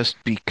bit just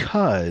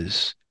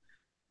because,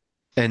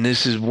 and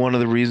this is one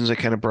of the reasons I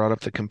kind of brought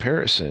up the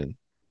comparison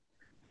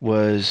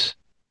was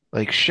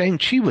like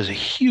Shang-Chi was a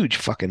huge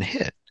fucking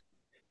hit.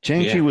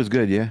 Shang-Chi yeah. was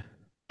good. Yeah,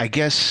 I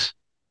guess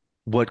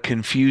what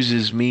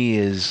confuses me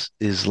is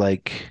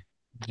like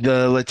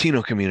the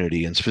Latino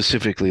community and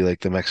specifically like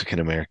the Mexican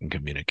American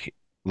community.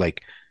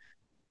 Like,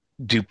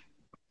 do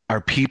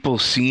are people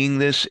seeing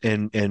this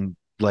and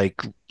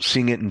like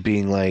seeing it and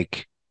being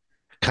like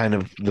kind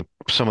of the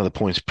some of the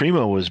points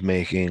Primo was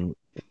making?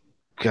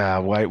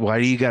 God, why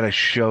do you got to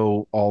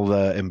show all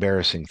the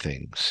embarrassing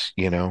things,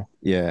 you know?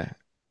 yeah.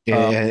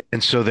 Um,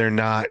 And so they're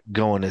not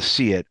going to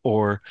see it,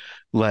 or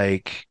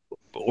like,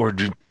 or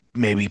do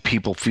maybe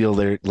people feel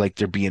they're like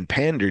they're being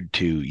pandered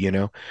to, you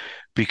know?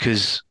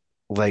 Because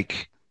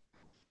like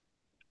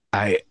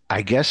I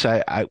guess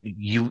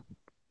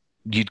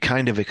you'd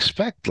kind of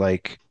expect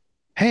like,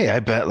 hey, I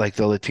bet like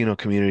the Latino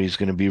community is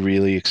going to be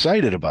really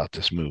excited about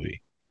this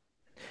movie.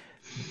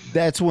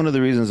 that's one of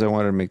the reasons I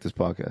wanted to make this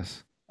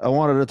podcast. I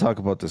wanted to talk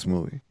about this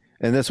movie,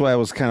 and that's why I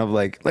was kind of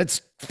like,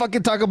 let's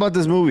fucking talk about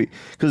this movie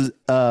because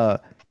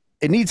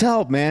it needs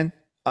help, man.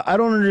 I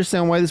don't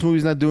understand why this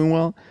movie's not doing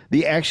well.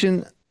 The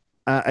action,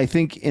 I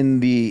think in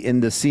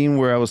the scene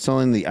where I was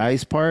telling the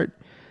ice part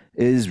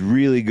is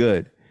really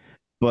good,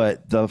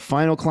 but the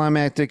final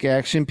climactic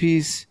action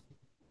piece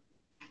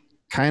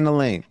kind of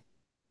lame.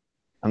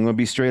 I'm gonna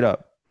be straight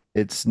up.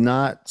 It's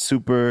not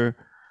super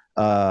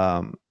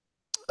um,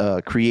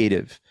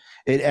 creative.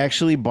 It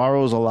actually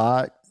borrows a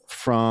lot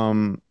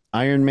from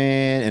Iron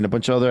Man and a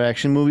bunch of other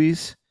action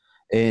movies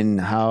in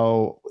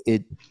how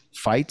it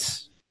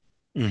fights,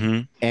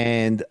 Mm-hmm.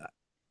 and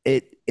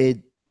it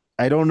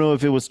I don't know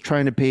if it was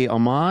trying to pay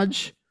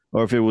homage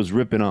or if it was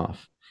ripping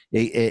off.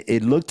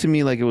 It looked to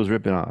me like it was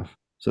ripping off.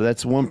 So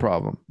that's one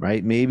problem,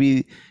 right?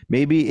 Maybe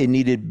it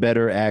needed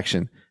better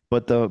action,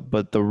 but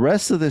the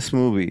rest of this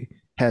movie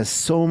has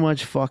so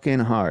much fucking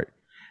heart.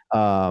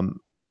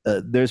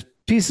 There's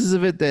pieces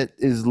of it that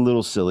is a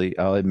little silly,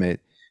 I'll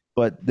admit,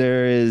 but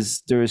there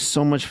is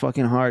so much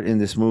fucking heart in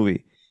this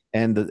movie,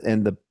 and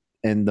the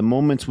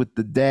moments with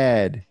the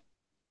dad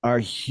are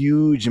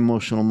huge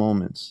emotional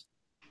moments.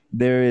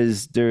 There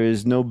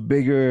is no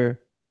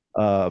bigger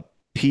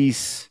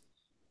piece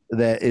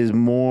that is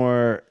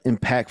more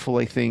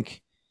impactful, I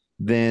think,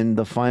 than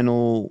the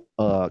final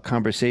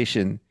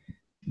conversation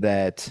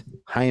that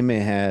Jaime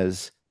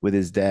has with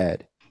his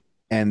dad,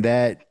 and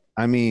that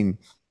I mean,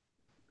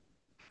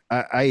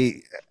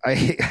 I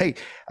I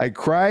I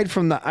cried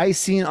from the ice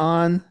scene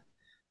on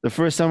the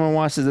first time I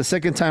watched it. The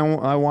second time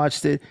I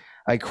watched it,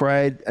 I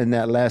cried in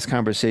that last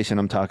conversation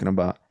I'm talking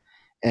about,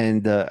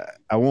 and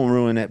I won't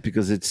ruin it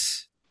because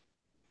it's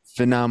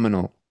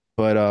phenomenal.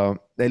 But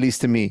at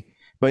least to me.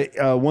 But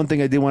one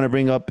thing I did want to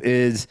bring up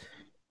is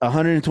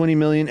 120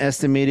 million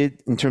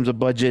estimated in terms of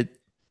budget.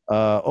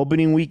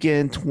 Opening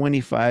weekend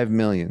 25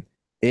 million.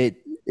 It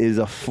is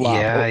a flop.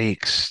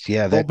 Yikes!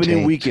 Yeah, that Opening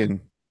tanked. weekend.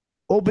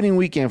 Opening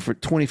weekend for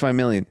 25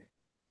 million.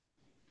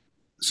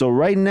 So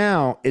right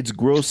now it's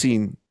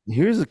grossing.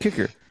 Here's the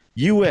kicker.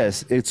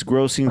 US, it's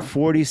grossing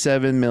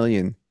 47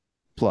 million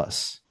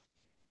plus.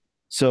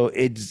 So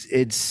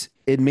it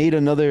made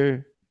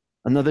another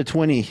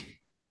 20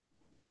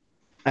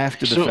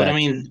 after the So, fact. I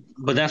mean,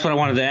 but that's what I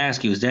wanted to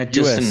ask you. Is that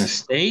just in US. the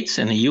States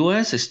and the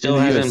US? It still In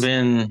the hasn't US.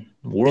 been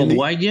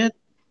worldwide yet?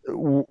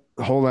 Hold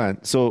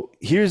on. So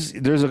there's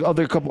a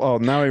other couple. Oh,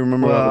 now I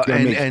remember what I Well, was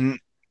gonna make. and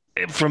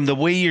from the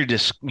way you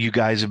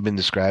guys have been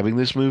describing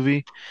this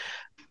movie,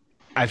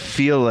 I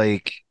feel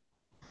like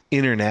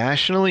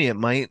internationally it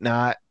might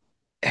not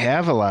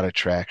have a lot of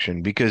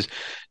traction because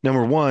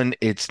number one,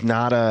 it's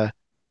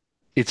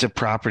a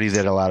property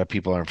that a lot of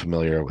people aren't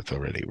familiar with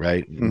already,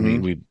 right?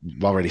 Mhm.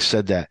 We've already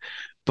said that.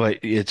 But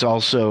it's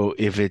also,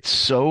 if it's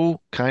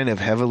so kind of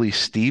heavily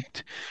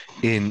steeped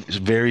in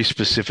very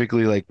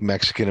specifically like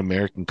Mexican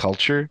American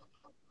culture,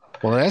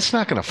 well, that's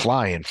not going to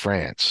fly in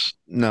France.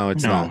 No,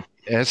 it's No. not.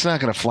 That's not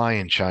going to fly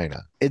in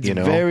China. It's you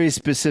know, very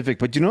specific,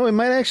 but it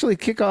might actually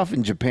kick off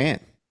in Japan.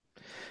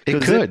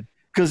 it could.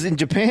 Because in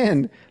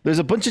Japan, there's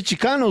a bunch of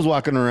Chicanos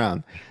walking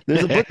around.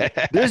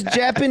 There's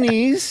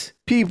Japanese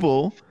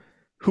people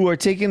who are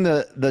taking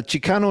the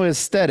Chicano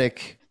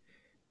aesthetic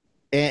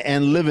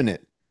and living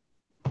it.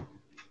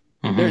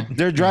 Mhm.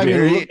 They're driving.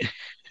 Very,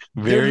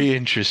 very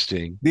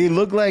interesting. They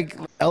look like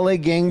LA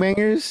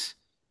gangbangers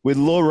with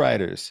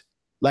lowriders.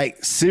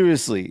 Like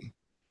seriously.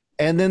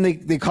 And then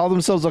they call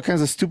themselves all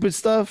kinds of stupid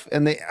stuff.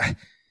 And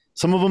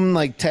some of them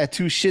like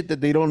tattoo shit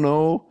that they don't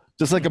know,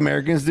 just like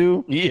Americans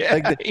do. Yeah,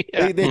 Like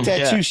yeah. they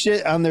tattoo Yeah.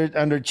 shit on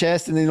their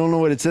chest and they don't know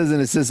what it says,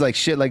 and it says like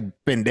shit like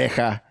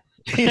pendeja.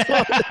 You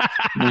know?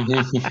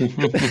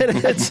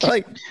 it's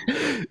like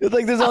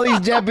there's all these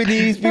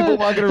Japanese people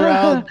walking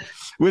around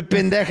with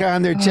pendeja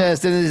on their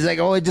chest, and it's like,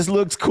 oh, it just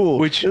looks cool.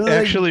 Which It's like-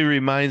 actually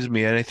reminds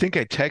me, and I think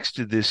I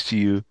texted this to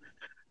you,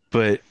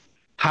 but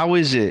how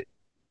is it?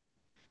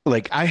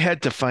 Like, I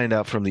had to find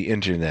out from the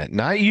internet,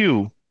 not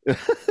you,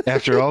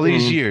 after all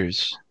these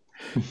years,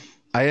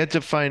 I had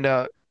to find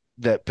out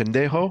that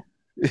pendejo,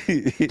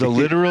 the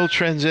literal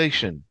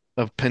translation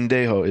of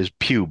pendejo is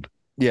pube.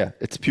 yeah,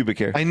 it's pubic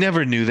hair. I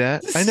never knew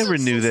that. I never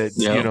knew that,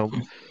 Yeah.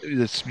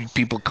 it's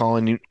people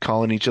calling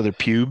each other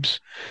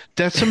pubes.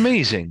 That's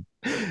amazing.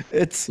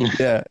 It's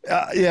yeah.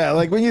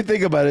 Like when you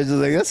think about it, it's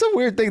just like that's a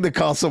weird thing to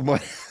call someone.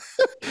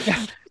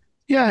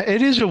 Yeah,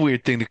 it is a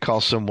weird thing to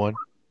call someone.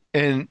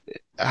 And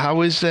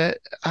how is that?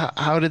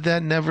 How did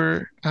that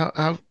never? How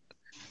I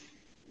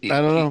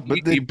don't know,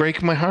 but you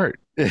break my heart.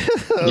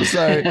 I'm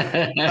sorry.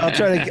 I'll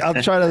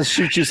try to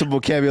shoot you some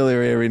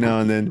vocabulary every now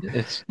and then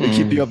It's to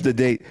keep you up to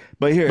date.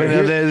 But But now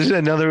here there's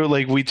another,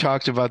 like we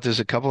talked about this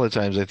a couple of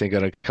times, I think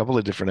on a couple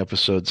of different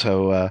episodes.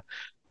 How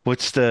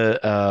what's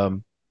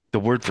the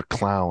word for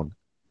clown?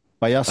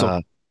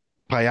 payaso.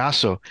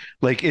 Payaso.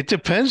 Like it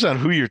depends on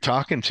who you're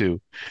talking to,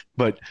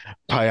 but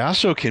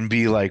payaso can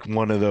be like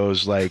one of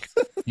those like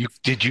you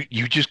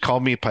just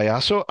called me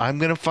payaso? I'm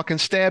gonna fucking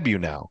stab you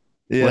now.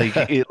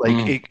 Yeah.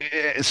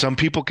 Some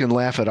people can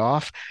laugh it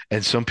off,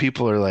 and some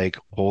people are like,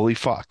 holy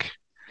fuck.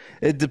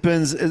 It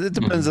depends. It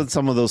depends on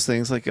some of those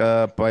things. Like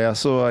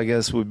payaso, I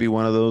guess would be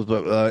one of those.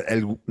 But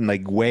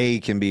like way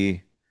can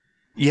be.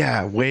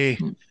 Yeah, way.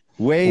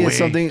 Way is Way.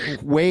 something.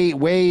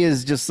 Way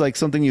is just like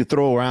something you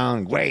throw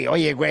around. Way, oh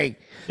yeah, way.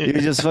 You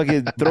just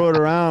fucking throw it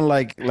around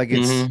like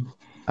it's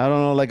I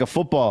don't know, like a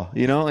football.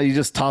 You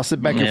just toss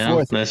it back and Yeah,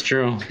 forth. that's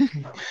true.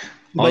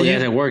 But All you-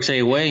 guys at work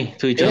say way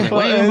to each other.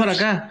 Well, Way, ven para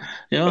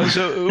acá.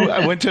 So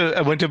I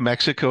went to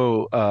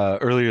Mexico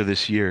earlier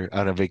this year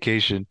on a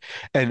vacation,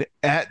 and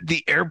at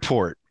the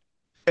airport,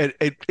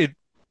 it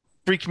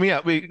freaked me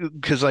out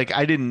because like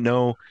I didn't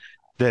know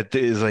that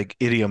is like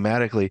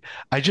idiomatically.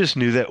 I just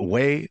knew that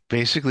way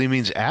basically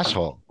means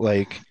asshole.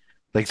 Like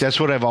that's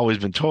what I've always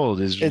been told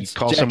is It's you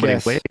call somebody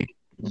jackass. way.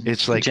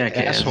 It's like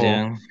Jackass, asshole.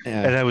 yeah.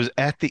 Yeah. And I was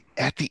at the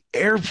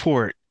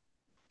airport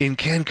in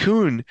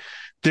Cancun.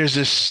 There's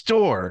a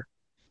store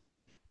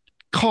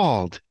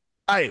called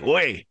Ay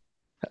Way.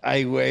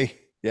 I way.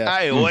 Yeah.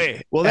 Ay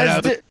Way. Well,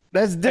 And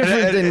that's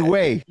different than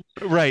way.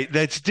 right,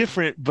 that's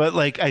different. But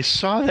like I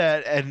saw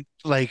that and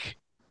like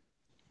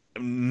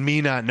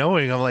me not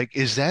knowing, I'm like,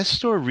 is that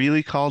store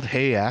really called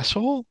Hey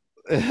Asshole?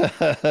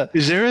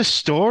 Is there a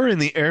store in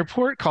the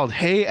airport called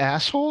Hey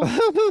Asshole?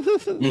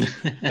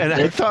 And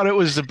I thought it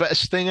was the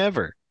best thing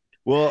ever.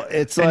 Well,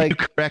 it's And you like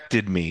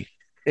corrected me.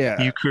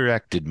 yeah, You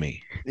corrected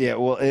me. yeah.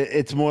 Well,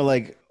 it's more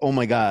like oh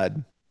my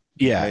god.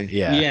 Yeah, Right.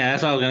 yeah. Yeah,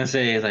 that's what I was gonna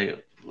say. It's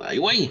like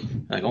wait,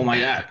 like oh my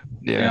god,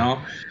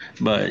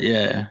 But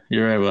yeah,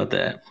 you're right about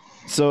that.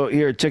 So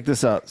here, check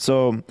this out.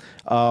 So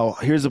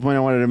here's the point I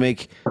wanted to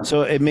make.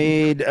 So it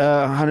made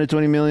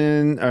 120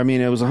 million. I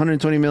mean, it was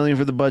 120 million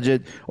for the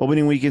budget.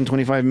 Opening weekend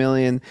 25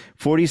 million.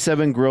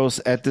 47 gross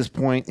at this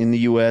point in the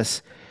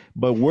U.S.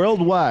 But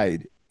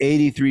worldwide,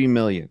 83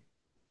 million.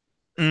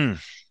 Mm.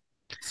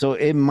 So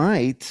it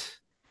might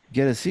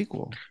get a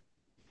sequel.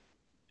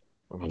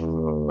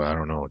 Oh, I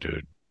don't know,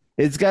 dude.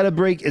 It's got to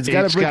break. It's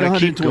got to It's break got to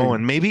keep 120.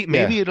 going. Maybe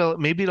Yeah.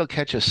 it'll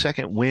catch a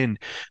second wind.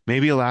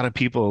 Maybe a lot of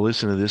people will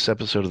listen to this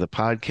episode of the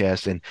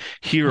podcast and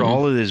hear Mhm.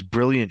 all of this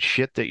brilliant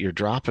shit that you're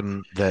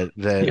dropping. Yep.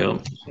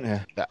 Yeah.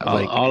 Like All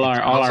it all sounds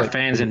our like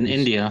fans in movies.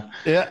 India.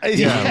 Yeah.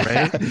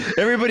 Yeah, right.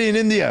 Everybody in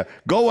India,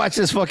 go watch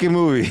this fucking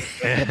movie.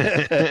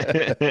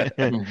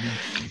 Mhm.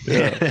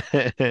 Yeah.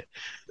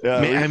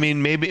 Yeah. I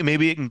mean,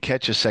 maybe it can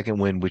catch a second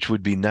wind, which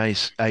would be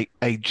nice. I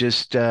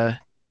just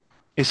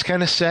it's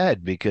kind of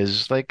sad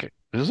because like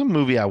this is a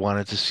movie I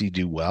wanted to see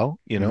do well,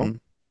 you know.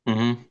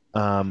 Mhm. Mhm.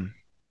 Um,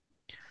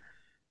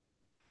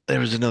 there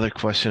was another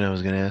question I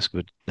was going to ask,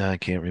 but now I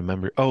can't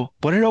remember. Oh,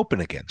 what did it open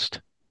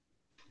against?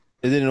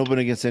 It didn't open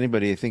against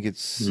anybody. I think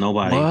it's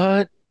Nobody.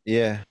 What?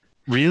 yeah.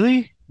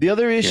 Really? The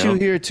other issue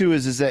Yep. here too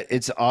is that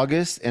it's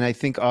August, and I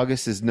think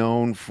August is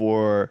known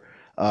for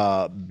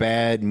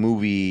bad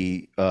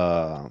movie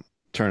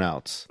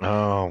turnouts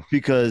Oh,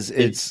 because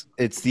It,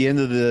 it's the end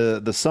of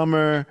the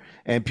summer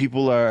and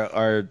people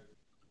are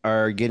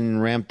getting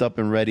ramped up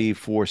and ready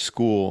for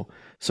school.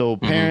 So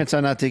mhm. parents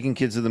are not taking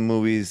kids to the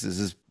movies. This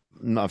is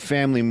a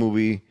family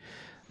movie.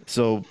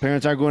 So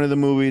parents aren't going to the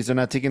movies. They're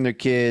not taking their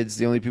kids.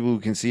 The only people who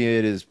can see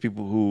it is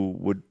people who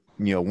would,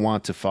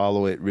 want to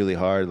follow it really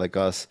hard, like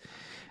us.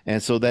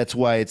 And so that's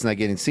why it's not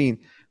getting seen.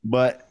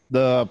 But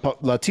the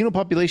Latino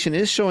population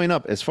is showing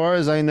up. As far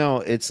as I know,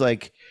 it's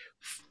like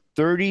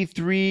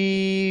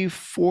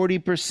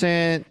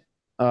 33-40%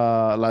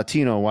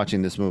 Latino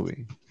watching this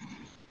movie.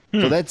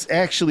 So Hmm. that's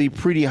actually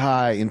pretty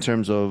high in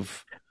terms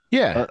of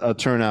Yeah. a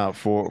turnout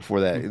for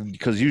that,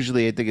 because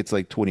usually I think it's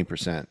like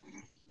 20%.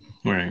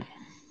 Right.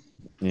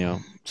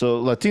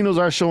 So Latinos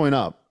are showing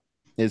up.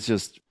 It's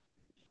just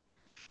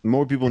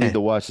more people need Eh.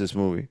 to watch this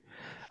movie.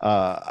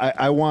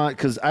 I want,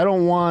 because I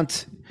don't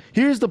want.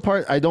 Here's the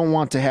part I don't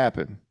want to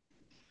happen.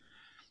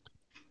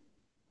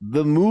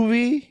 The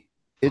movie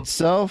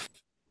itself,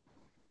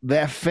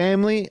 that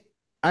family,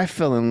 I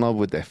fell in love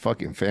with that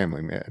fucking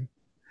family, man.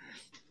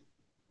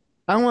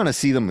 I want to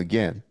see them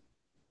again.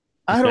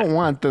 I don't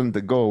want them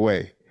to go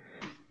away.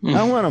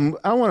 I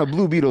want a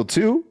Blue Beetle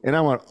too, and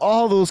I want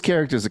all those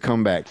characters to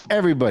come back.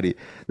 Everybody,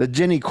 the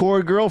Jenny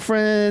Cord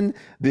girlfriend,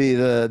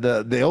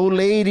 the old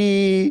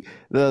lady,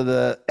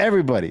 the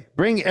everybody.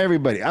 Bring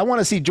everybody. I want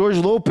to see George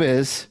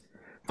Lopez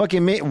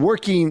fucking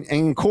working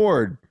in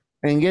Cord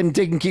and getting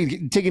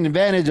taken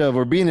advantage of,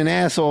 or being an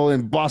asshole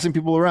and bossing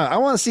people around. I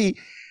want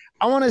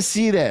to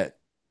see that.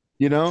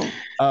 You know,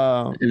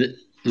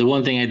 The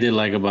one thing I did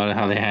like about it,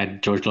 how they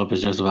had George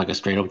Lopez dressed up like a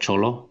straight up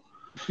cholo.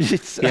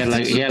 it's, He had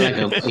like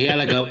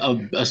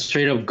a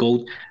straight up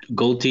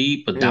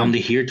goatee, but yeah, down to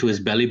here to his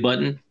belly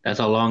button. That's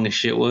how long his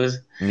shit was.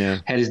 yeah,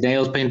 Had his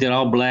nails painted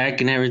all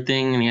black and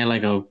everything, and he had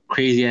like a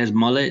crazy ass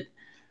mullet,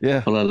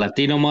 yeah. a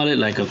Latino mullet,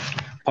 like a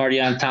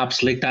party on top,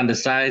 slicked on the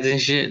sides and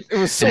shit. It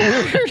was so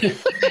weird.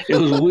 It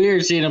was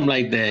weird seeing him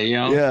like that, you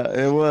know.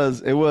 Yeah, it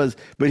was. It was.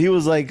 But he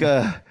was like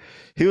a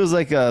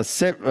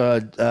set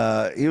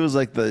he was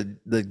like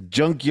the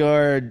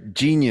junkyard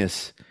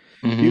genius.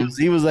 Hmm.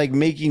 He was like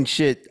making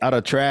shit out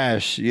of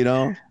trash. He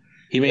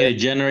made a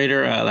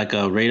generator, like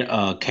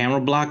a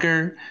camera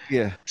blocker.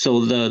 Yeah.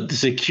 So the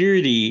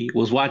security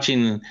was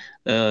watching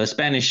a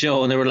Spanish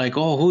show, and they were like,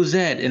 "Oh, who's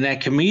that?" And that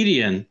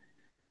comedian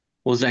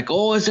was like,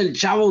 "Oh, it's el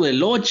Chavo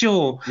del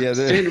Ocho." Yeah,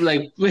 Straight up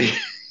like,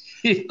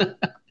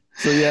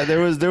 so yeah,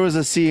 there was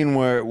a scene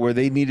where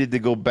they needed to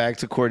go back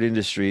to Court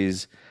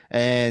Industries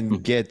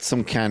and get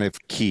some kind of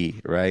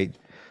key, right?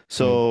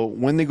 So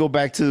when they go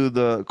back to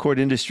the Court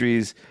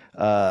Industries,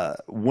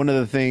 one of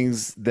the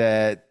things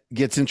that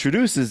gets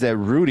introduced is that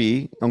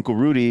Uncle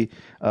Rudy,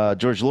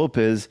 George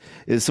Lopez,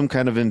 is some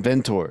kind of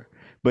inventor,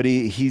 but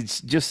he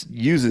just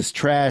uses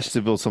trash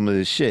to build some of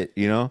this shit.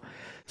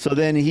 So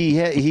then he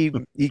has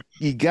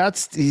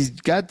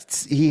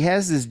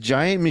this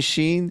giant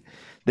machine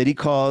that he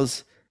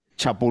calls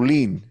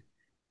Chapulín,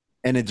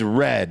 and it's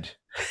red,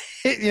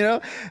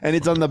 and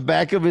it's on the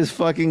back of his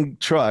fucking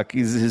truck,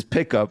 his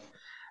pickup.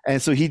 And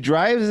so he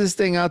drives this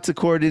thing out to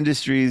Court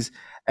Industries,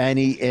 and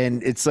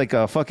it's like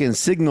a fucking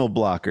signal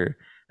blocker.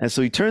 And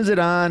so he turns it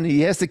on.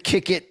 He has to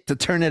kick it to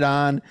turn it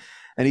on,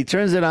 and he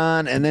turns it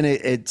on, and then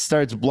it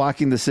starts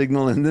blocking the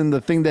signal. And then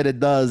the thing that it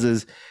does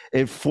is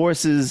it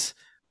forces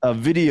a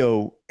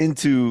video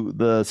into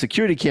the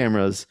security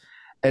cameras,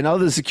 and all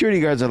the security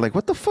guards are like,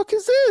 "What the fuck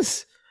is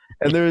this?"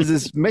 And there was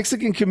this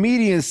Mexican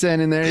comedian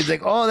standing there. He's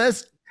like, "Oh,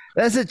 that's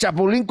a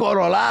Chapulín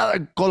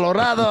Colorado."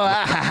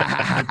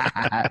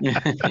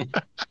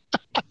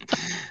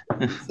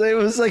 So it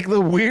was like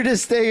the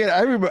weirdest thing. I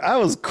remember I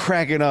was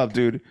cracking up,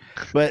 dude.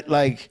 But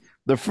like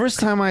the first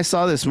time I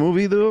saw this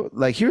movie, though,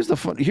 like here's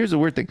the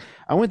weird thing.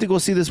 I went to go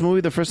see this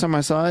movie the first time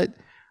I saw it.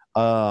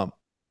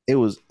 It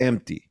was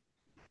empty.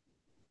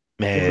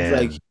 It was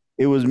like Man.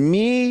 it was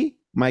me,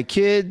 my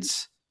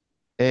kids,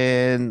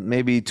 and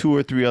maybe 2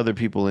 or 3 other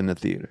people in the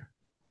theater.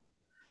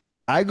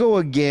 I go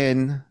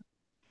again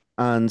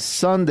on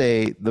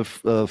Sunday. The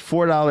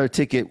 $4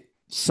 ticket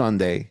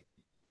Sunday,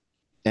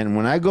 and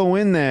when I go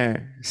in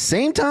there,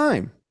 same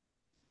time.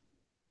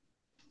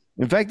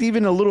 In fact,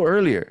 even a little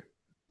earlier,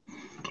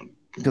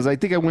 because I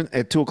think I went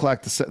at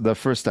 2:00 the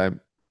first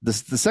time. The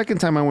second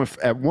time I went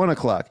at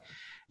 1:00,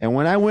 and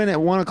when I went at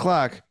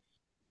 1:00,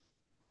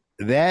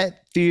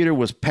 that theater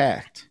was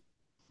packed.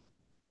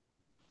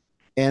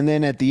 And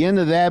then at the end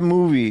of that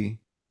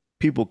movie,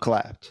 people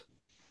clapped.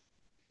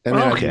 And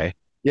then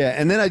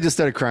and then I just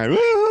started crying.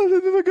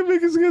 Oh, the fucking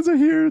Vegas guys are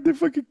here.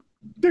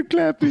 They're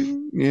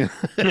clapping. Yeah.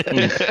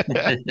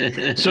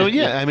 So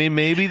yeah, I mean,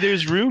 maybe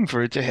there's room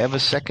for it to have a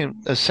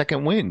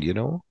second wind, you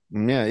know?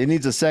 Yeah, it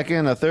needs a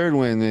second, a third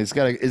win. It's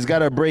got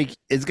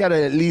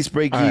to at least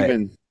break All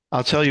even. Right.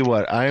 I'll tell you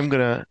what, I'm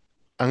gonna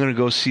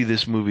go see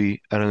this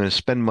movie, and I'm gonna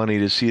spend money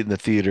to see it in the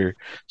theater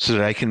so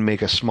that I can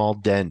make a small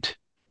dent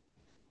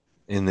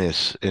in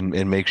this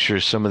and make sure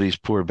some of these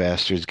poor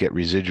bastards get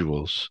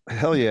residuals.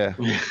 Hell yeah.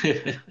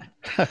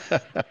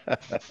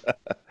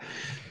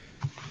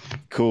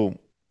 Cool.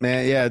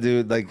 Man, yeah,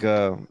 dude, like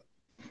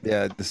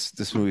yeah,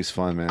 this movie's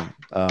fun, man.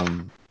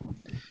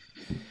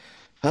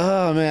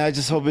 Oh man, I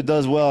just hope it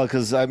does well,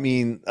 because I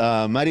mean,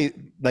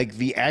 like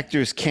the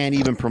actors can't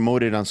even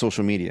promote it on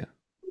social media.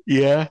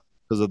 Yeah,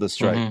 because of the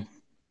strike.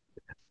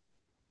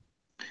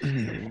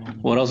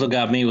 What also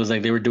got me was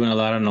like they were doing a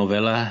lot of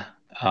novela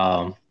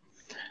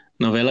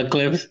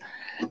clips,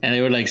 and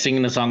they were like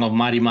singing the song of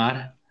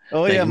Marimar.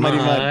 Oh like, yeah,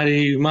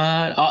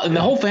 Marimar, and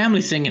the whole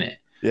family singing it.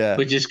 Yeah,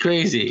 which is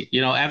crazy.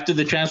 You know, after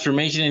the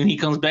transformation and he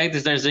comes back, they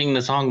start singing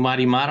the song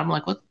Marimar. I'm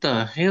like, what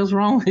the hell's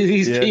wrong with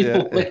these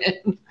people,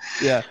 man?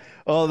 Yeah.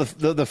 Oh,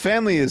 the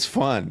family is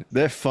fun.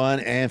 They're fun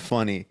and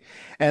funny,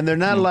 and they're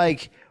not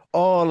like,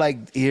 oh,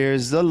 like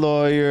here's the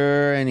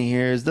lawyer and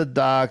here's the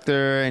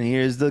doctor and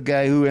here's the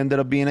guy who ended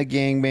up being a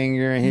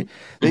gangbanger. And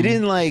they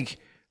didn't like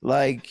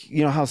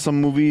you know how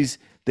some movies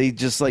they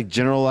just like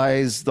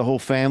generalize the whole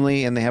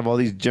family and they have all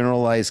these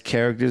generalized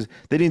characters.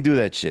 They didn't do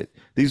that shit.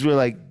 These were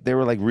like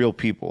real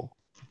people,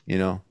 you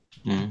know.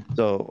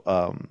 So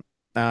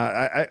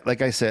I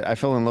like I said, I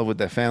fell in love with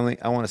that family.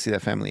 I want to see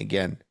that family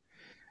again.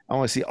 I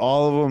want to see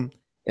all of them,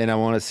 and I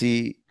want to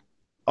see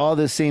all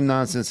this same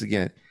nonsense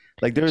again.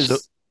 Like there's,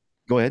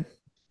 go ahead.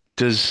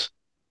 Does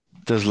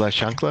La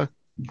Chancla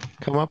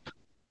come up?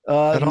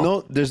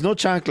 No, there's no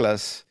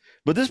chanclas,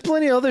 but there's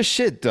plenty of other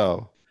shit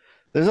though.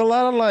 There's a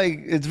lot of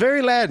like, it's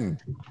very Latin.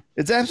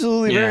 It's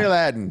absolutely very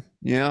Latin,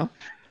 you know.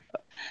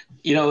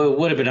 You know, it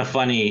would have been a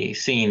funny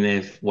scene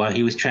if while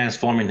he was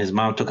transforming, his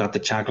mom took out the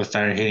chocolate,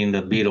 started hitting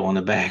the beetle on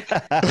the back,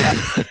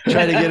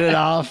 trying to get it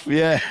off.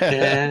 Yeah.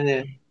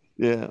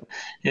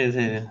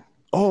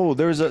 Oh,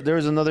 there's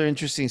another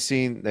interesting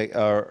scene that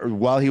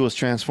while he was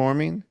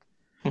transforming.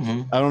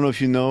 I don't know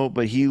if you know,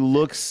 but he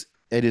looks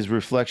at his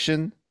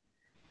reflection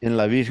in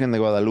La Virgen de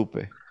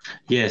Guadalupe.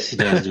 Yes, he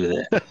does do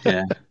that.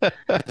 Yeah.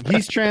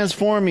 He's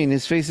transforming,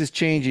 his face is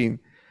changing,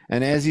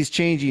 and as he's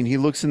changing, he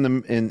looks in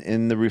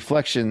the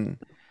reflection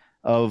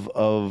of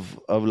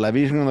La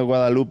Virgen de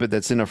Guadalupe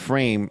that's in a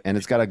frame, and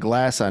it's got a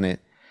glass on it.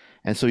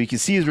 And so you can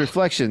see his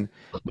reflection.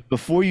 But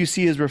before you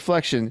see his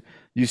reflection,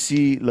 you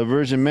see La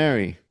Virgin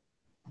Mary.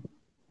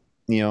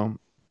 You know,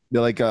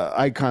 they're like an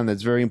icon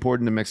that's very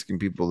important to Mexican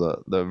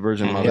people, the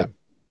Virgin Mother. Yeah.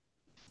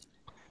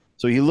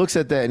 So he looks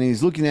at that and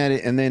he's looking at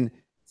it, and then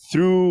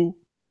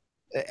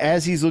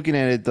as he's looking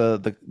at it,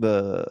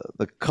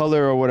 the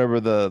color or whatever,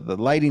 the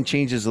lighting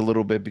changes a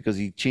little bit because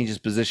he changes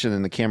position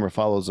and the camera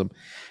follows him,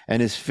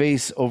 and his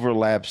face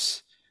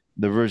overlaps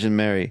the Virgin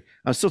Mary.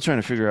 I'm still trying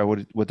to figure out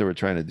what they were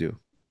trying to do.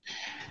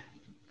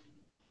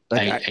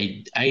 Like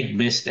I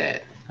missed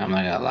that. I'm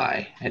not gonna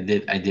lie. I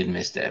did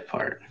miss that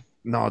part.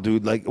 No,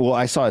 dude. Like, well,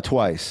 I saw it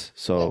twice,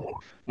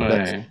 so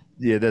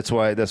that's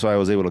why I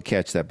was able to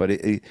catch that. But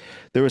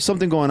there was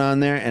something going on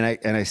there,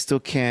 and I still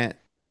can't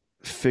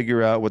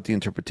figure out what the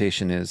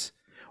interpretation is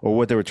or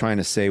what they were trying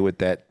to say with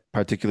that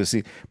particular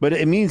scene. But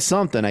it means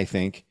something, I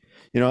think.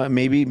 You know,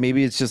 maybe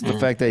it's just the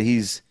fact that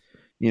he's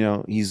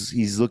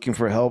looking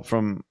for help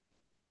from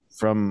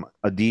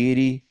a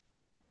deity.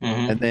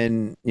 And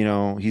then, you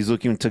know, he's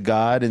looking to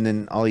God, and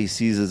then all he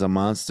sees is a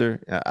monster.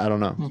 I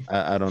don't know.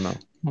 I don't know.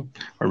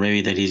 Or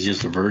maybe that he's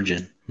just a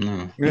virgin.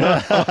 No.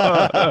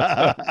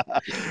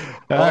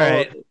 All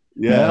right.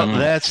 Yeah,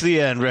 that's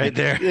the end right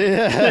there.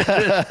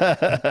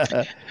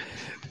 Yeah.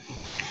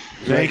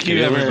 Thank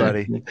you,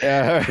 everybody.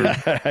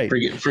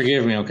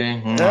 Forgive me,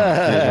 okay?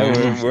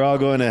 We're all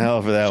going to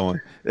hell for that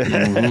one.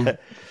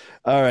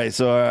 All right,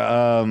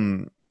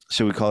 so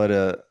should we call it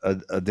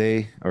a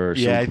day, or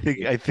I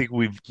think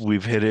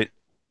we've hit it.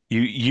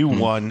 You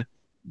won.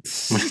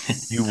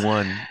 You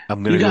won.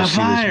 I'm gonna go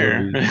see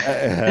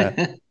this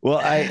movie.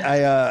 Well,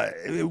 I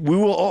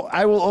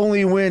will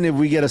only win if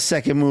we get a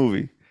second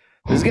movie.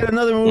 Let's get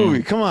another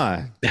movie. Come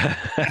on.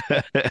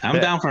 I'm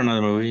down for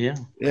another movie.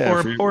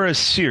 Yeah. Or a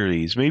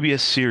series. Maybe a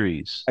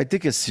series. I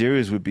think a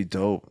series would be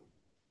dope.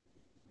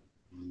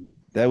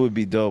 That would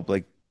be dope.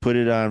 Like put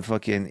it on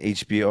fucking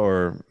HBO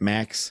or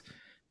Max.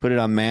 Put it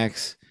on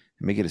Max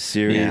and make it a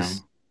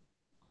series.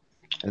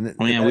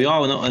 Oh yeah, we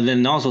all know. And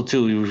then also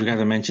too, we forgot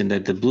to mention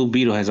that the Blue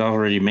Beetle has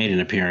already made an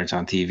appearance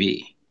on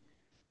TV.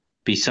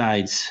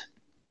 Besides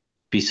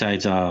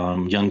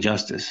Young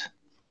Justice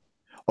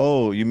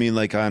Oh, you mean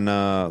like on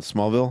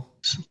Smallville?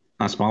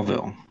 on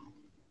Smallville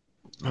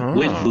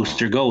with Oh.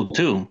 Booster Gold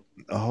too.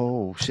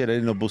 Oh shit! I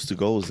didn't know Booster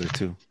Gold was there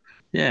too.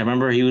 Yeah,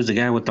 remember he was the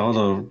guy with all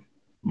the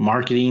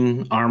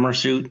marketing armor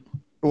suit.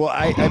 Well,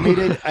 I made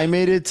it. I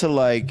made it to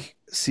like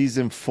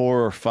season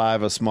 4 or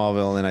 5 of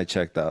Smallville, and I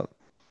checked out.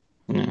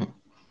 Yeah.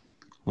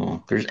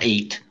 Well, there's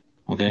 8.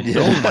 Okay.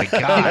 Oh my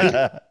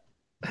God.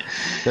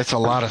 That's a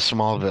lot of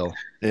Smallville.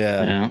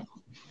 Yeah. Yeah.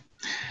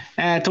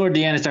 And toward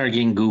the end, it started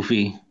getting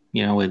goofy.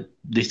 You know,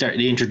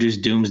 they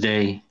introduced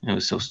Doomsday. It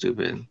was so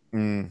stupid.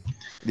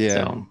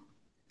 Yeah.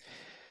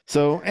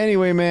 So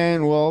anyway,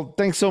 man. Well,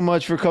 thanks so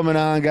much for coming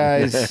on,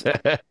 guys.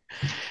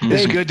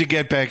 It's good to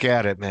get back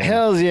at it, man.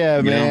 Hells yeah,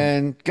 You know?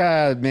 man.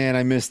 God, man,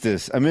 I miss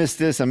this. I miss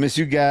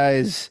you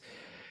guys.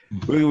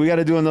 We got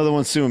to do another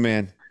one soon,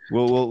 man.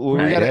 We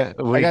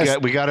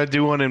got to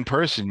do one in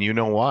person. You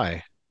know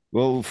why?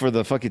 Well, for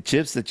the fucking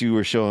chips that you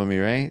were showing me,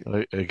 right?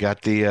 I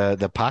got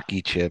the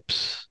Pocky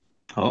chips.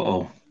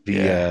 Oh.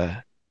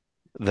 The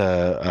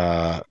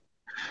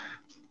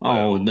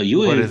Oh, no, you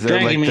what were is it,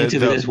 dragging like me the- into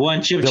the- this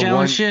one chip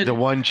challenge shit. The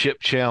one chip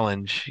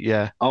challenge.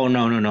 Yeah. Oh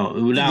no. Now,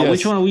 Yes.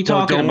 which one are we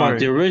talking don't about? worry.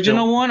 The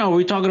original one, or are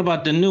we talking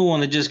about the new one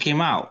that just came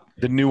out?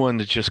 The new one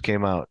that just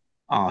came out.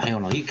 Oh hell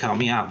no, you count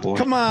me out, boy.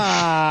 Come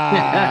on.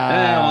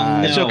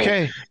 Oh, It's no.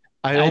 okay.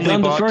 I I've only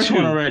done the bought first 2.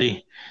 one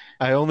already.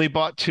 I only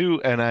bought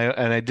 2, and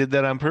I did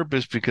that on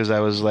purpose because I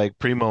was like,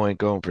 Primo ain't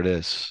going for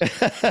this.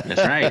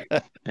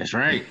 That's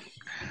right.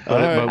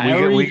 But I we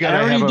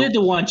already did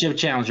the one chip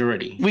challenge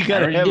already. We I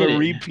gotta already have did a it.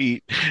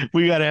 repeat.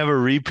 We gotta have a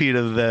repeat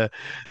of the.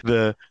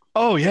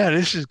 Oh yeah,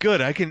 this is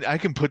good. I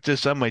can put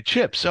this on my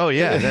chips. Oh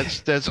yeah,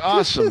 that's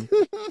awesome.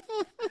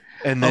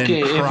 And then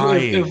Okay,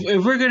 crying.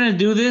 if we're gonna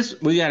do this,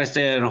 we gotta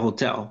stay at a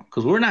hotel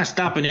because we're not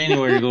stopping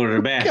anywhere to go to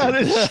the bathroom.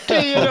 Gotta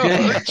stay in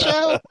Okay. a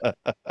hotel.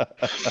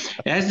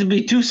 It has to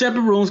be 2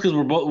 separate rooms because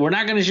we're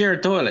not gonna share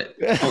a toilet.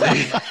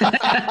 Okay.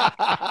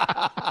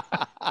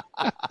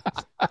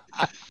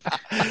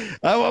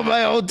 I want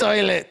my own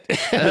toilet.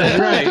 That's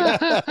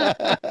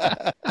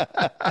right.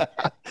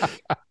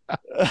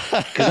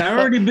 Because I've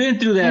already been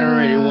through that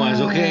already once.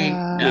 Okay,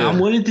 now, I'm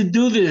willing to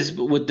do this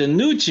with the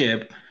new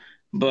chip,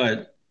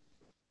 but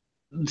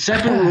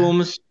separate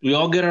rooms. We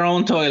all get our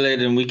own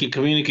toilet, and we can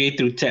communicate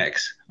through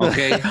text.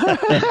 Okay.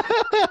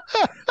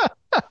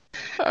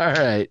 All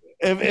right.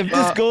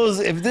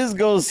 If this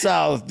goes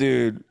south,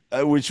 dude,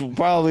 which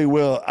probably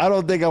will, I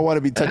don't think I want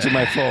to be touching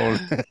my phone.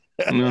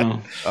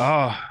 No.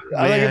 Oh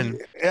I man.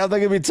 think I'll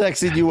be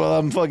texting you while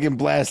I'm fucking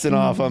blasting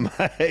off on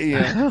my.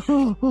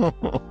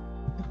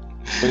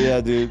 But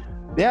yeah, dude.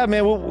 Yeah,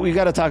 man. We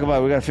got to talk about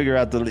it. We got to figure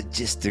out the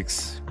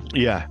logistics.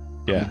 Yeah.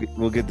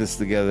 We'll get this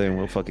together and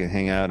we'll fucking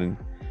hang out and.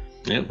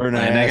 Yep. Burn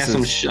our And I got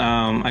asses.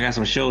 I got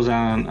some shows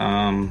on.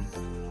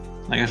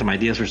 I got some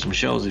ideas for some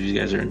shows if you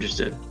guys are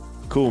interested.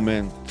 Cool,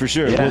 man. For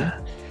sure.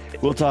 Yeah.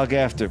 We'll talk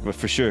after, but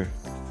for sure.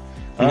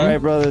 All right,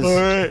 brothers. All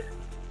right.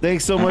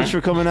 Thanks so much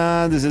for coming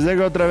on. This is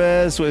Edgar otra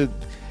vez with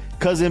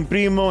cousin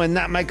Primo and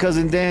not my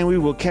cousin Dan. We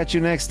will catch you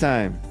next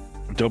time.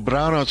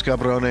 Dobranos,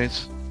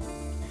 cabrones.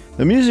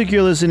 The music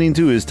you're listening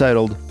to is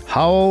titled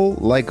Howl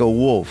Like a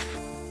Wolf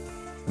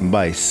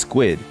by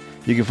Squid.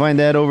 You can find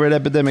that over at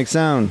Epidemic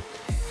Sound.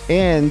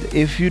 And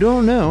if you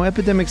don't know,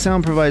 Epidemic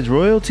Sound provides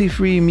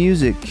royalty-free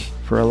music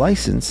for a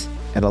license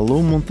at a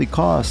low monthly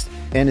cost.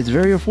 And it's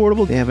very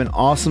affordable. They have an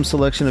awesome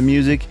selection of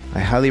music. I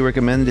highly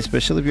recommend it,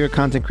 especially if you're a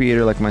content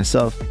creator like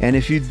myself. And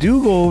if you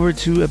do go over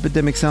to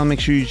Epidemic Sound,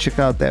 make sure you check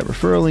out that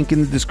referral link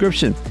in the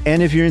description.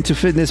 And if you're into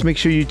fitness, make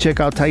sure you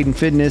check out Titan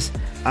Fitness.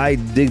 I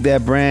dig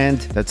that brand.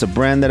 That's a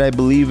brand that I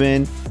believe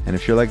in. And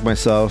if you're like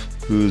myself,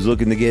 who's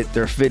looking to get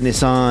their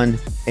fitness on,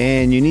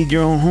 and you need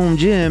your own home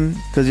gym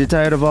because you're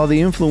tired of all the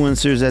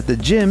influencers at the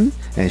gym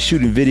and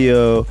shooting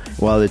video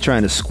while they're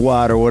trying to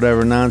squat or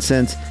whatever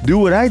nonsense, do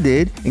what I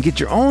did and get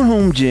your own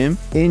home gym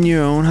in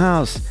your own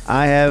house.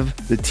 I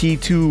have the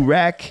T2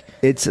 rack.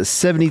 It's a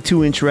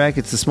 72-inch rack.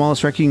 It's the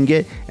smallest rack you can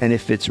get, and it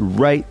fits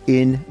right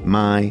in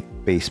my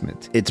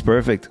basement. It's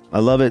perfect. I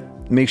love it.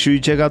 Make sure you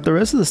check out the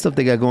rest of the stuff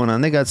they got going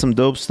on. They got some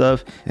dope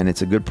stuff, and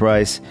it's a good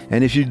price.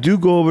 And if you do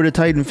go over to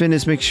Titan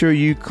Fitness, make sure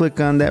you click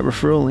on that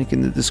referral link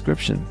in the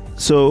description.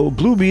 So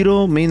Blue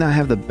Beetle may not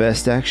have the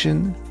best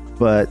action,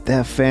 but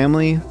that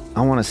family,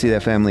 I want to see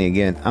that family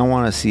again. I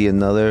want to see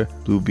another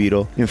Blue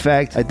Beetle. In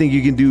fact, I think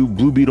you can do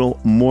Blue Beetle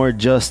more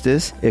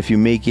justice if you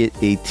make it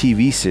a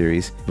TV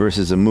series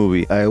versus a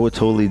movie. I would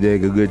totally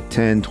dig a good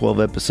 10, 12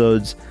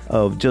 episodes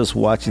of just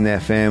watching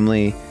that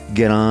family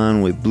get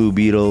on with Blue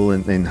Beetle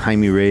and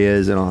Jaime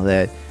Reyes and all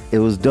that. It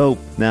was dope.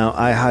 Now,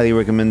 I highly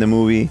recommend the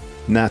movie.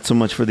 Not so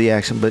much for the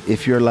action, but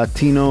if you're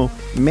Latino,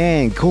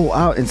 man, go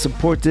out and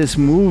support this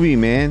movie,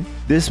 man.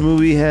 This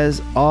movie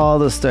has all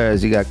the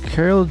stars. You got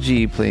Karol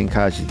G playing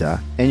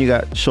Kajita, and you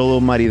got Xolo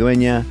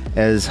Maridueña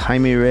as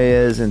Jaime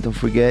Reyes, and don't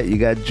forget, you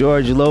got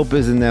George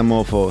Lopez in that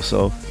mofo.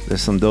 So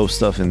there's some dope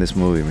stuff in this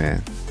movie,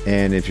 man.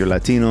 And if you're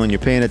Latino and you're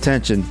paying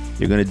attention,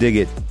 you're going to dig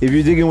it. If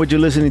you're digging what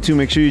you're listening to,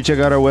 make sure you check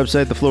out our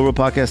website,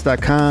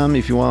 theflowrollpodcast.com.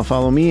 If you want to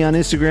follow me on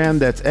Instagram,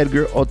 that's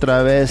Edgar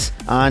Otravez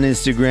on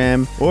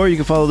Instagram. Or you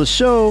can follow the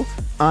show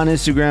on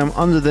Instagram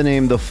under the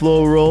name The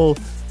Flow Roll.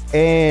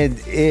 And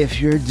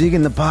if you're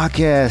digging the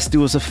podcast,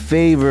 do us a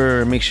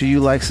favor. Make sure you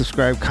like,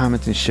 subscribe,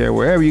 comment, and share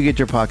wherever you get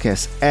your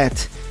podcasts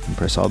at. And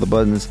press all the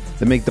buttons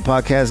that make the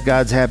podcast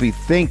gods happy.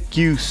 Thank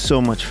you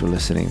so much for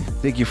listening.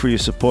 Thank you for your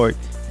support.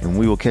 And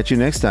we will catch you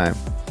next time.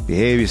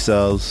 Behave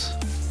yourselves.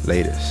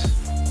 Laters.